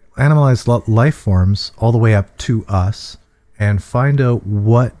 Analyze life forms all the way up to us and find out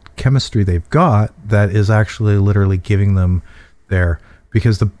what chemistry they've got that is actually literally giving them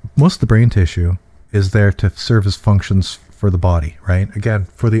because most of the brain tissue is there to serve as functions for the body, right? Again,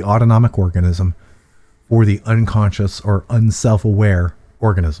 for the autonomic organism, or the unconscious or unself-aware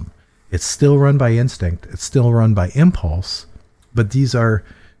organism. It's still run by instinct. It's still run by impulse, but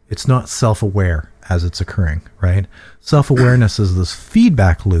it's not self-aware as it's occurring, right? Self-awareness is this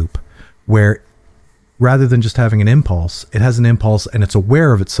feedback loop where rather than just having an impulse, it has an impulse and it's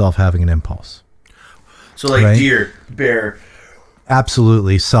aware of itself having an impulse. So like Right. deer, bear.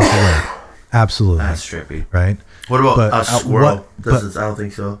 Absolutely self-aware. Absolutely. That's trippy. Right? What about But, a squirrel? but- I don't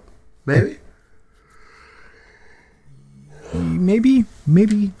think so. Maybe. Maybe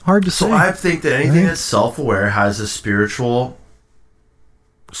hard to So say. I think that anything Right. that's self-aware has a spiritual.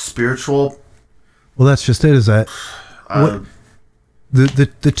 Well, that's just it, is that Uh,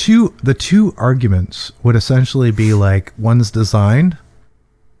 the two arguments would essentially be like one's designed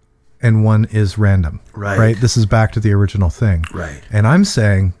and one is random. Right. This is back to the original thing. Right. And I'm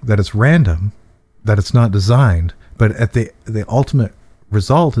saying that it's random, that it's not designed, but at the ultimate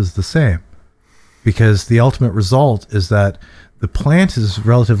result is the same. Because the ultimate result is that the plant is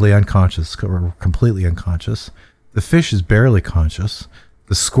relatively unconscious, or completely unconscious. The fish is barely conscious.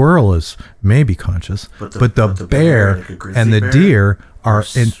 The squirrel is maybe conscious, but the bear like a grizzly and the bear? deer are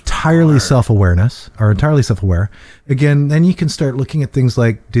entirely smart. entirely self-aware. Again, then you can start looking at things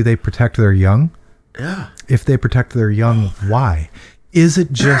like, do they protect their young? Yeah. If they protect their young, why? Is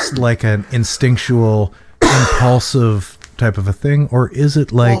it just like an instinctual, impulsive type of a thing, or is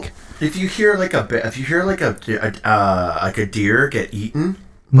it like... Well, if you hear like a deer get eaten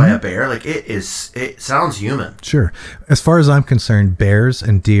by a bear, like it sounds human. Sure. As far as I'm concerned, bears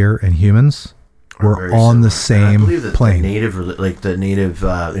and deer and humans were Very on the similar. And I same believe that plane. The native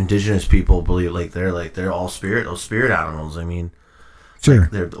indigenous people believe they're all those spirit animals. I mean, Sure.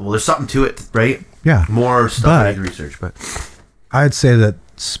 there's something to it, right? Yeah. More stuff I need to research, but I'd say that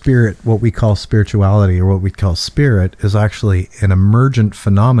spirit, what we call spirituality or what we call spirit, is actually an emergent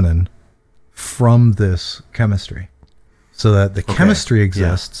phenomenon from this chemistry. So that the chemistry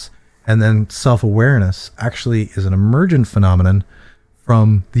exists, and then self-awareness actually is an emergent phenomenon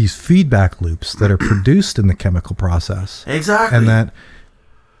from these feedback loops that are produced in the chemical process. exactly. And that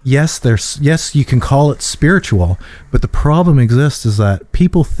yes, you can call it spiritual, but the problem exists is that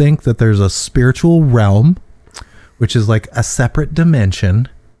people think that there's a spiritual realm, which is like a separate dimension,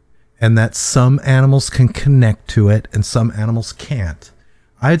 and that some animals can connect to it and some animals can't.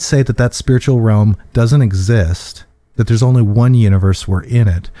 I'd say that spiritual realm doesn't exist, that there's only one universe, we're in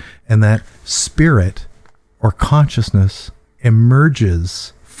it, and that spirit or consciousness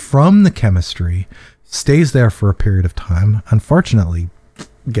emerges from the chemistry, stays there for a period of time, unfortunately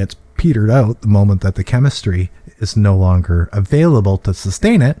gets petered out the moment that the chemistry is no longer available to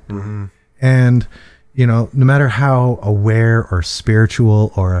sustain it. Mm-hmm. And, no matter how aware or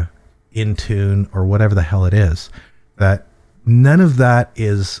spiritual or in tune or whatever the hell it is, that none of that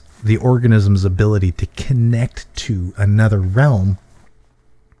is the organism's ability to connect to another realm,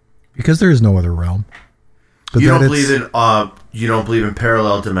 because there is no other realm. But you don't believe in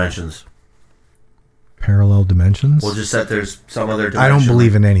parallel dimensions. Parallel dimensions? Well, just that there's some other dimension. I don't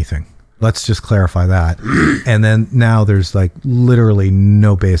believe in anything. Let's just clarify that. And then now there's literally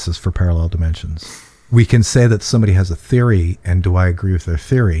no basis for parallel dimensions. We can say that somebody has a theory, and do I agree with their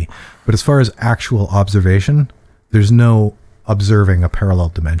theory? But as far as actual observation, there's no observing a parallel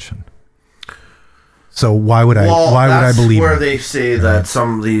dimension. So why would I believe where it? They say that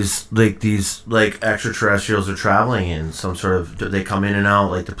some of these extraterrestrials are traveling in some sort of, they come in and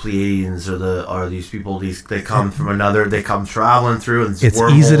out, like the Pleiadians or these people, they come from another, they come traveling through, and it's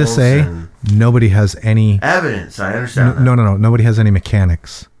easy to say. Nobody has any evidence. I understand that. No, nobody has any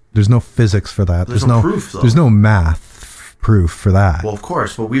mechanics. There's no physics for that. There's no proof, though. There's no math proof for that. Well, of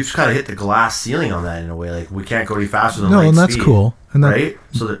course, but we've kind of hit the glass ceiling on that in a way. Like, we can't go any faster than light speed. No, and that's cool. And right?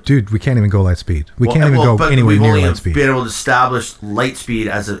 Dude, we can't even go light speed. We can't even go anywhere near light speed. We've been able to establish light speed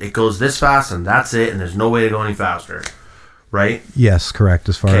as it goes this fast, and that's it, and there's no way to go any faster. Right? Yes, correct.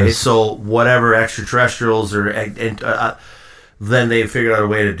 As far as... so whatever extraterrestrials or... then they figured out a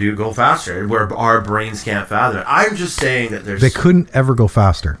way to go faster, where our brains can't fathom it. I'm just saying that they couldn't ever go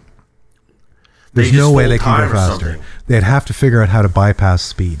faster. There's no way they can go faster. They'd have to figure out how to bypass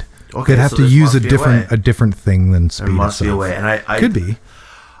speed. Okay, they'd have to use a different thing than speed. There must be a way, and I could be.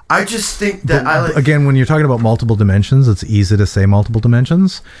 I just think that again, when you're talking about multiple dimensions, it's easy to say multiple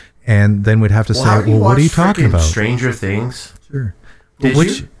dimensions, and then we'd have to say, well, what are you talking about? Stranger Things. Sure. Did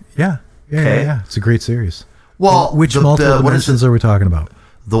you? Yeah. It's a great series. Well, which multiple dimensions are we talking about?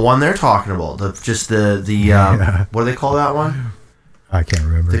 The one they're talking about, what do they call that one? I can't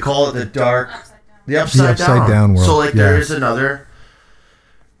remember. They call it the upside down world. So there is another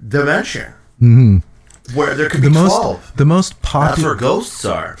dimension where there could be 12. The most popular. That's where ghosts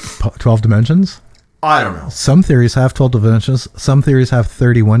are. 12 dimensions? I don't know. Some theories have 12 dimensions. Some theories have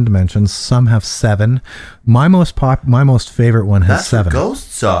 31 dimensions. Some have 7. My most favorite one has 7. That's where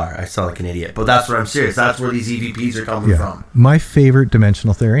ghosts are. I sound like an idiot, but that's what I'm serious. That's where these EVPs are coming from. My favorite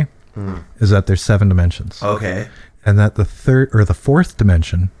dimensional theory is that there's 7 dimensions. Okay. And that the third or the fourth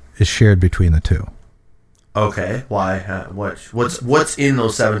dimension is shared between the two. Okay. Why? What's in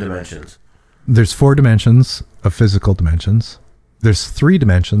those 7 dimensions? There's 4 dimensions of physical dimensions. There's 3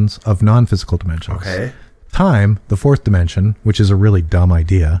 dimensions of non-physical dimensions. Okay. Time, the 4th dimension, which is a really dumb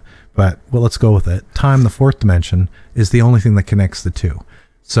idea, but well, let's go with it. Time, the 4th dimension, is the only thing that connects the two.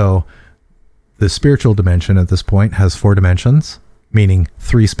 So the spiritual dimension at this point has 4 dimensions, meaning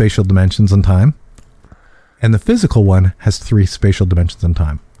 3 spatial dimensions in time. And the physical one has 3 spatial dimensions in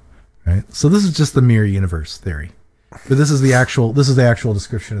time. Right? So this is just the mirror universe theory. But this is the actual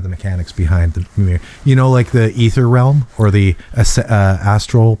description of the mechanics behind the mirror. Like the ether realm or the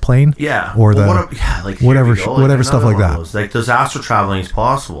astral plane. Yeah. Or whatever stuff like that. Like, does astral traveling is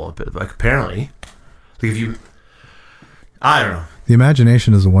possible? But apparently, if you, I don't know. The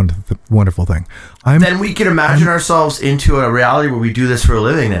imagination is a wonderful thing. Then we can imagine ourselves into a reality where we do this for a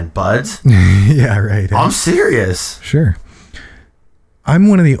living. Then, buds. Yeah, right. I'm serious. Sure. I'm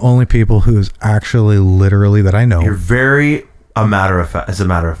one of the only people who's actually literally that I know. You're very as a matter of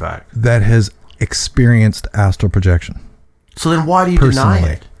fact, that has experienced astral projection. So then why do you deny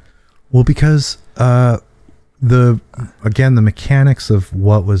it? Well, because the mechanics of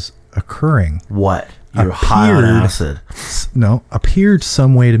what was occurring. What? You're high on acid. No, appeared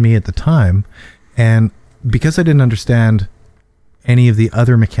some way to me at the time, and because I didn't understand any of the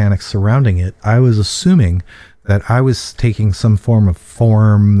other mechanics surrounding it, I was assuming that I was taking some form of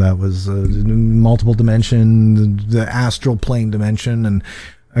form that was multiple dimension, the astral plane dimension. And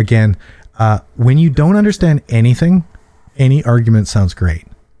again, when you don't understand anything, any argument sounds great,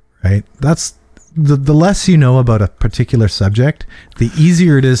 right? That's the less you know about a particular subject, the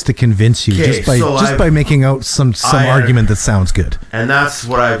easier it is to convince you just by making out some argument that sounds good. And that's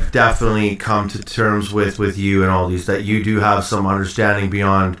what I've definitely come to terms with you and all these, that you do have some understanding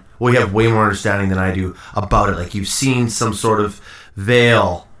beyond. Well, you have way more understanding than I do about it. Like, you've seen some sort of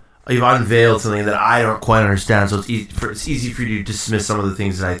veil. You've unveiled something that I don't quite understand. So it's easy for you to dismiss some of the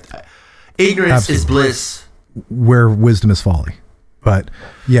things that Ignorance is Absolutely. bliss. where wisdom is folly. But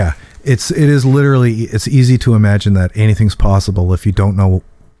yeah, it is literally, it's easy to imagine that anything's possible if you don't know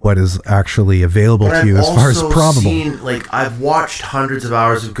what is actually available But to you I've as far as also probable. seen, like, I've watched hundreds of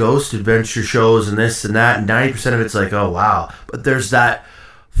hours of ghost adventure shows and this and that, and 90% of it's like, oh wow. But there's that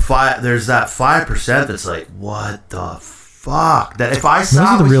 5% that's like, what the fuck? That if I sat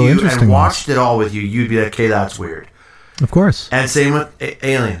are the with real you interesting and watched it all with you, you'd be like, okay, that's weird. Of course. And same with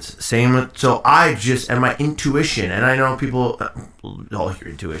aliens. Same with, so I just, and my intuition, and I know people, oh, your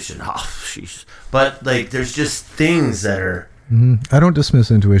intuition, oh, sheesh. But like, there's just things that are, I don't dismiss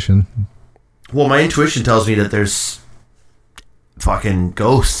intuition. well, my intuition tells me that there's fucking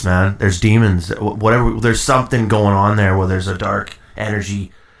ghosts, man. There's demons, whatever. There's something going on there where there's a dark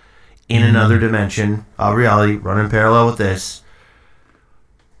energy in another dimension of reality running parallel with this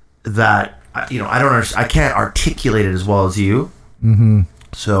that, you know, I don't understand. I can't articulate it as well as you. Mm-hmm.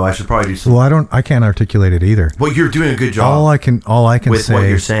 So I should probably do some. Well, I can't articulate it either. Well, you're doing a good job. All I can with say what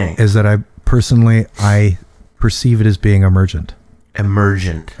you're saying. is that I perceive it as being emergent.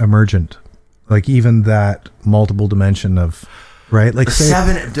 Emergent. Like even that multiple dimension of, right? Like say,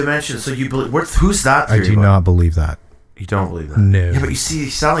 7 dimensions. So you believe, who's that? I do not believe that. You don't believe that? No. Yeah, but you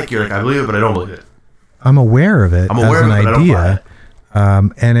sound like you're like, I believe it, but I don't believe it. I'm aware of it I'm aware as an of it, but I don't buy idea.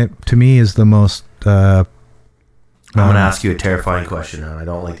 it. And it to me is the most I'm going to ask you a terrifying question, and I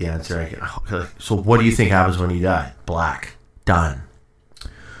don't like the answer. So what do you think happens when you die? Black. Done.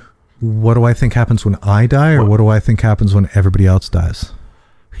 what do I think happens when I die, or what do I think happens when everybody else dies?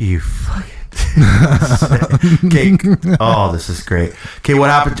 You fucking... Okay. Oh, this is great. Okay, what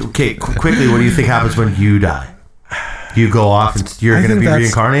happened? Okay, quickly, what do you think happens when you die? You go off and you're I going to think be that's-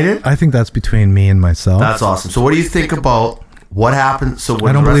 reincarnated? I think that's between me and myself. That's awesome. So what do you think about what happens? So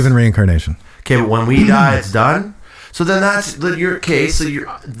I don't believe in reincarnation. Okay, but when we die, it's done. So then that's your case. So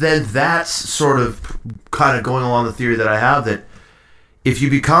then that's sort of kind of going along the theory that I have, that if you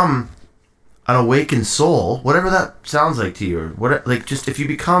become an awakened soul, whatever that sounds like to you, or what, like, just if you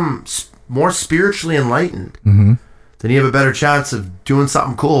become more spiritually enlightened, then you have a better chance of doing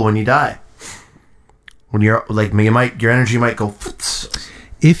something cool when you die. When you're like, your energy might go.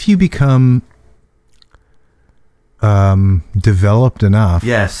 If you become developed enough,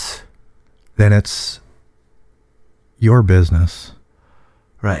 Yes. then it's your business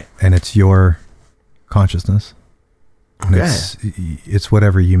Right. and it's your consciousness. And Okay. it's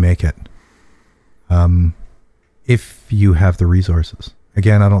whatever you make it. If you have the resources.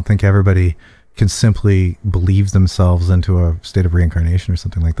 Again, I don't think everybody can simply believe themselves into a state of reincarnation or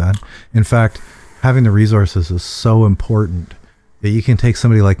something like that. In fact, having the resources is so important that you can take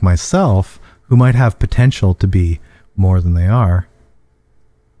somebody like myself who might have potential to be more than they are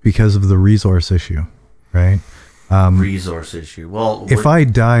because of the resource issue, right? Resource issue. Well, If I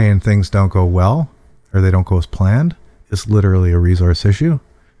die and things don't go well or they don't go as planned, it's literally a resource issue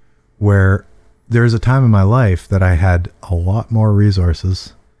where there's a time in my life that I had a lot more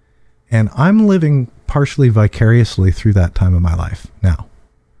resources, and I'm living partially vicariously through that time of my life now.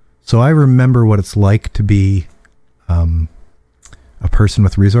 So I remember what it's like to be a person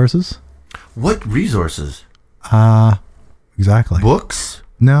with resources. what resources? Exactly. Books?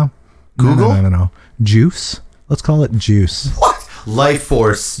 No. Google? No. Juice. Let's call it juice. What? Life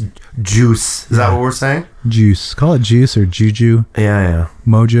force juice. Is that what we're saying? Juice. Call it juice or juju, Yeah.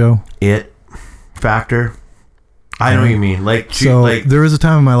 mojo. It factor. I know what you mean. Like, So like there was a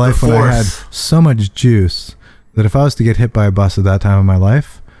time in my life the when I had force. so much juice that if I was to get hit by a bus at that time of my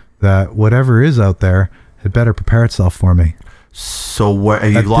life, that whatever is out there had better prepare itself for me. so what?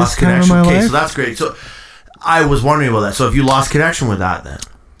 Have you At lost this time of connection? my Okay, life? so that's great. So I was wondering about that. So if you lost connection with that, then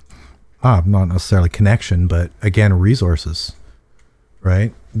Not necessarily connection, but again, resources,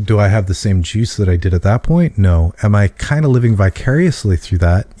 right? Do I have the same juice that I did at that point? No. Am I kind of living vicariously through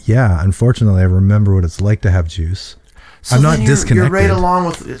that? Yeah. Unfortunately, I remember what it's like to have juice. so I'm then not you're disconnected. right along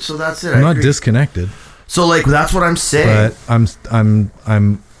with it. So that's it. I'm I not agree. disconnected, So like that's what I'm saying. but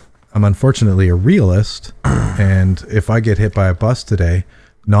I'm unfortunately a realist, and if I get hit by a bus today,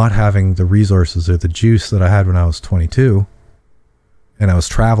 not having the resources or the juice that I had when I was 22, and I was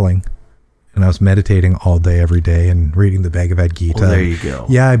traveling, and I was meditating all day, every day, and reading the Bhagavad Gita. Well, there you go.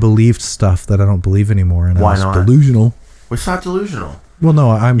 Yeah, I believed stuff that I don't believe anymore, and Why I was not? delusional. It's not delusional. Well,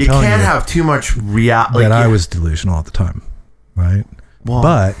 no, I'm You telling can't you have too much reality. that I was delusional at the time, right? Well,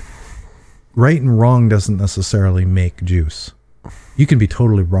 But right and wrong doesn't necessarily make juice. You can be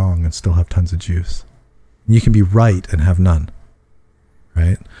totally wrong and still have tons of juice. You can be right and have none,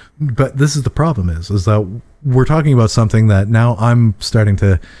 right? But this is the problem is that we're talking about something that now I'm starting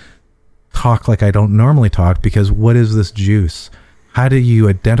to talk like I don't normally talk, because what is this juice? How do you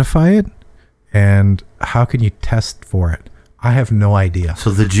identify it? And how can you test for it? I have no idea.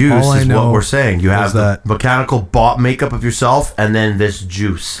 So the juice All I is know what we're saying. You have is the that- mechanical makeup of yourself, and then this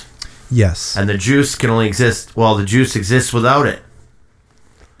juice. Yes. And the juice can only exist. Well, the juice exists without it.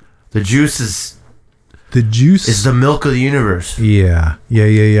 The juice is the milk of the universe. Yeah.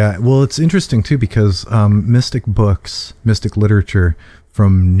 Well, it's interesting too because mystic books, mystic literature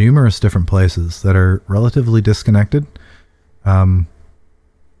from numerous different places that are relatively disconnected, all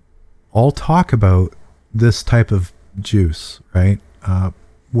talk about this type of juice, right?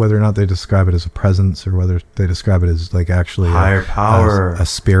 Whether or not they describe it as a presence or whether they describe it as like actually Higher power. a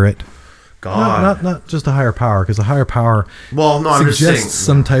spirit. God. Not just a higher power, because a higher power Well, no, I'm just saying. suggests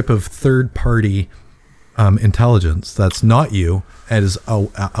some type of third party intelligence that's not you and is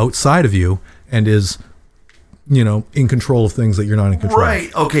outside of you and is, in control of things that you're not in control of.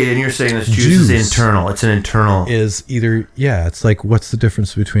 Right. Okay, and you're saying this juice is internal. It's an internal. Is either, it's like, what's the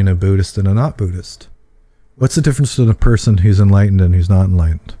difference between a Buddhist and a not Buddhist? What's the difference between a person who's enlightened and who's not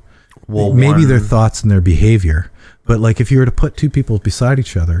enlightened? Well, maybe their thoughts and their behavior, but like if you were to put two people beside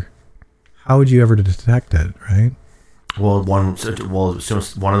each other, how would you ever detect it, right? Well, as soon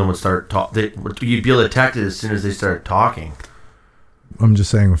as one of them would start talking, you'd be able to detect it as soon as they start talking. I'm just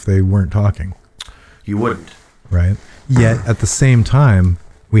saying if they weren't talking. You wouldn't. Right. Yet at the same time,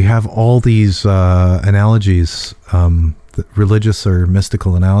 we have all these analogies, religious or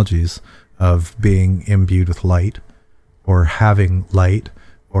mystical analogies of being imbued with light or having light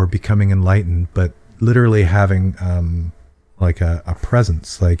or becoming enlightened, but literally having like a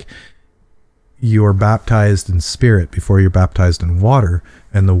presence. Like you're baptized in spirit before you're baptized in water,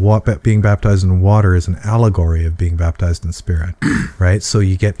 and being baptized in water is an allegory of being baptized in spirit, right? So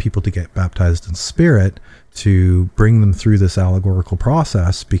you get people to get baptized in spirit to bring them through this allegorical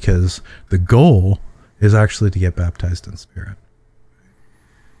process, because the goal is actually to get baptized in spirit.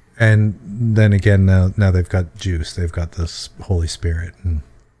 And then again, now they've got juice, they've got this Holy Spirit, and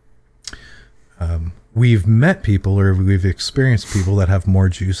we've met people or we've experienced people that have more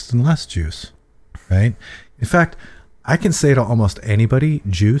juice than less juice, right? In fact, I can say to almost anybody,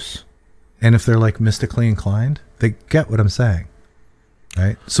 juice, and if they're like mystically inclined, they get what I'm saying.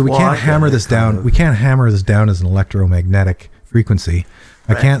 Right, so we can't hammer this down. We can't hammer this down as an electromagnetic frequency.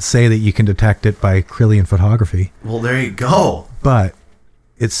 Right. I can't say that you can detect it by Kirlian photography. Well, there you go. But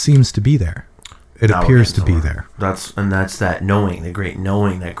it seems to be there. It appears to be there. That's that knowing, the great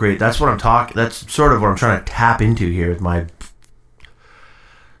knowing, That's what I'm talking. That's sort of what I'm trying to tap into here with my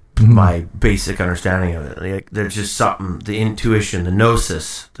basic understanding of it. Like, there's just something, the intuition, the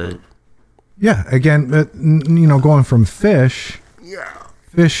gnosis, Again, going from fish. Yeah.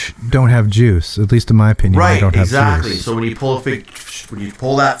 Fish don't have juice, at least in my opinion. Right, they don't exactly. Have juice. So when you pull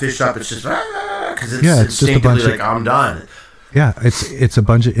that fish up, it's just because it's it's just a bunch like I'm done. Yeah, it's a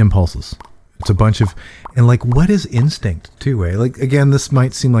bunch of impulses. It's a bunch of, and like, what is instinct too? Eh? Like, again, this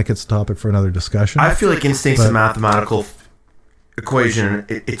might seem like it's a topic for another discussion. I feel like instinct's a mathematical equation.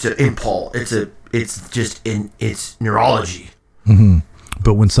 It's an impulse. It's neurology. Mm-hmm.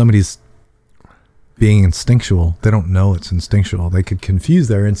 But when somebody's being instinctual, they don't know it's instinctual. They could confuse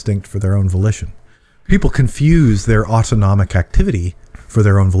their instinct for their own volition. People confuse their autonomic activity for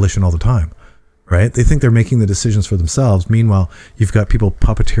their own volition all the time, right? They think they're making the decisions for themselves. Meanwhile, you've got people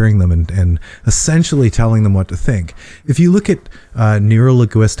puppeteering them and essentially telling them what to think. If you look at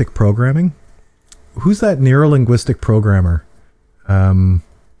neurolinguistic programming, who's that neurolinguistic programmer?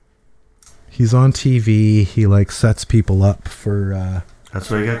 He's on TV. He like sets people up for... That's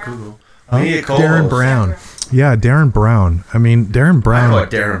why you got Google. Darren Brown. Yeah, Darren Brown. I mean, Darren Brown. I know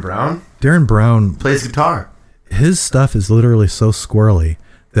what Darren Brown? Darren Brown plays guitar. His stuff is literally so squirrely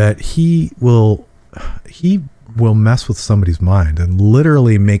that he will mess with somebody's mind and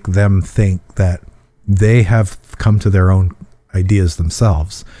literally make them think that they have come to their own ideas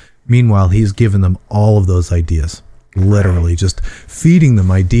themselves. Meanwhile, he's given them all of those ideas, literally just feeding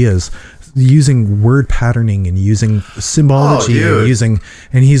them ideas, using word patterning and using symbology and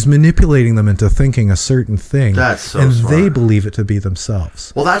he's manipulating them into thinking a certain thing. That's so and smart. They believe it to be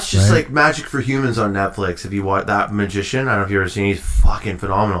themselves. Well, that's just like Magic for Humans on Netflix. If you watch that magician, I don't know if you've ever seen, he's fucking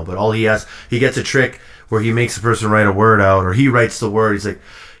phenomenal. But all he gets a trick where he makes a person write a word out, or he writes the word. He's like,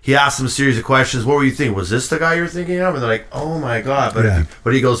 he asks them a series of questions. What were you thinking? Was this the guy you're thinking of? And they're like, oh my God.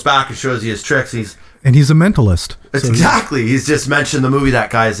 But he goes back and shows you his tricks. And he's a mentalist. It's exactly. He's just mentioned the movie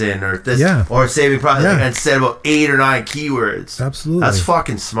that guy's in, or this, or Saving Private Ryan, and said about 8 or 9 keywords. Absolutely. That's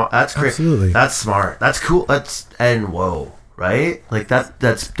fucking smart. That's great. Absolutely. That's smart. That's cool. Whoa, right? Like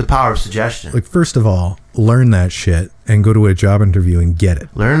that's the power of suggestion. Like, first of all, learn that shit and go to a job interview and get it.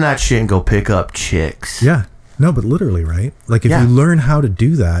 Learn that shit and go pick up chicks. Yeah. No, but literally, right? Like if Yeah. you learn how to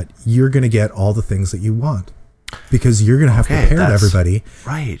do that, you're going to get all the things that you want, because you're going to have prepared everybody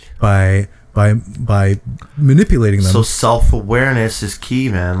Right. by manipulating them. So self-awareness is key,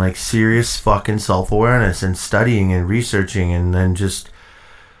 man. Like serious fucking self-awareness and studying and researching and then just...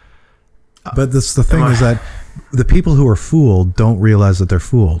 But this the thing is that the people who are fooled don't realize that they're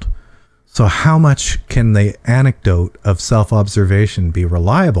fooled. So how much can the anecdote of self-observation be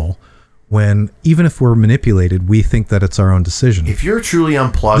reliable when, even if we're manipulated, we think that it's our own decision? If you're truly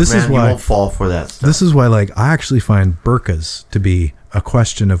unplugged, This is man, why- you won't fall for that stuff. This is why, like, I actually find burqas to be a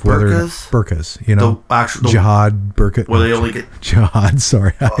question of whether Burqas? burqas, you know, The actual- jihad burqa. Where they only get... jihad.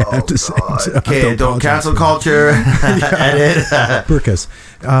 Sorry, I have to say. Okay, don't cancel culture. Edit. burqas.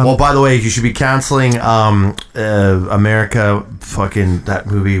 Well, by the way, you should be canceling America. Fucking that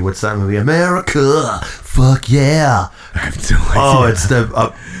movie. What's that movie? America. Fuck yeah. I have no Oh, idea. it's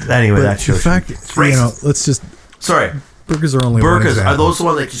the. Anyway, But that show. the fact, it's you know, racist. let's just Sorry, burqas are only one burqas. Are example. those the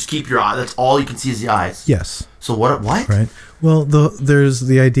ones that just keep your eye? That's all you can see is the eyes. Yes. So what? What? Right. Well, there's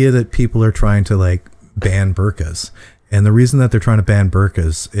the idea that people are trying to like ban burqas. And the reason that they're trying to ban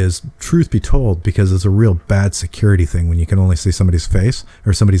burqas is, truth be told, because it's a real bad security thing when you can only see somebody's face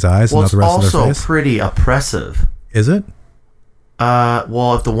or somebody's eyes Well, and not it's the rest of their also face. pretty oppressive. Is it?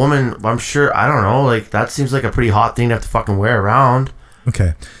 Well, if the woman, I'm sure, I don't know, like that seems like a pretty hot thing to have to fucking wear around.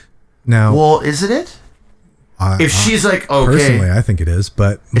 Okay. Now, Well, isn't it? If she's like, okay, personally, I think it is,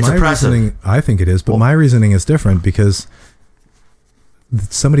 but It's my oppressive. reasoning, I think it is, but my reasoning is different, because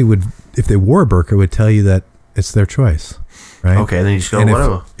somebody would, if they wore a burqa, would tell you that it's their choice, right? okay, then you just go, And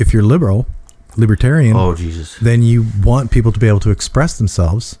whatever. if you're libertarian, Oh, Jesus. then you want people to be able to express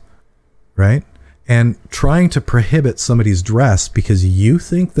themselves, right? And trying to prohibit somebody's dress because you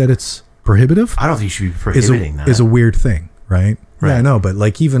think that it's prohibitive I don't think you should be is prohibiting that. is a weird thing, right? Yeah, I Right. know, but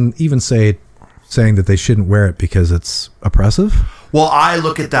like even saying that they shouldn't wear it because it's oppressive. Well, I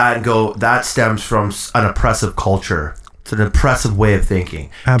look at that and go, that stems from an oppressive culture. It's an oppressive way of thinking.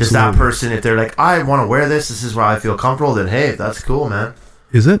 Does that Absolutely. person, if they're like, I want to wear this is where I feel comfortable, then hey, that's cool, man.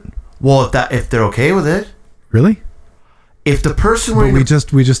 Is it Well, if they're okay with it, really? if the person But wearing you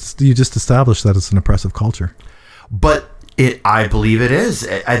just established that it's an oppressive culture. I believe it is.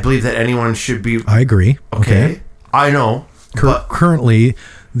 I believe that anyone should be I agree. okay. I know, but Currently,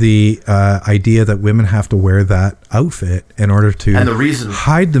 the idea that women have to wear that outfit in order to And the reason-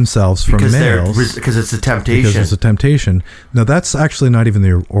 hide themselves from because males because it's a because temptation. there's a temptation. Now, that's actually not even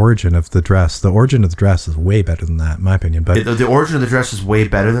the origin of the dress. The origin of the dress is way better than that, in my opinion. But The origin of the dress is way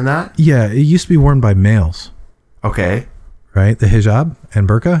better than that. yeah, it used to be worn by males, Okay. right? The hijab and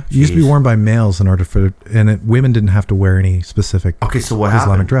burqa used to be Jeez. worn by males in order for, women didn't have to wear any specific Okay, so what Islamic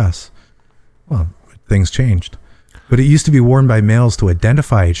happened? dress. Well, things changed. But it used to be worn by males to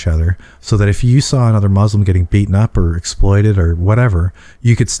identify each other, so that if you saw another Muslim getting beaten up or exploited or whatever,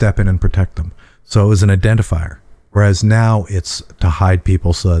 you could step in and protect them. So it was an identifier. Whereas now it's to hide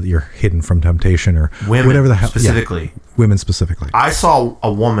people so that you're hidden from temptation or Women, whatever the hell. specifically. Yeah, women specifically. I saw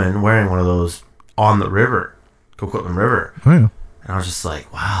a woman wearing one of those on the river, Coquitlam River. Oh, yeah. And I was just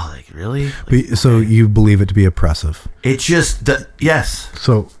like, wow, like really? Like, But, so you believe it to be oppressive. it just, yes.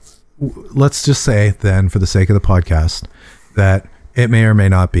 So let's just say then, for the sake of the podcast, that it may or may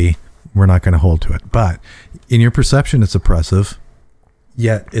not be. We're not going to hold to it. But in your perception, it's oppressive,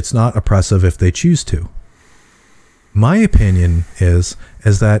 yet it's not oppressive if they choose to. My opinion is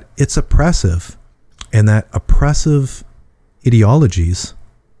that it's oppressive, and that oppressive ideologies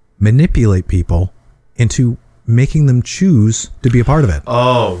manipulate people into making them choose to be a part of it.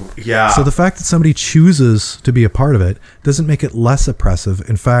 Oh, yeah. So the fact that somebody chooses to be a part of it doesn't make it less oppressive.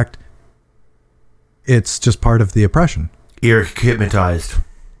 In fact, it's just part of the oppression. You're hypnotized.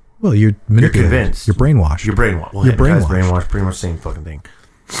 Well, you're manipulated. convinced. You're brainwashed. You're brainwashed. Well, You're hypnotized, brainwashed. pretty much the same fucking thing.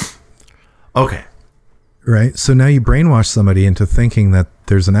 Okay. Right? So now you brainwash somebody into thinking that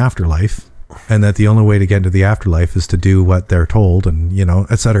there's an afterlife, and that the only way to get into the afterlife is to do what they're told, and, you know,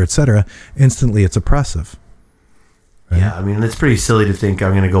 et cetera, et cetera. Instantly, it's oppressive. Yeah, I mean, it's pretty silly to think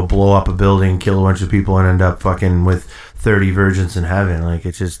I'm going to go blow up a building, kill a bunch of people, and end up fucking with 30 virgins in heaven. Like,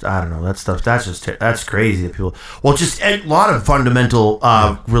 it's just, I don't know, that stuff, that's crazy that people, well, just a lot of fundamental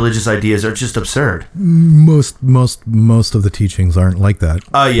religious ideas are just absurd. Most of the teachings aren't like that,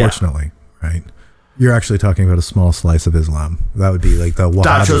 Yeah. fortunately, right? You're actually talking about a small slice of Islam. That would be like the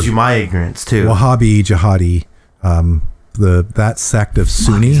That shows you Wahhabi, my ignorance, too. jihadi, that sect of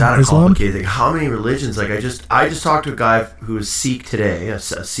Sunni Is that a Islam. complicated thing? How many religions? Like, I just talked to a guy who is Sikh today, a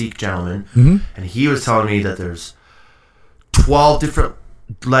Sikh gentleman, Mm-hmm. and he was telling me that there's 12 different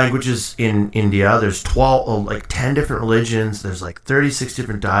languages in India. There's 10 different religions. There's like 36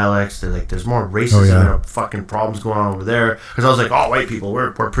 different dialects. There's more racism and fucking problems going on over there. Because I was like, white people,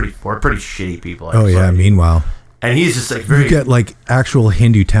 we're pretty shitty people. Meanwhile. And he's just like very. You get like actual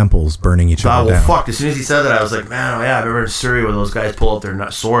Hindu temples burning each other down. Fuck. As soon as he said that, I was like, man, I remember in Surrey when those guys pull out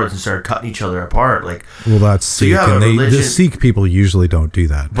their swords and started cutting each other apart. Like, well, that's Sikh, and the Sikh people usually don't do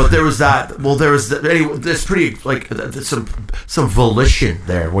that. But there was that. Well, there was that. Anyway, there's pretty like some volition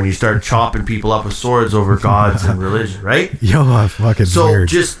there when you start chopping people up with swords over gods and religion, right? Yo, fucking weird.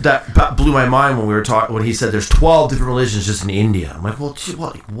 Just that blew my mind when we were talking. When he said there's 12 different religions just in India. I'm like, well,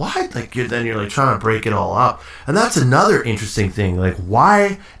 what? Like, then you're like trying to break it all up. And that's another interesting thing. Like,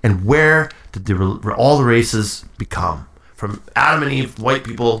 why and where did all the races become? From Adam and Eve, white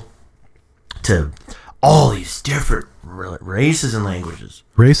people, to all these different races and languages.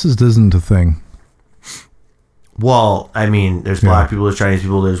 Racist isn't a thing. Well, I mean, there's black people, there's Chinese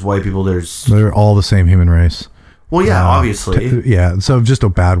people, there's white people, They're all the same human race. Well, yeah, obviously. So just a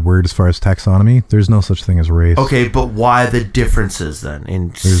bad word as far as taxonomy. There's no such thing as race. Okay, but why the differences then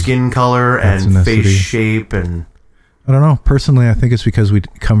in skin color and face shape and? I don't know. Personally, I think it's because we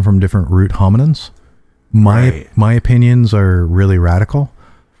come from different root hominins. My opinions are really radical,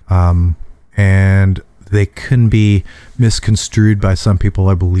 and they can be misconstrued by some people,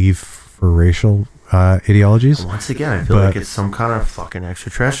 I believe, for racial ideologies. Once again, I feel like it's some kind of fucking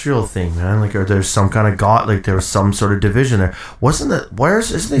extraterrestrial thing, man. Like, or there's some kind of god, like there was some sort of division there. Isn't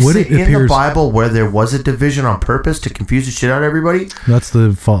it in the Bible where there was a division on purpose to confuse the shit out of everybody? That's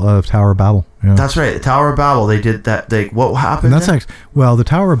the Tower of Babel. Yeah. That's right, the Tower of Babel. They did that. What happened? And that's the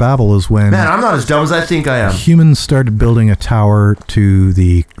Tower of Babel is when I'm not as dumb as I think I am. Humans started building a tower to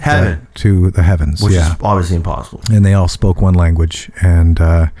the heaven, to the heavens, which is obviously impossible. And they all spoke one language, and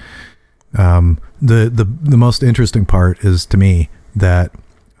the most interesting part is to me that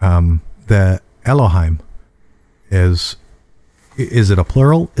the Elohim is it a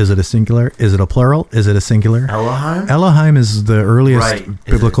plural? Is it a singular? Is it a plural? Is it a singular? Elohim is the earliest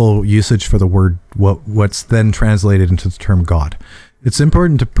biblical usage for the word what's then translated into the term God. It's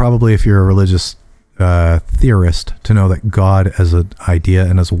important to probably, if you're a religious theorist, to know that God as an idea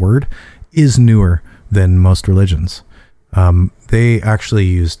and as a word is newer than most religions. They actually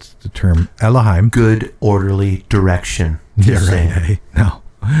used the term Elohim. Good, orderly direction. No.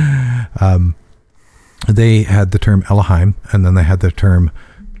 They had the term Elohim, and then they had the term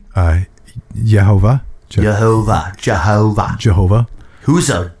Jehovah. Jehovah. Who's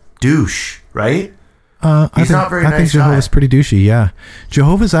a douche, right? He's not very nice. I think Jehovah's pretty douchey, yeah.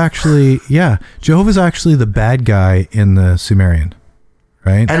 Jehovah's actually the bad guy in the Sumerian.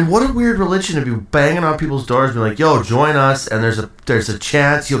 Right. And what a weird religion to be banging on people's doors, being like, "Yo, join us, and there's a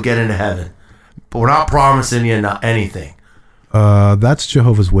chance you'll get into heaven, but we're not promising you anything." That's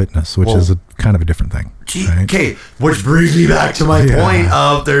Jehovah's Witness, which is a kind of a different thing. Right? Okay, which brings me back to my point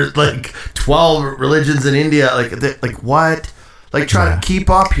of there's like 12 religions in India. Like what? Like trying to keep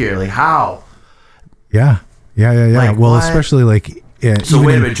up here. Like how? Yeah. Like, well, what? Especially like. Yeah, so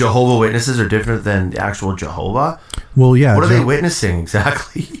wait a minute, Jehovah Witnesses are different than the actual Jehovah? Well, yeah. What are they witnessing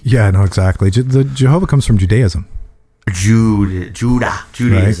exactly? Yeah, no, exactly. The Jehovah comes from Judaism.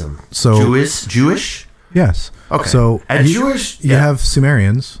 Judaism. Right? So Jewish? Yes. Okay. So and Jewish? You have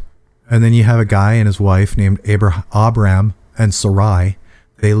Sumerians, and then you have a guy and his wife named Abram and Sarai.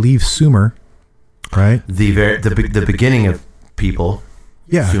 They leave Sumer, right? The beginning of people.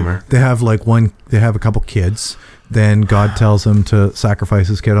 Yeah. Sumer. They have a couple kids. Then God tells him to sacrifice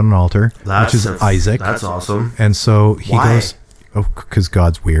his kid on an altar, which is Isaac. That's awesome. And so he goes, because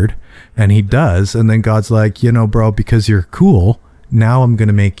God's weird. And he does. And then God's like, bro, because you're cool, now I'm going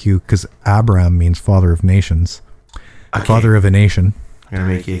to make you, because Abram means father of nations, father of a nation. I'm going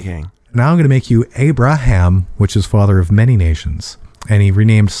to make you a king. Now I'm going to make you Abraham, which is father of many nations. And he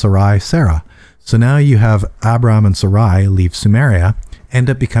renamed Sarai Sarah. So now you have Abram and Sarai leave Sumeria, end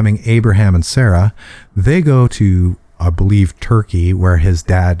up becoming Abraham and Sarah. They go to, I believe, Turkey, where his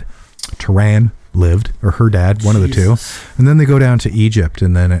dad, Turan, lived, or her dad, one of the two. And then they go down to Egypt,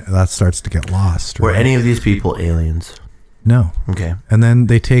 and then that starts to get lost. Right? Were any of these people aliens? No. Okay. And then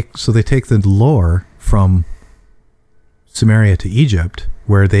they take the lore from Sumeria to Egypt,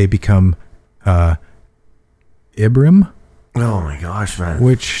 where they become Ibrim. Oh my gosh, man.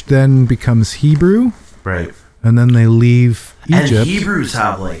 Which then becomes Hebrew. Right. And then they leave Egypt. And Hebrews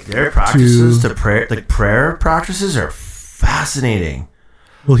have their practices to prayer. Like prayer practices are fascinating.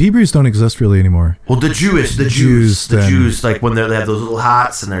 Well, Hebrews don't exist really anymore. Well, the Jews, Jews, like when they have those little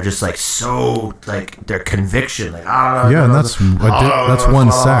hats and they're just like so like their conviction, like yeah, and that's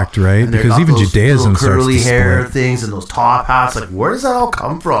one sect, right? Because even Judaism starts curly to hair split. things and those top hats. Like, where does that all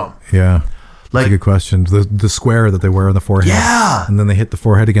come from? Yeah, Like, that's a good question. The square that they wear on the forehead, yeah, and then they hit the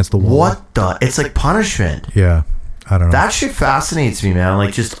forehead against the wall. What the? It's like punishment. Yeah, I don't know. That shit fascinates me, man.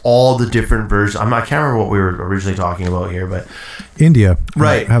 Like just all the different versions. I can't remember what we were originally talking about here, but India,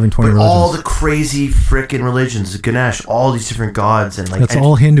 right, having 20 but religions. all the crazy freaking religions, Ganesh, all these different gods, and like That's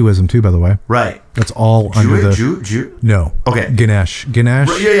all Hinduism too, by the way. right. That's all under the Jew. no. Okay. Ganesh.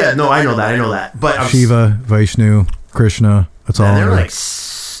 Right, yeah. No, I know that. But Shiva, Vishnu, Krishna. That's all. and they're under- like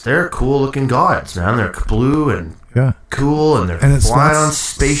they're cool looking gods, man. They're blue and yeah, cool, and they're and it's flying not on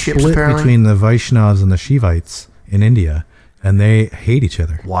spaceships. split Apparently, between the Vaishnavas and the Shivites in India, and they hate each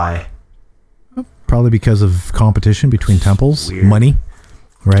other. why? Probably because of competition between temples, Weird. money,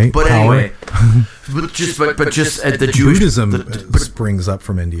 right? But Power. anyway, but just at the Jewish Buddhism but springs up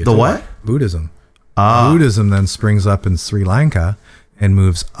from India. the too. what? Buddhism. Buddhism then springs up in Sri Lanka and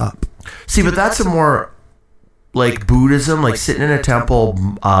moves up. See, but that's a more like Buddhism, like sitting in a temple,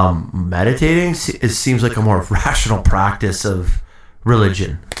 meditating. It seems like a more rational practice of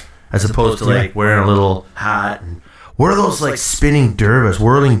religion, as opposed to like wearing a little hat. And what are those like spinning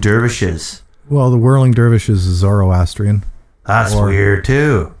whirling dervishes? Well, the whirling dervishes is Zoroastrian. That's weird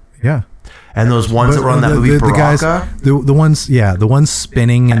too. Yeah. And those ones that were on that movie Baraka, the ones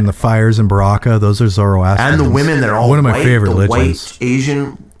spinning in the fires in Baraka, those are Zoroastrians. and the women that are all one of my white, favorite the religions. white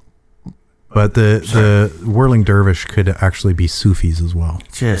Asian. But the whirling dervish could actually be Sufis as well,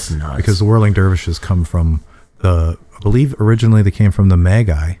 Just nuts. because the whirling dervishes come from I believe originally they came from the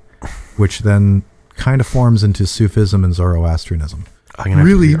Magi, which then kind of forms into Sufism and Zoroastrianism. I'm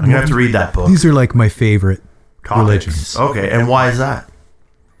gonna have to read that book. These are like my favorite Topics. religions. Okay, and why is that?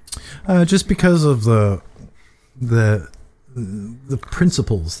 Just because of the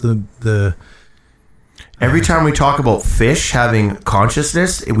principles, the Every time we talk about fish having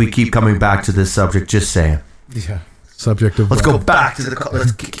consciousness, we keep coming back to this subject. Just saying. subject of. Let's go back to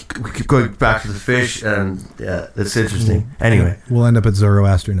we keep going back to the fish, and yeah, that's interesting. Anyway, we'll end up at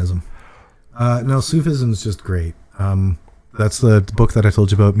Zoroastrianism. No, Sufism is just great. That's the book that I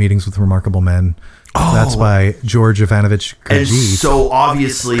told you about, Meetings with Remarkable Men. Oh. That's by George Ivanovich and Gurdjieff. so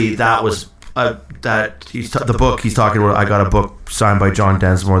obviously that was the book he's talking about. I got a book signed by John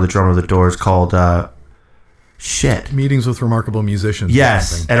Densmore, the drummer of the Doors, called Meetings with Remarkable Musicians.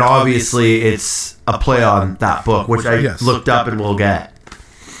 Yes, and obviously it's a play on that book, which I looked up and will get.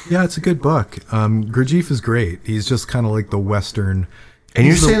 Yeah, it's a good book. Gurdjieff is great. He's just kind of like the Western. And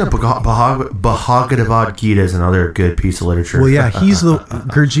you're saying the Bhagavad Gita is another good piece of literature. Well, yeah,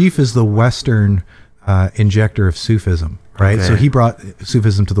 Gurdjieff is the Western injector of Sufism, right? Okay. So he brought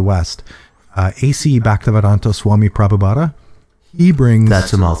Sufism to the West. A.C. Bhaktivedanta Swami Prabhupada, he brings...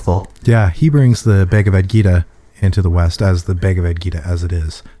 That's a mouthful. Yeah, he brings the Bhagavad Gita into the West as the Bhagavad Gita as it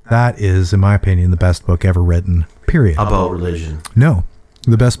is. That is, in my opinion, the best book ever written, period. About religion. No,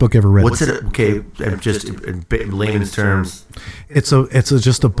 the best book ever written. What's it? Okay, just in layman's terms. It's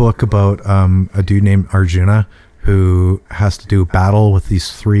just a book about a dude named Arjuna who has to do battle with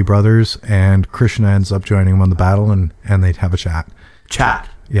these three brothers, and Krishna ends up joining him on the battle, and they have a chat. Chat.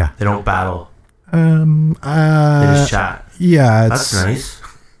 Yeah. They don't battle. They just chat. Yeah, That's nice.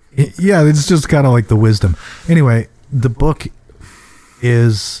 Yeah, it's just kind of like the wisdom. Anyway, the book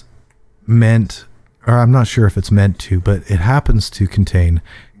is meant, or I'm not sure if it's meant to, but it happens to contain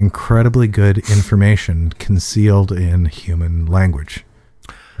incredibly good information concealed in human language,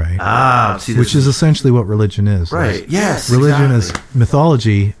 right? See, which is essentially what religion is. right. Yes, Religion exactly. is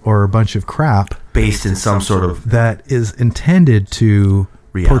mythology or a bunch of crap based in some sort of that is intended to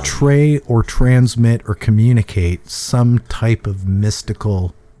reality. portray or transmit or communicate some type of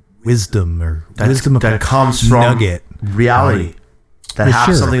mystical wisdom or wisdom of that comes from nugget reality. That For has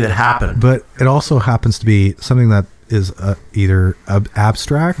sure. something that happened. But it also happens to be something that is either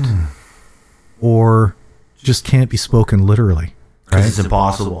abstract or just can't be spoken literally. Because Right? it's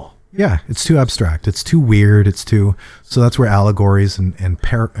impossible. Yeah, it's too abstract. It's too weird. So that's where allegories and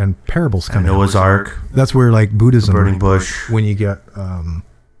parables come And in. Noah's Ark, That's where like Buddhism, burning bush. when you get,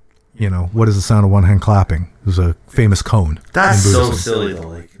 what is the sound of one hand clapping? There's a famous cone. That's in so Buddhism. silly though.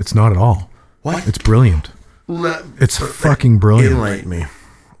 Like It's not at all. what? It's brilliant. It's fucking brilliant. Enlighten me.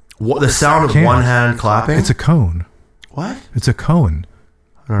 What the sound of Can't. one hand clapping? It's a cone. what? It's a cone,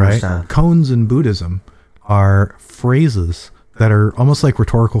 I don't right? understand. Cones in Buddhism are phrases that are almost like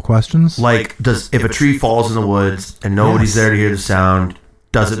rhetorical questions. Like, if a tree falls in the woods and nobody's there to hear the sound,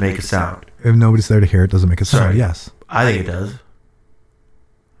 does it make a sound? If nobody's there to hear it, doesn't make a sound. Sorry. Yes. I think it does.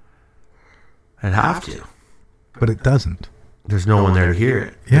 I'd have to. but it doesn't. There's no one there to hear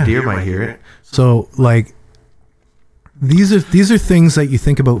it. Yeah. The deer might hear it. So like these are things that you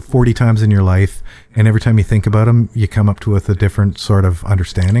think about 40 times in your life, and every time you think about them, you come up with a different sort of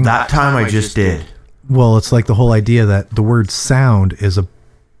understanding. That time I just did. Well, it's like the whole idea that the word sound is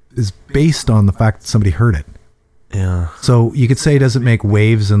based on the fact that somebody heard it. Yeah. So you could say, does it make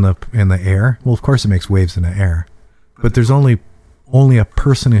waves in the air? Well, of course it makes waves in the air, but there's only a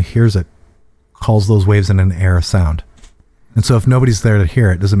person who hears it calls those waves in an air a sound. And so if nobody's there to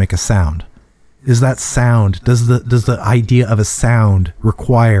hear it, does it make a sound? Is that sound? Does the idea of a sound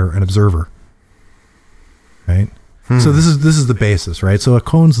require an observer? Right. So this is the basis, right? So a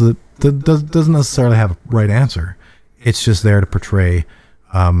cone's doesn't necessarily have a right answer. It's just there to portray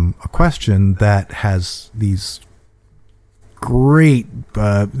a question that has these great,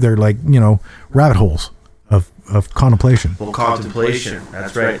 they're like, rabbit holes of contemplation. Well, contemplation.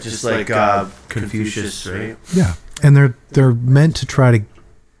 That's right. Just like Confucius, right? Yeah, and they're meant to try to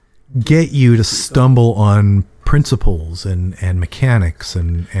get you to stumble on principles and mechanics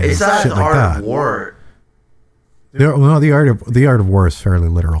and Is that shit the like art that. of war? The art of war is fairly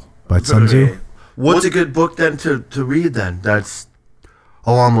literal by Sun Tzu. What's a good book then to read then? That's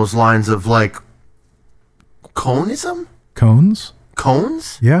along those lines of like conism? Cones?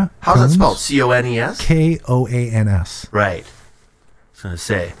 Cones? Yeah. How's that cones? spelled? C-O-N-E-S? Koans. Right. I was going to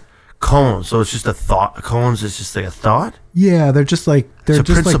say. Cones. So it's just a thought. Cones is just like a thought? Yeah, they're just like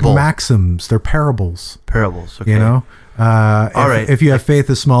principle. maxims. They're parables. Parables. Okay. You know? All right. If you have faith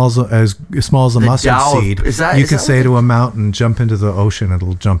as small as a mustard Tao of- seed, is that- you is can that say what to a mountain, jump into the ocean,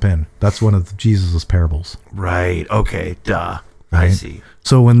 it'll jump in. That's one of Jesus' parables. Right. Okay. Duh. I Right. see.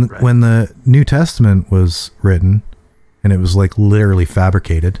 So when the New Testament was written, and it was like literally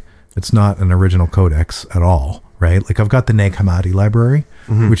fabricated, it's not an original codex at all, right? Like I've got the Nag Hammadi library,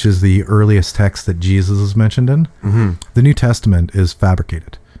 which is the earliest text that Jesus is mentioned in. The New Testament is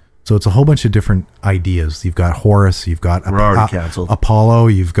fabricated. So it's a whole bunch of different ideas. You've got Horus, you've got We're already canceled. Apollo,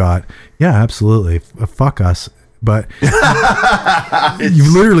 you've got, yeah, absolutely. Fuck us. But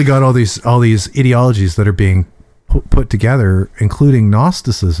you've literally got all these ideologies that are being put together, including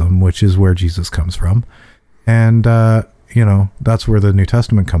Gnosticism, which is where Jesus comes from. And, that's where the New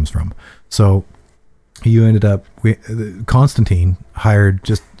Testament comes from. So you ended up, Constantine hired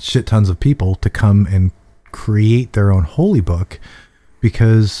just shit tons of people to come and create their own holy book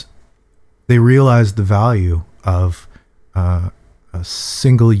because they realized the value of a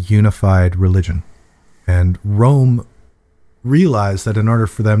single unified religion. And Rome realized that in order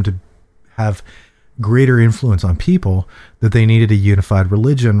for them to have greater influence on people, that they needed a unified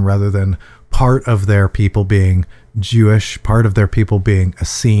religion rather than part of their people being Jewish, part of their people being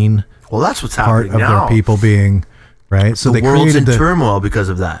Essene, Well, that's what's part happening of now. their people being, right? So the they world's in created turmoil because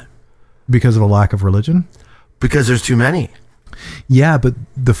of that. because of a lack of religion. Because there's too many. Yeah, but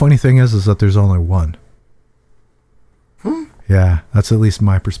the funny thing is that there's only one. Yeah, that's at least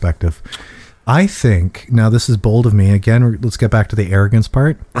my perspective. I think, now this is bold of me, again, let's get back to the arrogance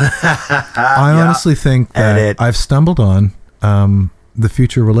part. I honestly think that Edit. I've stumbled on the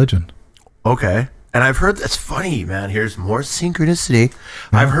future religion. Okay. And I've heard that's funny, man. Here's more synchronicity.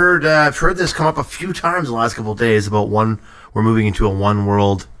 I've heard this come up a few times in the last couple of days about we're moving into a one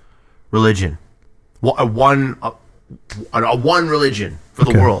world religion. A one religion for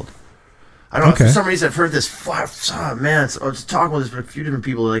the Okay. world. I don't know. Okay. For some reason, I've heard this. Man, so I was talking with this with a few different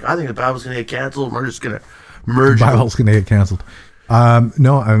people. Like, I think the Bible's going to get canceled. And we're just going to merge. The Bible's going to get canceled.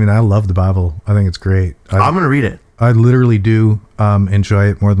 No, I mean, I love the Bible. I think it's great. I'm going to read it. I literally do enjoy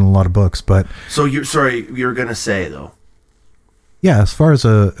it more than a lot of books. But So you're going to say though. yeah, as far as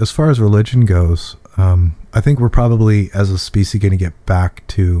religion goes, I think we're probably as a species going to get back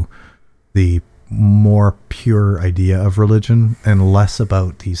to the more pure idea of religion and less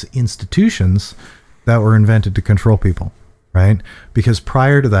about these institutions that were invented to control people, right? Because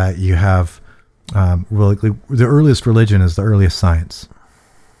prior to that, you have the earliest religion is the earliest science.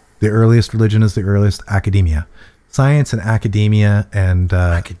 The earliest religion is the earliest academia. Science and academia and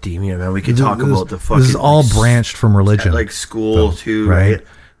Academia, man. We could talk about the fucking. this is all branched from religion, Like school too, right? right?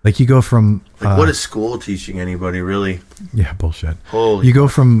 Like you go from Like, what is school teaching anybody really? yeah, bullshit. Holy You go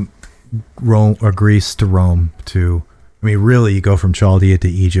from Rome or Greece to Rome to, I mean, really, you go from Chaldea to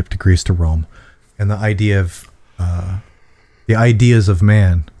Egypt to Greece to Rome, and the ideas of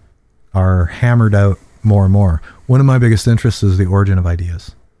man are hammered out more and more. One of my biggest interests is the origin of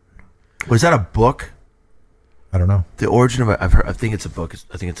ideas. Was that a book? I don't know. The origin of it. I've heard. I think it's a book.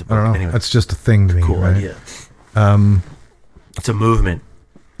 I don't know. Anyway, That's just a thing to me, cool right? idea. It's a movement.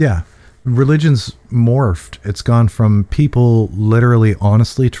 Yeah. Religion's morphed. It's gone from people literally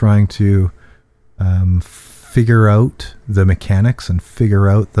honestly trying to figure out the mechanics and figure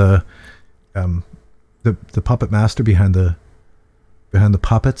out the puppet master behind the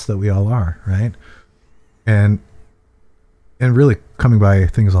puppets that we all are, right? And really coming by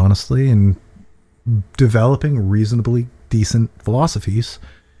things honestly and developing reasonably decent philosophies.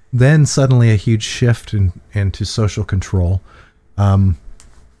 Then suddenly a huge shift into social control,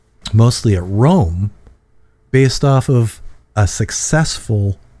 mostly at Rome, based off of a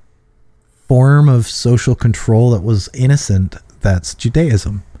successful form of social control that was innocent. That's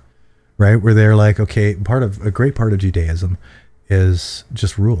Judaism, right? Where they're like, okay, a great part of Judaism is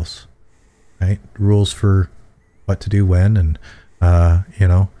just rules, right? Rules for what to do when, and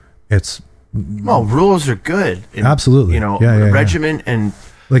it's rules are good. Absolutely, regiment and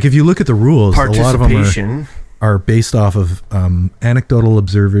like if you look at the rules, a lot of them are based off of anecdotal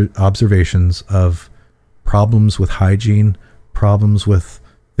observations of problems with hygiene, problems with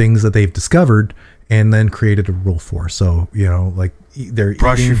things that they've discovered, and then created a rule for. So, like they're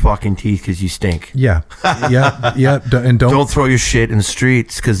brush your fucking teeth because you stink. Yeah. And don't throw your shit in the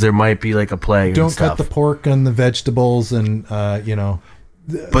streets because there might be like a plague. Don't cut the pork and the vegetables, and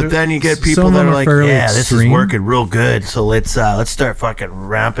But then you get people that are like, yeah, this is working real good, so let's start fucking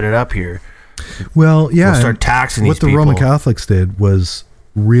ramping it up here. Well, yeah, we'll start taxing these people. What the Roman Catholics did was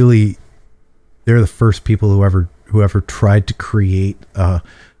really, they're the first people who ever tried to create a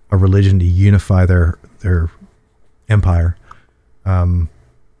religion to unify their empire.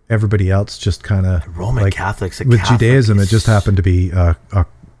 Everybody else just kind of Roman Catholics with Judaism. It just happened to be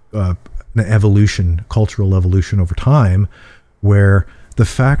an evolution, cultural evolution over time, where the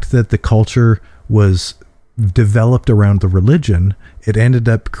fact that the culture was developed around the religion, it ended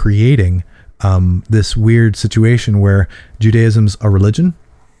up creating this weird situation where Judaism's a religion,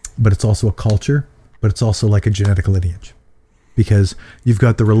 but it's also a culture, but it's also like a genetic lineage. Because you've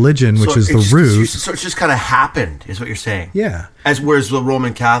got the religion, which is the root. So it's just kind of happened, is what you're saying. Yeah. Whereas the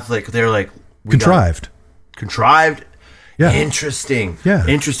Roman Catholic, they're like... Contrived. Yeah. Interesting. Yeah.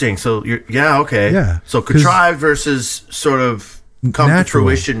 Interesting. So okay. Yeah. So contrived versus sort of come to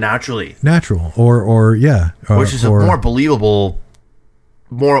fruition naturally. Natural. Or which is a more believable,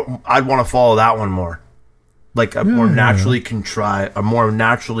 I'd want to follow that one more. Like a more naturally contrived, a more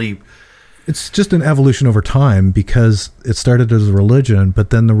naturally... It's just an evolution over time because it started as a religion,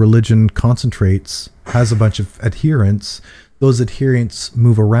 but then the religion concentrates, has a bunch of adherents. Those adherents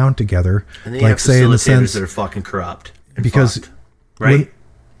move around together. And they have facilitators that are fucking corrupt. Because fucked, right?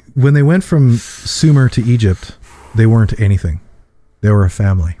 When they went from Sumer to Egypt, they weren't anything. They were a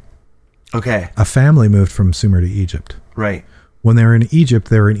family. Okay. A family moved from Sumer to Egypt. Right. When they were in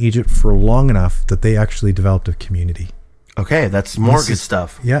Egypt for long enough that they actually developed a community. Okay, that's more good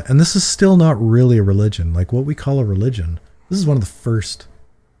stuff. Yeah, and this is still not really a religion. Like what we call a religion, this is one of the first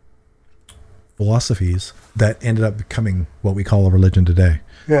philosophies that ended up becoming what we call a religion today.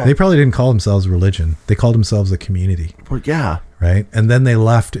 Yeah. They probably didn't call themselves a religion. They called themselves a community. Well, yeah. Right? And then they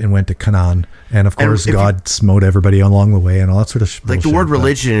left and went to Canaan. And of course, God smote everybody along the way and all that sort of shit. Like the word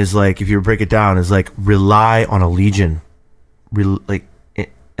religion is like, if you break it down, is like rely on a legion.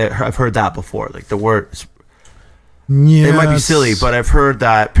 I've heard that before. Like the word... Yeah, it might be silly, but I've heard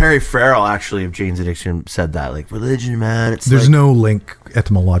that Perry Farrell, actually, of Jane's Addiction, said that. Like, religion, man. There's no link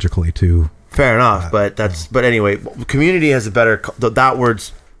etymologically to... Fair enough, but anyway, community has a better... That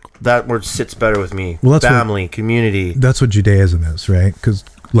word sits better with me. Well, family, community. That's what Judaism is, right? Because,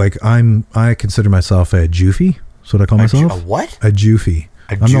 like, I consider myself a Jufi. That's what I call myself. A what? A Jufi.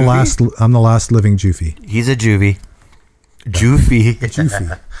 I'm the last living Jufi. He's a Juvie. Jufie. A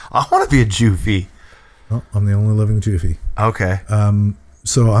Jufi. I want to be a Jufie. Well, I'm the only living Jufi. Okay.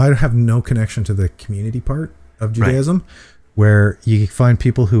 So I have no connection to the community part of Judaism, where you find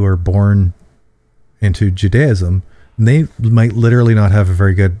people who are born into Judaism, and they might literally not have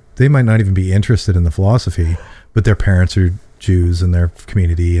they might not even be interested in the philosophy, but their parents are Jews and their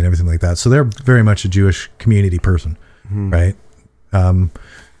community and everything like that. So they're very much a Jewish community person, right? And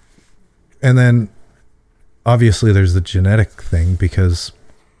then obviously there's the genetic thing, because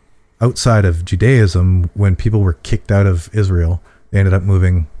outside of Judaism, when people were kicked out of Israel, they ended up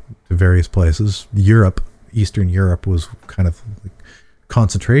moving to various places. Eastern Europe was kind of like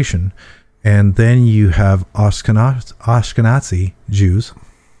concentration. And then you have Ashkenazi Jews,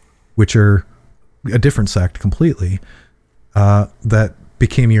 which are a different sect completely, that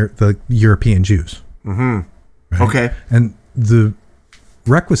became the European Jews. Mm-hmm. Right? Okay. And the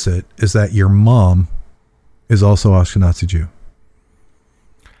requisite is that your mom is also Ashkenazi Jew.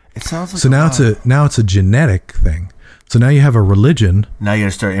 It sounds like so now it's a genetic thing. So now you have a religion. Now you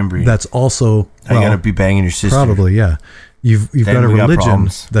got to start inbreeding. That's also you got to be banging your sister. Probably, yeah. You've got a religion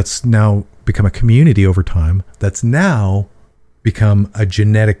that's now become a community over time that's now become a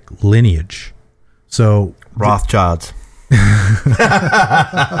genetic lineage. So Rothschilds.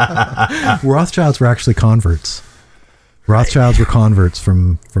 Rothschilds were actually converts. Rothschilds were converts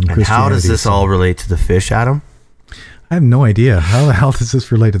from Christianity. How does this all relate to the fish, Adam? I have no idea. How the hell does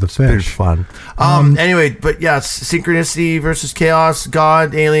this relate to the It's fish? fun. Anyway, but yeah, synchronicity versus chaos,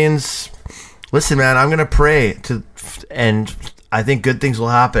 God, aliens. Listen, man, I'm gonna pray and I think good things will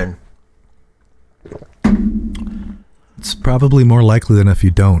happen. It's probably more likely than if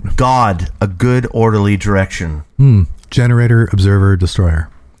you don't. God, a good orderly direction. Generator, observer, destroyer.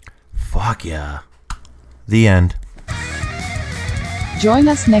 Fuck yeah. The end. Join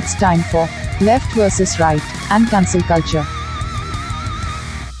us next time for Left versus Right and Cancel Culture.